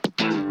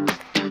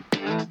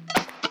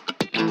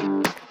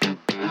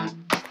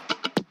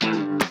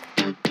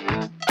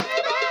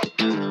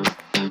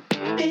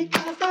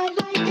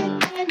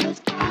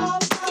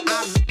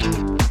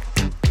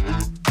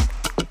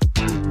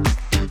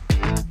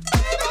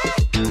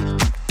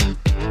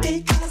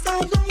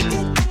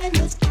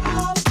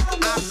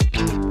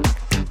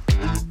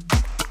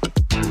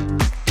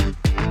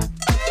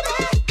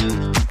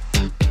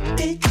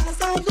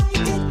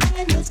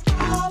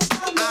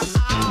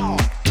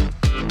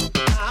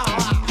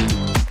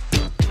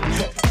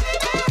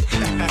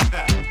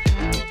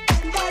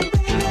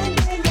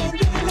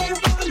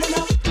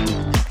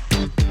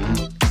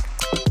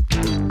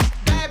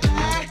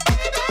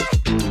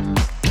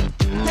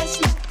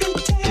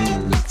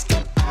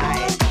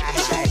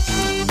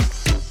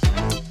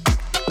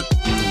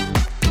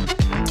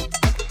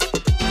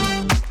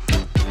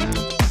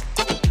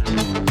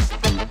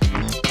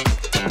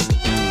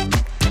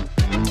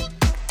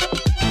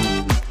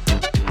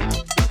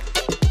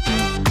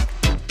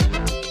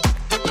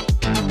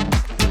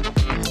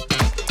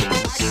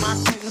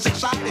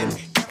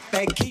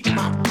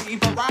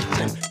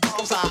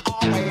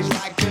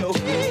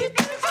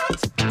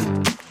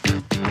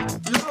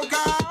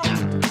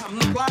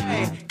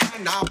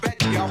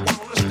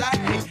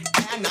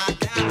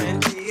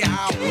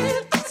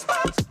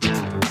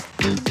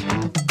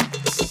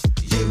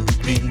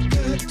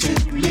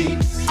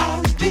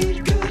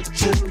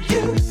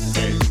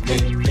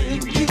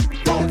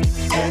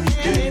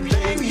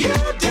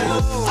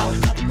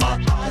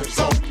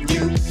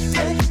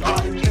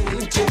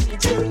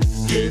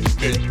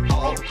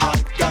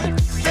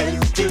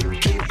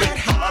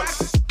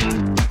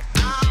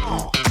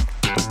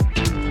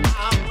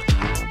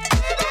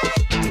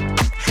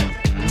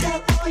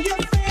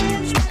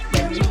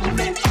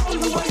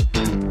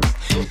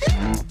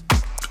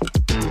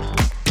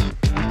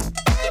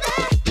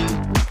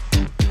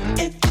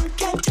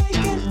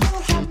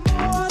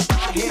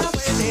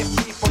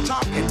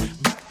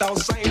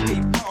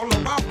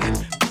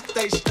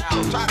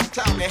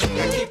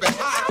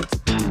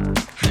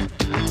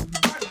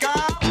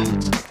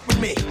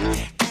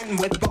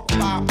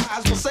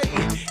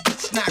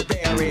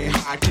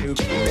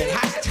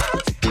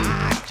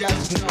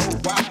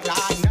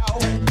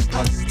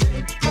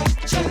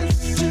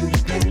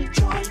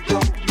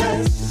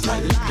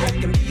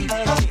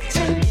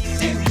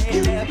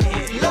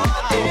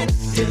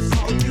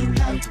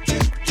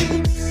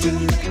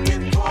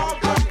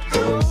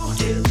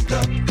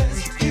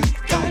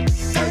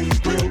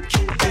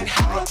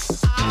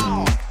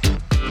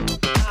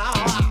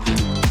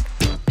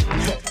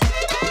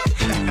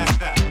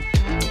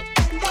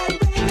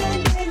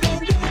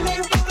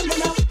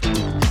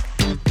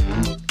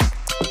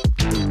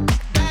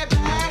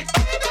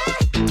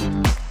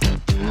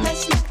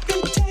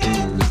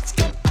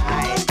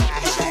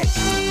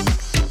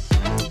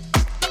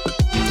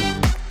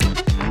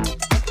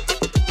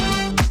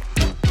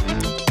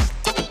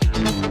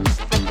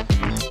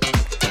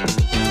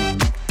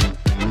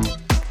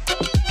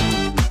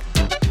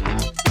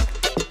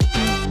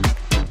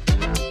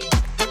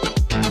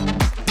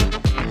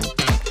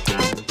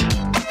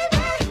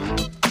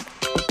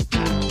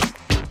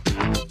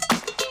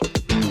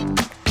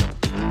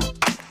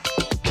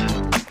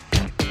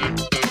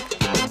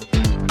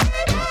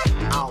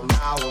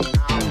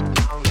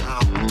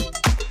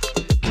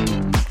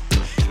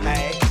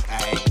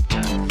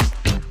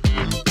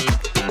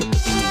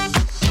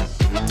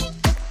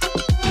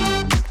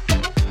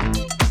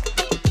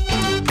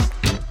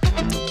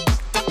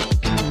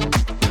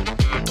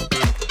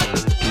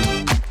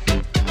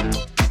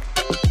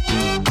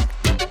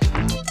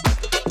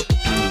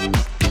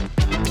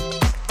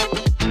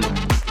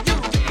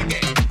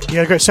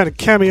 Yeah, great sounding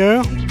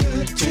Cameo.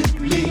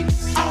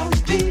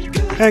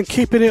 And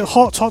keeping it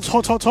hot. I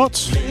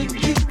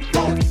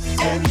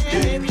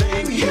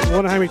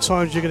wonder how many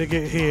times you're going to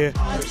get here.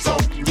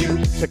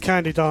 The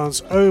Candy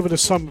Dance over the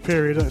summer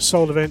period at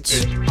soul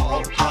events.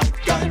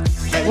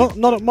 Well,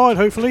 not at mine,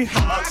 hopefully.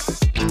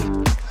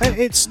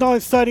 It's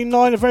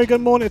 9:39. A very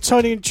good morning to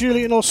Tony and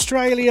Julie in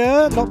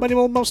Australia. Not many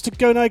more months to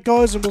go now,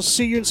 guys, and we'll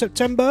see you in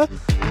September.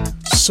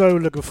 So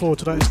looking forward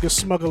to that. He's going to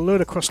smuggle a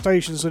load of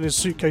crustaceans in his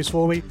suitcase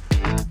for me.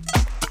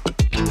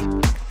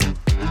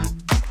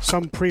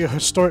 Some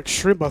prehistoric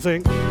shrimp, I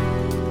think.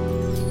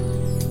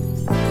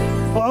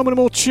 Well, I'm going to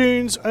more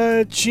tunes.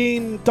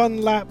 Gene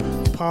Dunlap,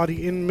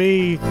 Party in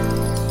Me.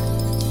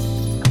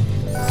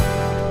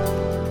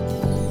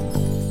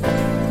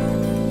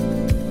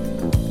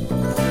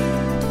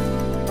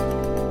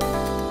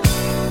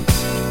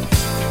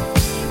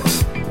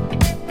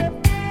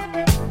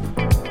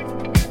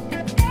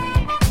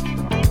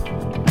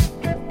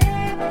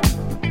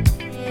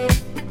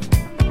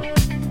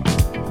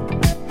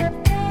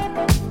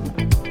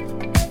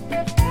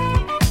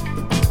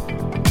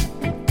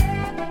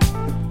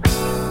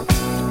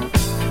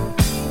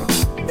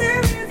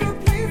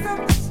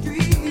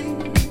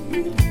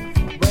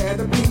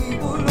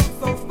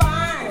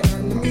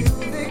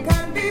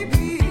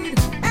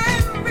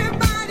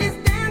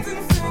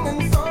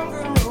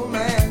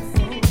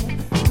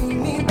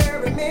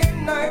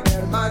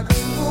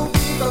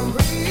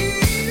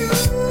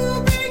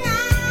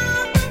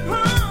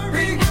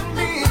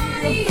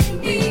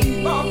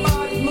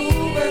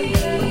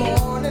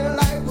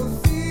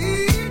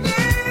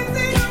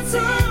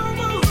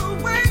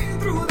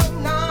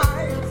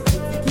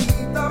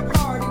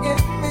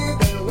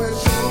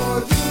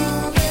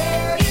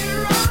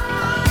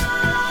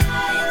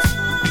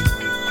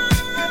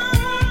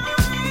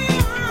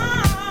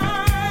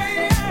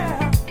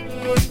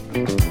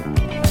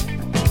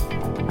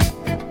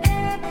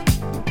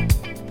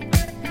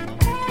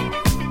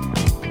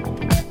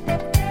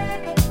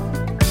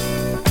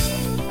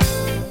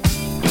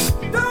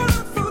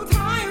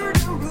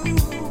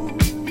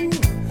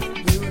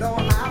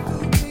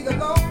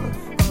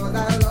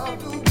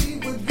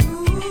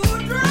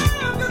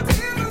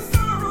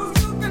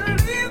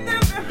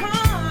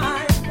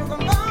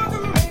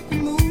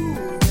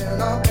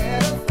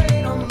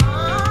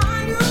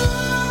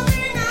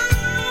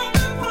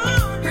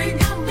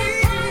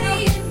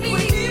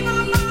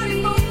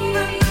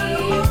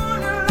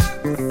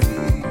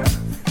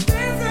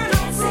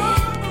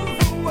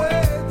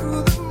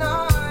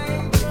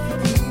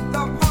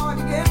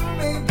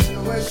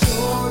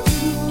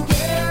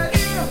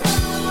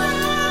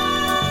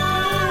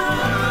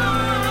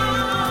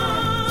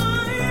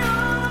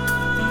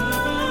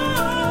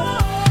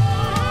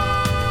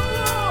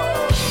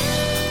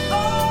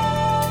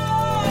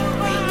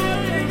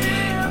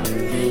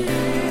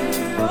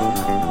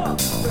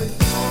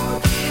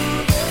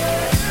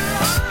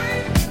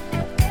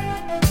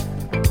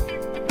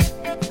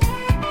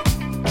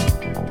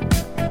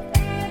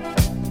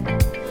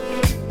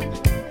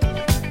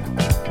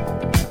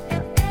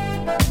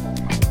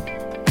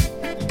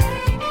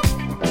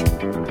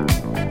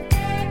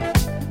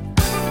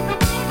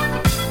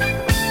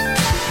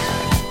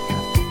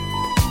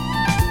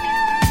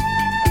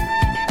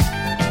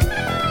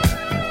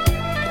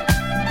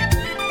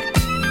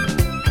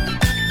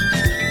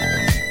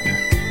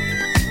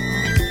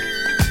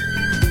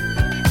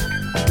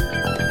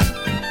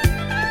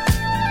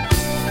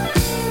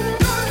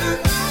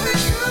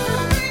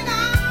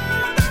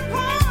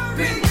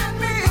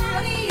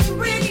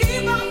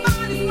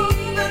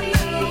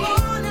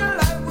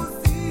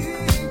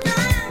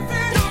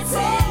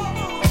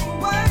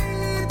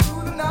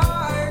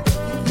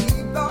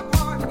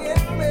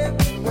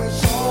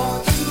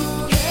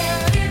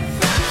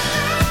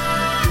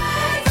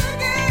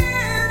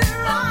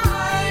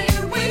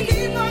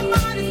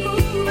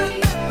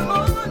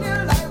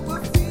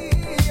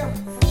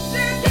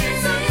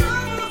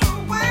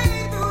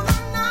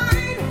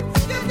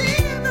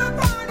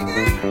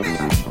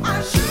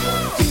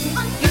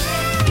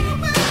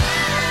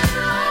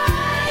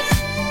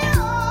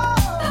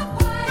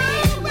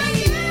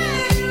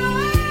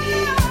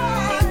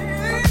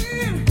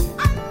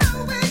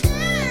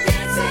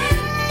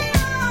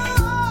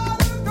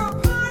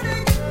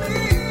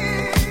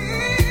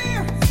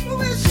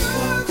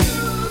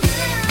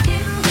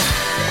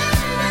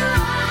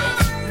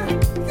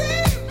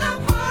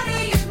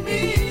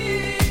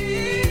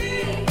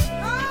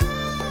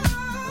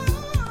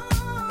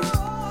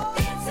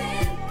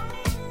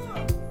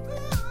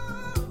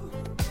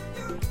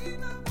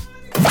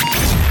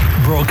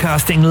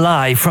 Broadcasting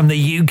live from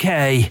the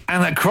UK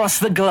and across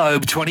the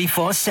globe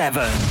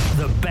 24/7.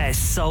 The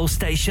best soul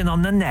station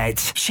on the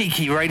net.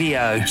 Cheeky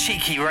Radio.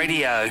 Cheeky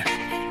Radio.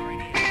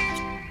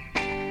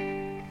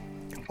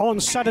 on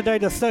Saturday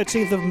the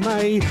 13th of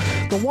May.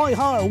 The White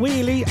Heart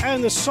Wheelie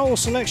and the Soul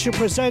Selection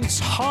presents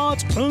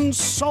Heart and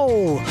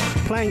Soul,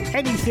 playing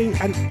anything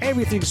and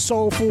everything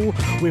soulful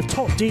with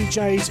top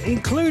DJs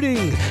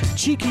including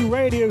Cheeky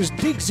Radio's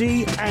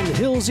Diggsy and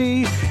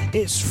Hillsy.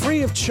 It's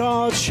free of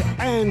charge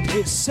and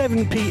it's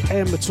 7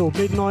 p.m. until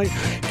midnight.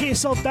 Get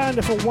yourself down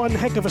there for one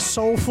heck of a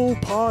soulful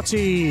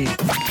party.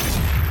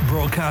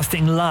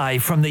 Broadcasting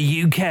live from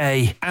the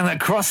UK and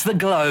across the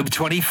globe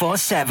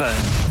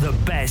 24/7. The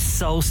best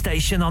soul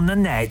station on the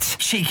net.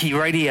 Cheeky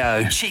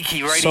Radio.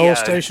 Cheeky Radio. Soul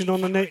station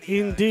on the net,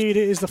 indeed.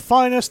 It is the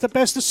finest, the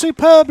best, the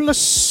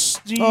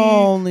superbless, the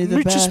only the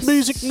richest best.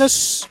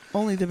 musicness.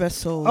 Only the best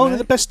soul. Only man.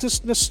 the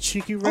bestestness.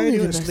 Cheeky Only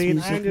Radio. the It's best Lee and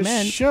music, Ania's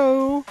man.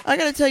 show. I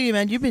gotta tell you,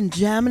 man, you've been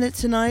jamming it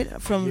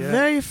tonight from Yeah.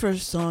 very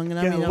first song, and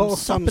I mean, I'm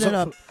sopping it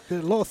up. A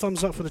lot of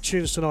thumbs up for the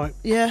tunes tonight.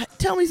 Yeah,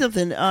 tell me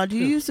something. Do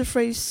you use the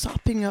phrase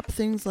sopping up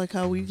things like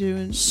how we do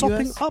in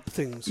Sopping US? up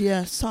things?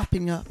 Yeah,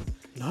 sopping up.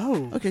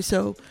 No. Okay,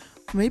 so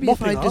maybe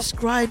Mopping if I up?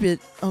 describe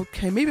it,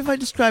 maybe if I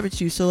describe it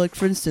to you. So, like,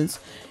 for instance,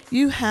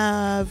 you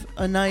have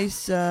a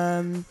nice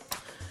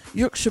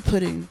Yorkshire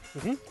pudding,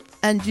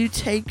 and you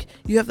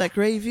have that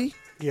gravy.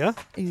 Yeah.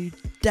 And you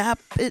dab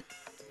it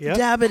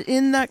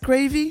in that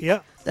gravy.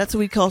 Yeah. That's what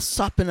we call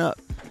sopping up.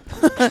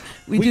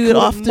 we do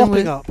call it often mopping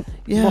with up.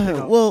 Yeah. Mopping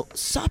up. Well,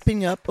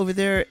 sopping up over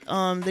there,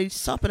 they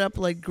sop it up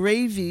like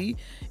gravy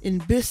in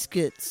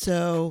biscuit.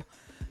 So,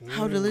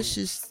 how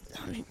delicious!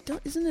 I mean,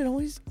 isn't it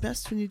always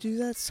best when you do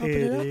that?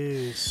 Sopping it up. It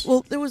is.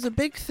 Well, there was a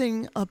big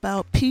thing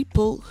about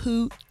people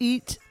who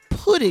eat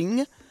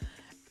pudding,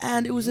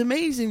 and it was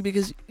amazing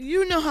because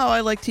you know how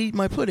I like to eat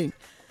my pudding.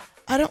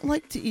 I don't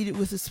like to eat it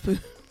with a spoon.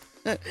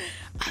 I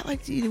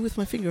like to eat it with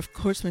my finger. Of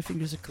course, my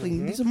fingers are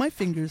clean. These are my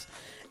fingers,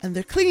 and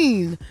they're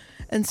clean.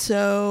 And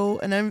so,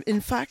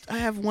 in fact, I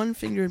have one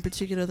finger in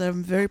particular that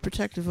I'm very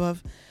protective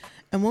of,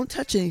 and won't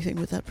touch anything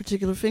with that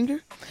particular finger.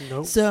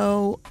 Nope.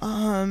 So,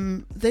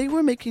 they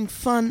were making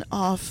fun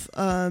of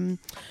a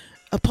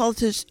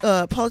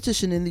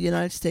politician in the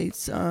United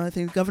States. I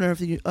think the governor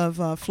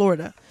of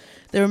Florida.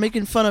 They were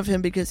making fun of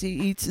him because he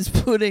eats his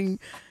pudding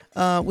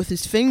with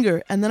his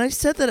finger. And then I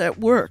said that at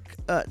work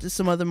to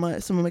some of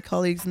my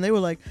colleagues, and they were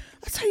like,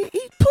 "That's how you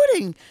eat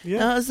pudding." Yeah.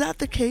 Now, is that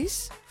the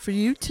case for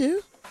you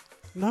too?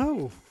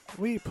 No.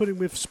 We eat pudding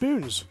with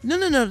spoons. No,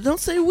 don't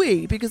say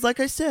we, because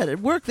like I said, at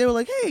work they were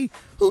like, "Hey,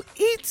 who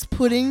eats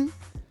pudding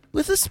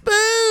with a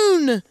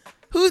spoon?"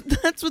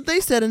 That's what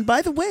they said. And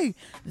by the way,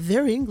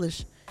 they're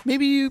English.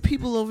 Maybe you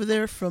people over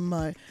there from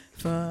where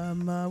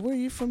are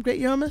you from?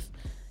 Great Yarmouth?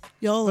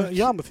 Y'all are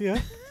Yarmouth,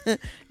 yeah.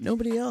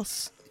 Nobody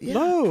else. Yeah.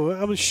 No,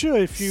 I'm sure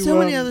if you... So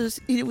many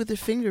others eat it with their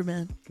finger,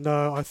 man.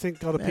 No, I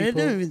think other Man,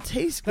 people... it don't even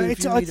taste good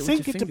if you I eat it with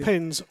think your it finger.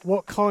 depends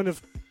what kind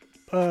of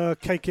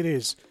cake it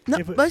is. No,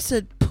 I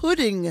said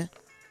pudding.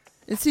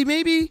 And see,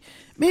 maybe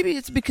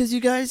it's because you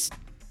guys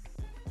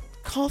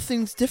call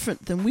things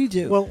different than we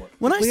do. Well,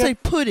 when I say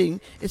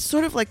pudding, it's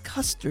sort of like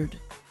custard.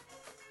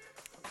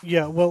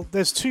 Yeah, well,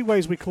 there's two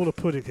ways we call a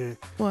pudding here.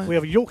 What? We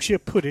have a Yorkshire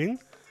pudding,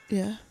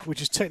 Yeah.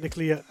 which is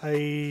technically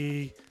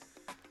a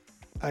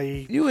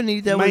You wouldn't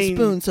eat that with a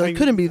spoon, so it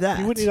couldn't be that.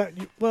 You wouldn't eat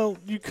that. Well,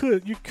 you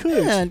could.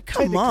 Man,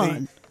 come technically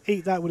on.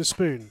 eat that with a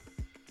spoon.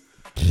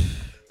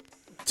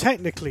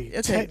 Technically.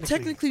 Okay,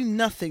 technically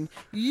nothing.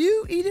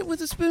 You eat it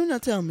with a spoon? Now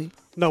tell me.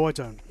 No, I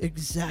don't.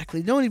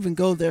 Exactly. Don't even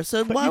go there.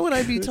 So But why you would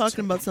I be could.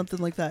 talking about something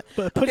like that?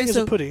 But a pudding Okay, is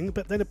so- a pudding,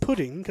 but then a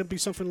pudding can be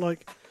something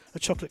like a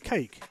chocolate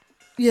cake.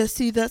 Yeah,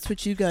 see, that's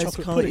what you guys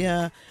Chocolate call pudding. it.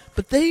 Yeah,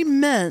 but they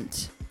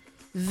meant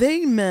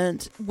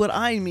what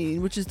I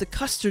mean, which is the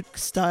custard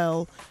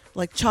style,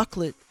 like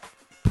chocolate.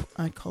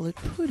 I call it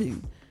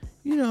pudding.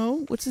 You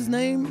know, what's his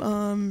name?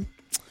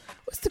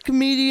 What's the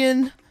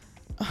comedian?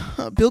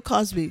 Bill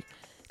Cosby.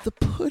 The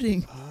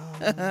pudding.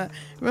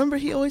 Remember,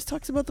 he always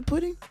talks about the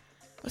pudding.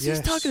 What's he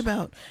Yes. talking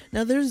about?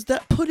 Now, there's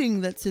that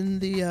pudding that's in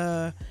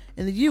the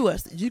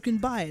U.S. that you can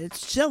buy.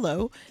 It's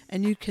Jell-O,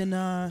 and you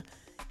can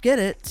get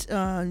it.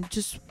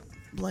 Just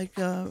like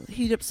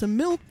heat up some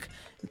milk,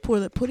 and pour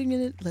that pudding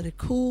in it, let it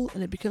cool,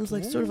 and it becomes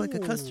like sort of like a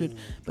custard.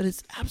 But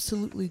it's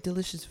absolutely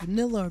delicious.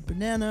 Vanilla or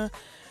banana,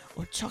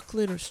 or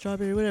chocolate or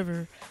strawberry,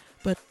 whatever.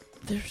 But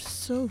they're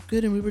so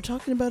good, and we were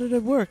talking about it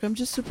at work. I'm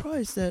just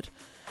surprised that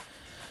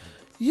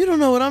you don't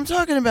know what I'm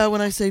talking about when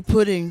I say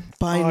pudding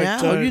by I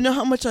now. don't. You know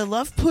how much I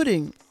love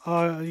pudding.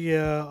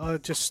 Yeah, I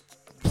just...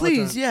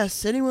 Please, I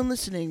yes, anyone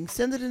listening,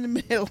 send it in the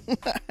mail.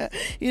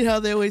 You know how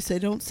they always say,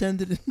 don't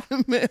send it in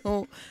the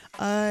mail.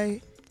 I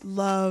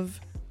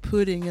love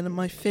pudding, and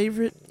my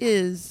favorite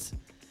is...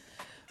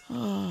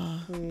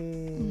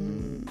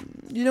 You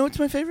know what's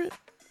my favorite?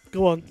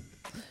 Go on.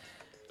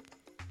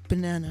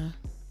 Banana.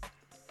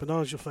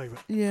 Banana's your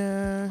favourite.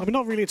 Yeah. I'm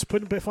not really into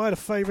pudding, but if I had a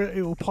favourite,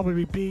 it will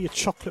probably be a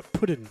chocolate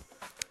pudding.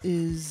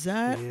 Is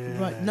that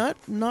right?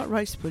 Not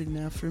rice pudding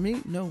now for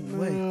me. No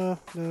way. No.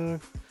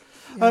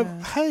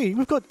 Yeah. Hey,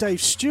 we've got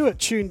Dave Stewart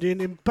tuned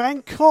in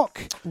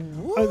Bangkok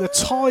at the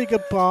Tiger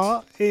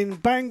Bar in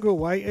Bangor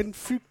Way in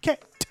Phuket.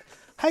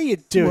 How you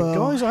doing,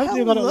 Well, guys? I hope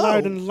you got it hello.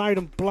 loud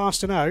and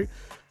blasting out.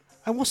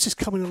 And what's this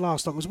coming to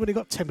last long? We've only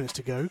got 10 minutes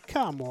to go.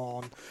 Come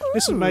on.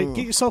 Listen, mate,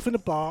 get yourself in the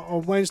bar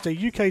on Wednesday,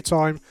 UK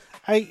time,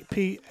 8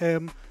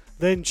 p.m.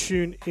 Then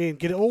tune in.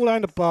 Get it all out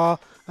in the bar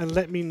and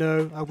let me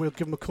know, and we'll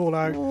give them a call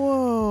out.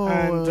 Whoa.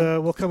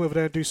 And we'll come over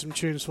there and do some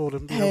tunes for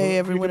them. Hey,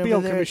 everyone you'll be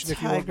over on there at commission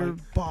if you want, Tiger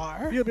mate.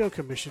 Bar. You'll be on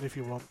commission if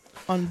you want.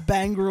 On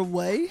Bangor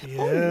Way?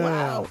 Yeah. Oh,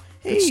 wow.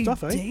 Good Hey,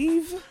 stuff, eh?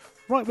 Dave.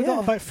 Right, we've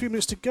got about a few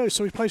minutes to go,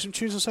 so we play some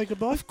tunes and say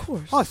goodbye? Of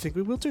course. I think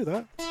we will do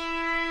that.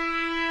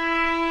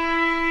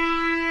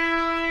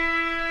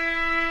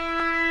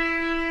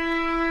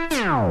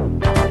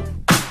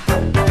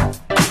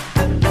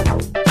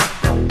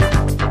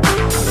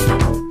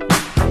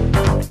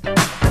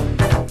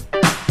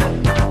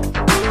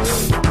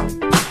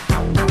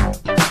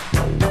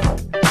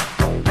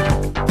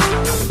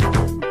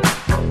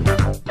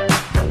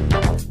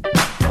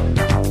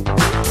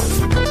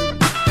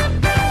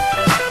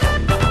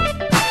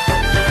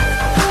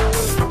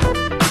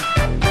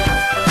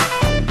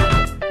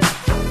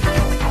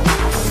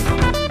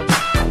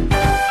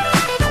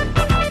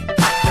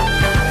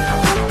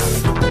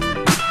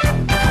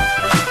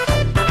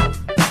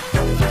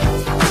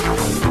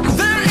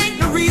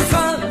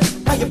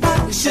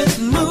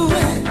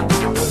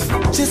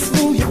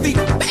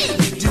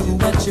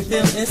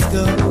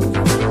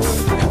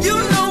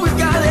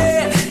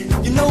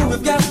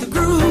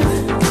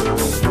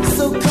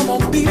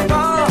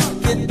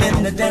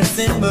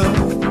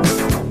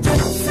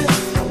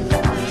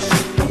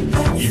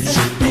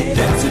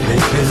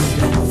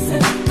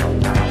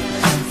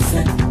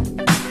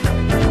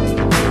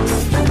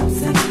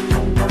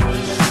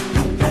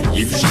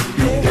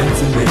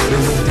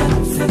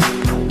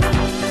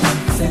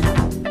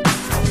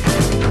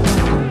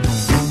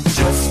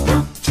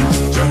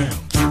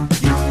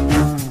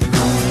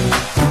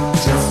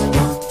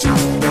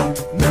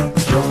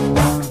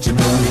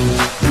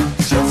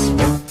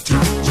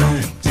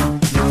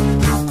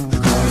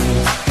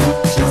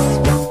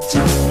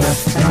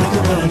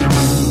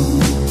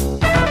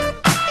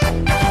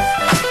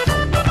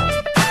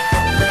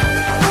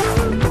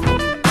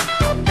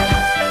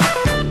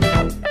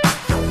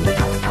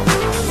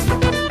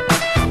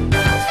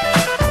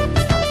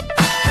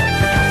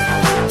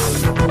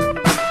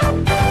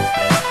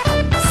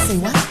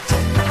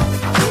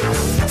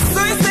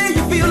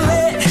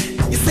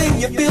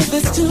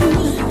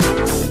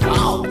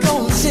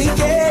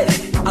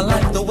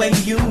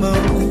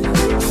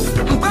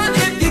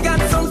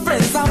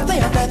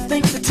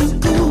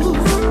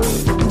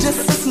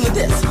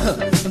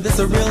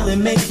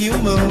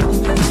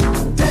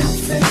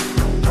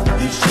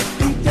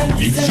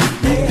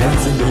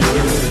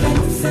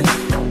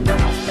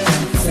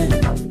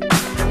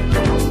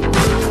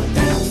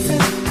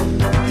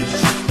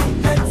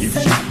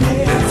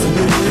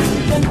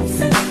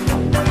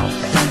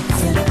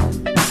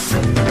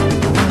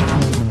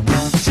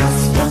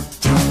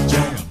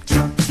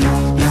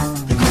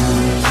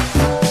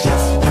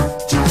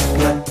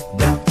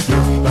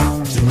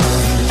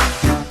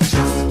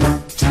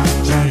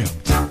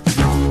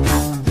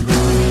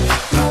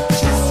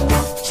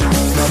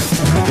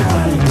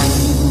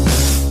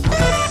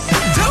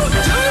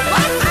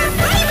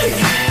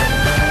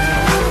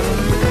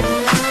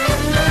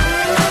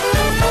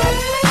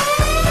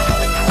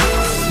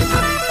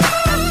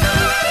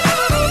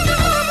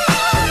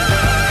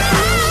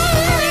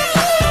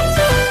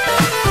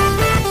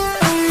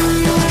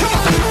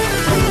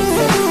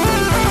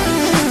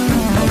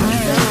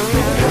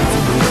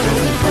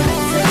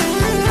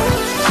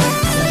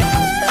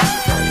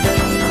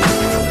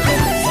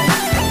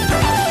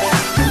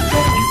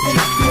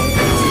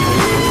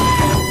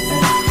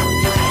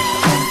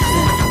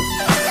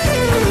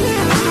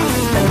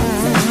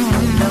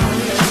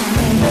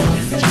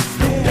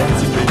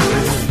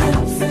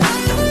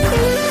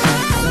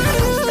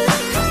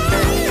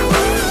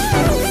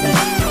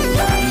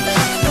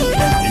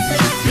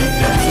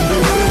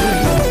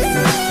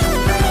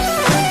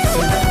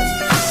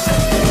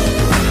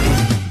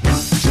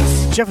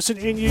 Jefferson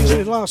in you,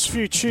 the last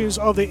few tunes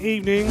of the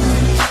evening.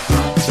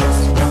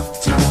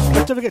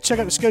 Don't forget to check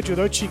out the schedule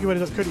though,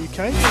 cheekyway.co.uk.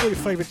 All your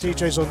favourite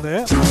DJs on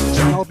there.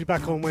 I'll be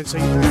back on Wednesday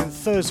and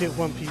Thursday at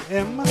 1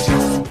 p.m.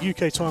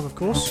 UK time, of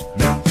course.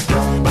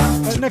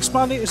 Next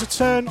Monday is a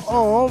turn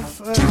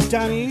of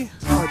Danny.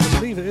 I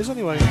believe it is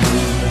anyway.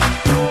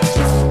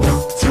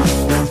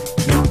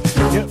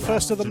 Yeah,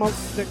 first of the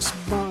month next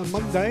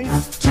Monday.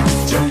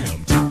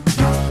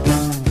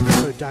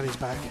 So Danny's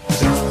back.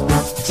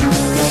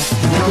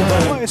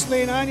 Right, it's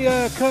Lee and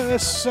Ania,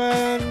 Curtis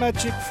and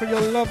Magic for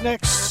your love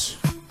next.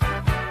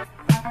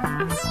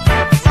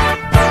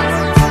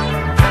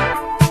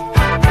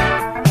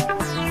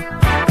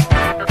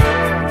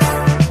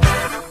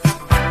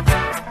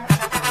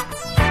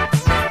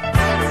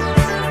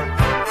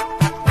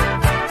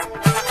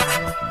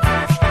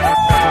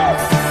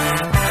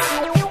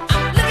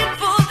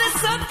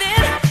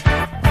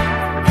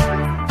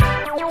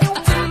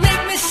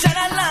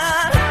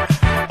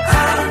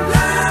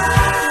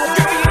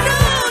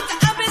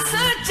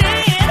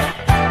 Searching,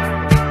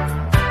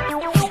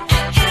 and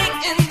it ain't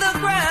in the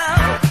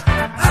ground.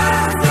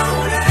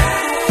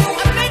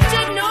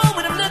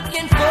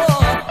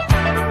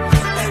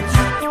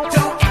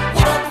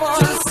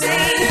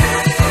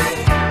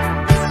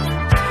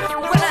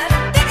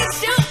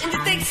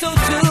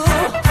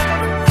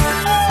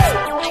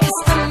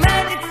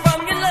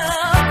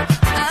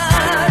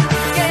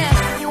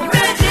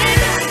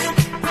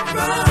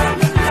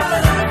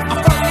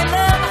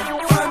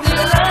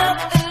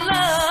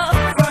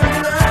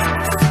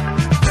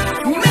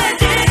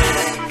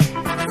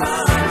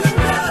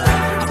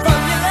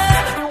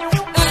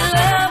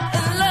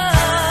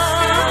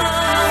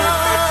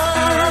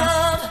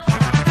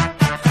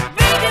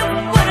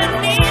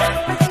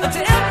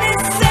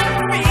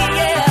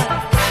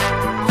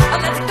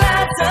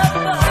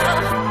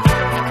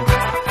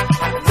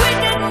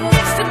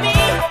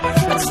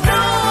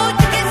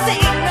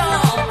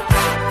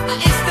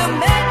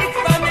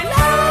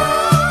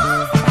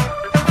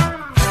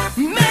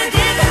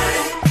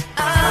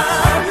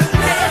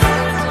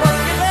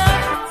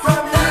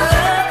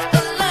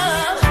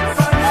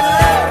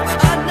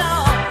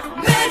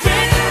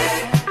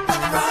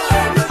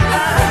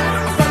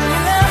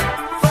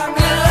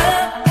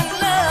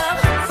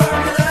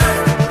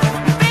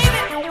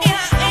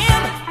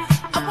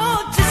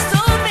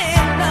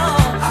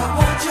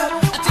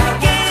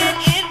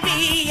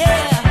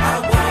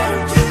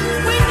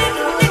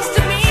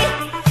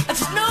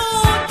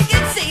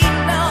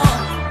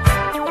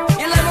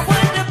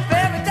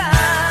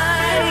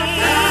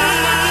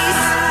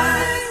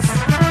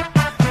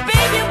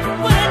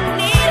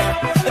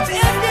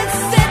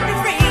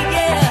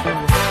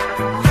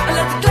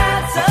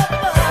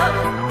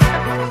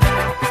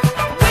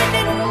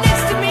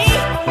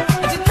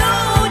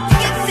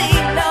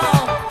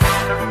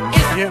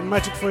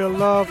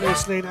 love.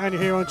 It's Lee and Ania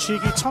here on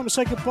Cheeky. Time to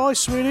say goodbye,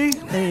 sweetie.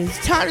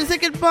 It's time to say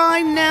goodbye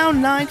now,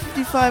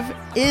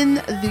 9:55 in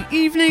the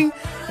evening.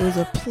 It was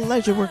a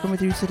pleasure working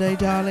with you today,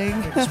 darling.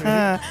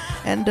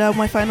 And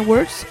my final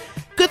words,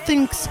 good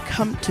things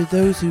come to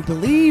those who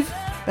believe,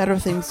 better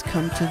things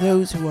come to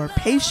those who are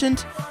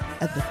patient,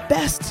 and the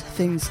best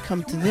things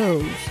come to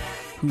those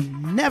who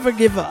never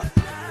give up.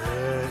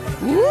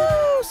 Woo!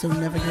 So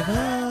never give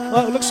up.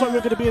 Well, it looks like we're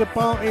going to be at a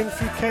bar in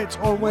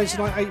Phuket on Wednesday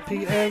night, 8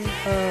 p.m.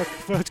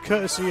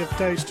 Courtesy of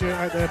Dave Stewart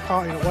out there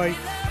partying away.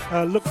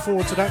 Look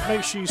forward to that.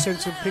 Make sure you send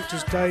some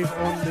pictures, Dave,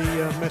 on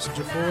the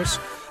messenger for us.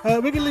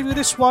 We're going to leave you with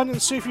this one and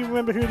see if you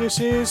remember who this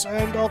is.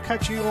 And I'll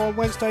catch you on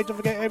Wednesday. Don't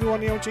forget,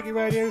 everyone here on Cheeky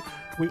Radio,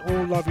 we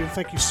all love you and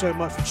thank you so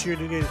much for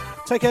tuning in.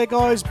 Take care,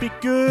 guys. Be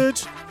good.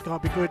 You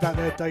can't be good out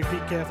there, Dave. Be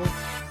careful.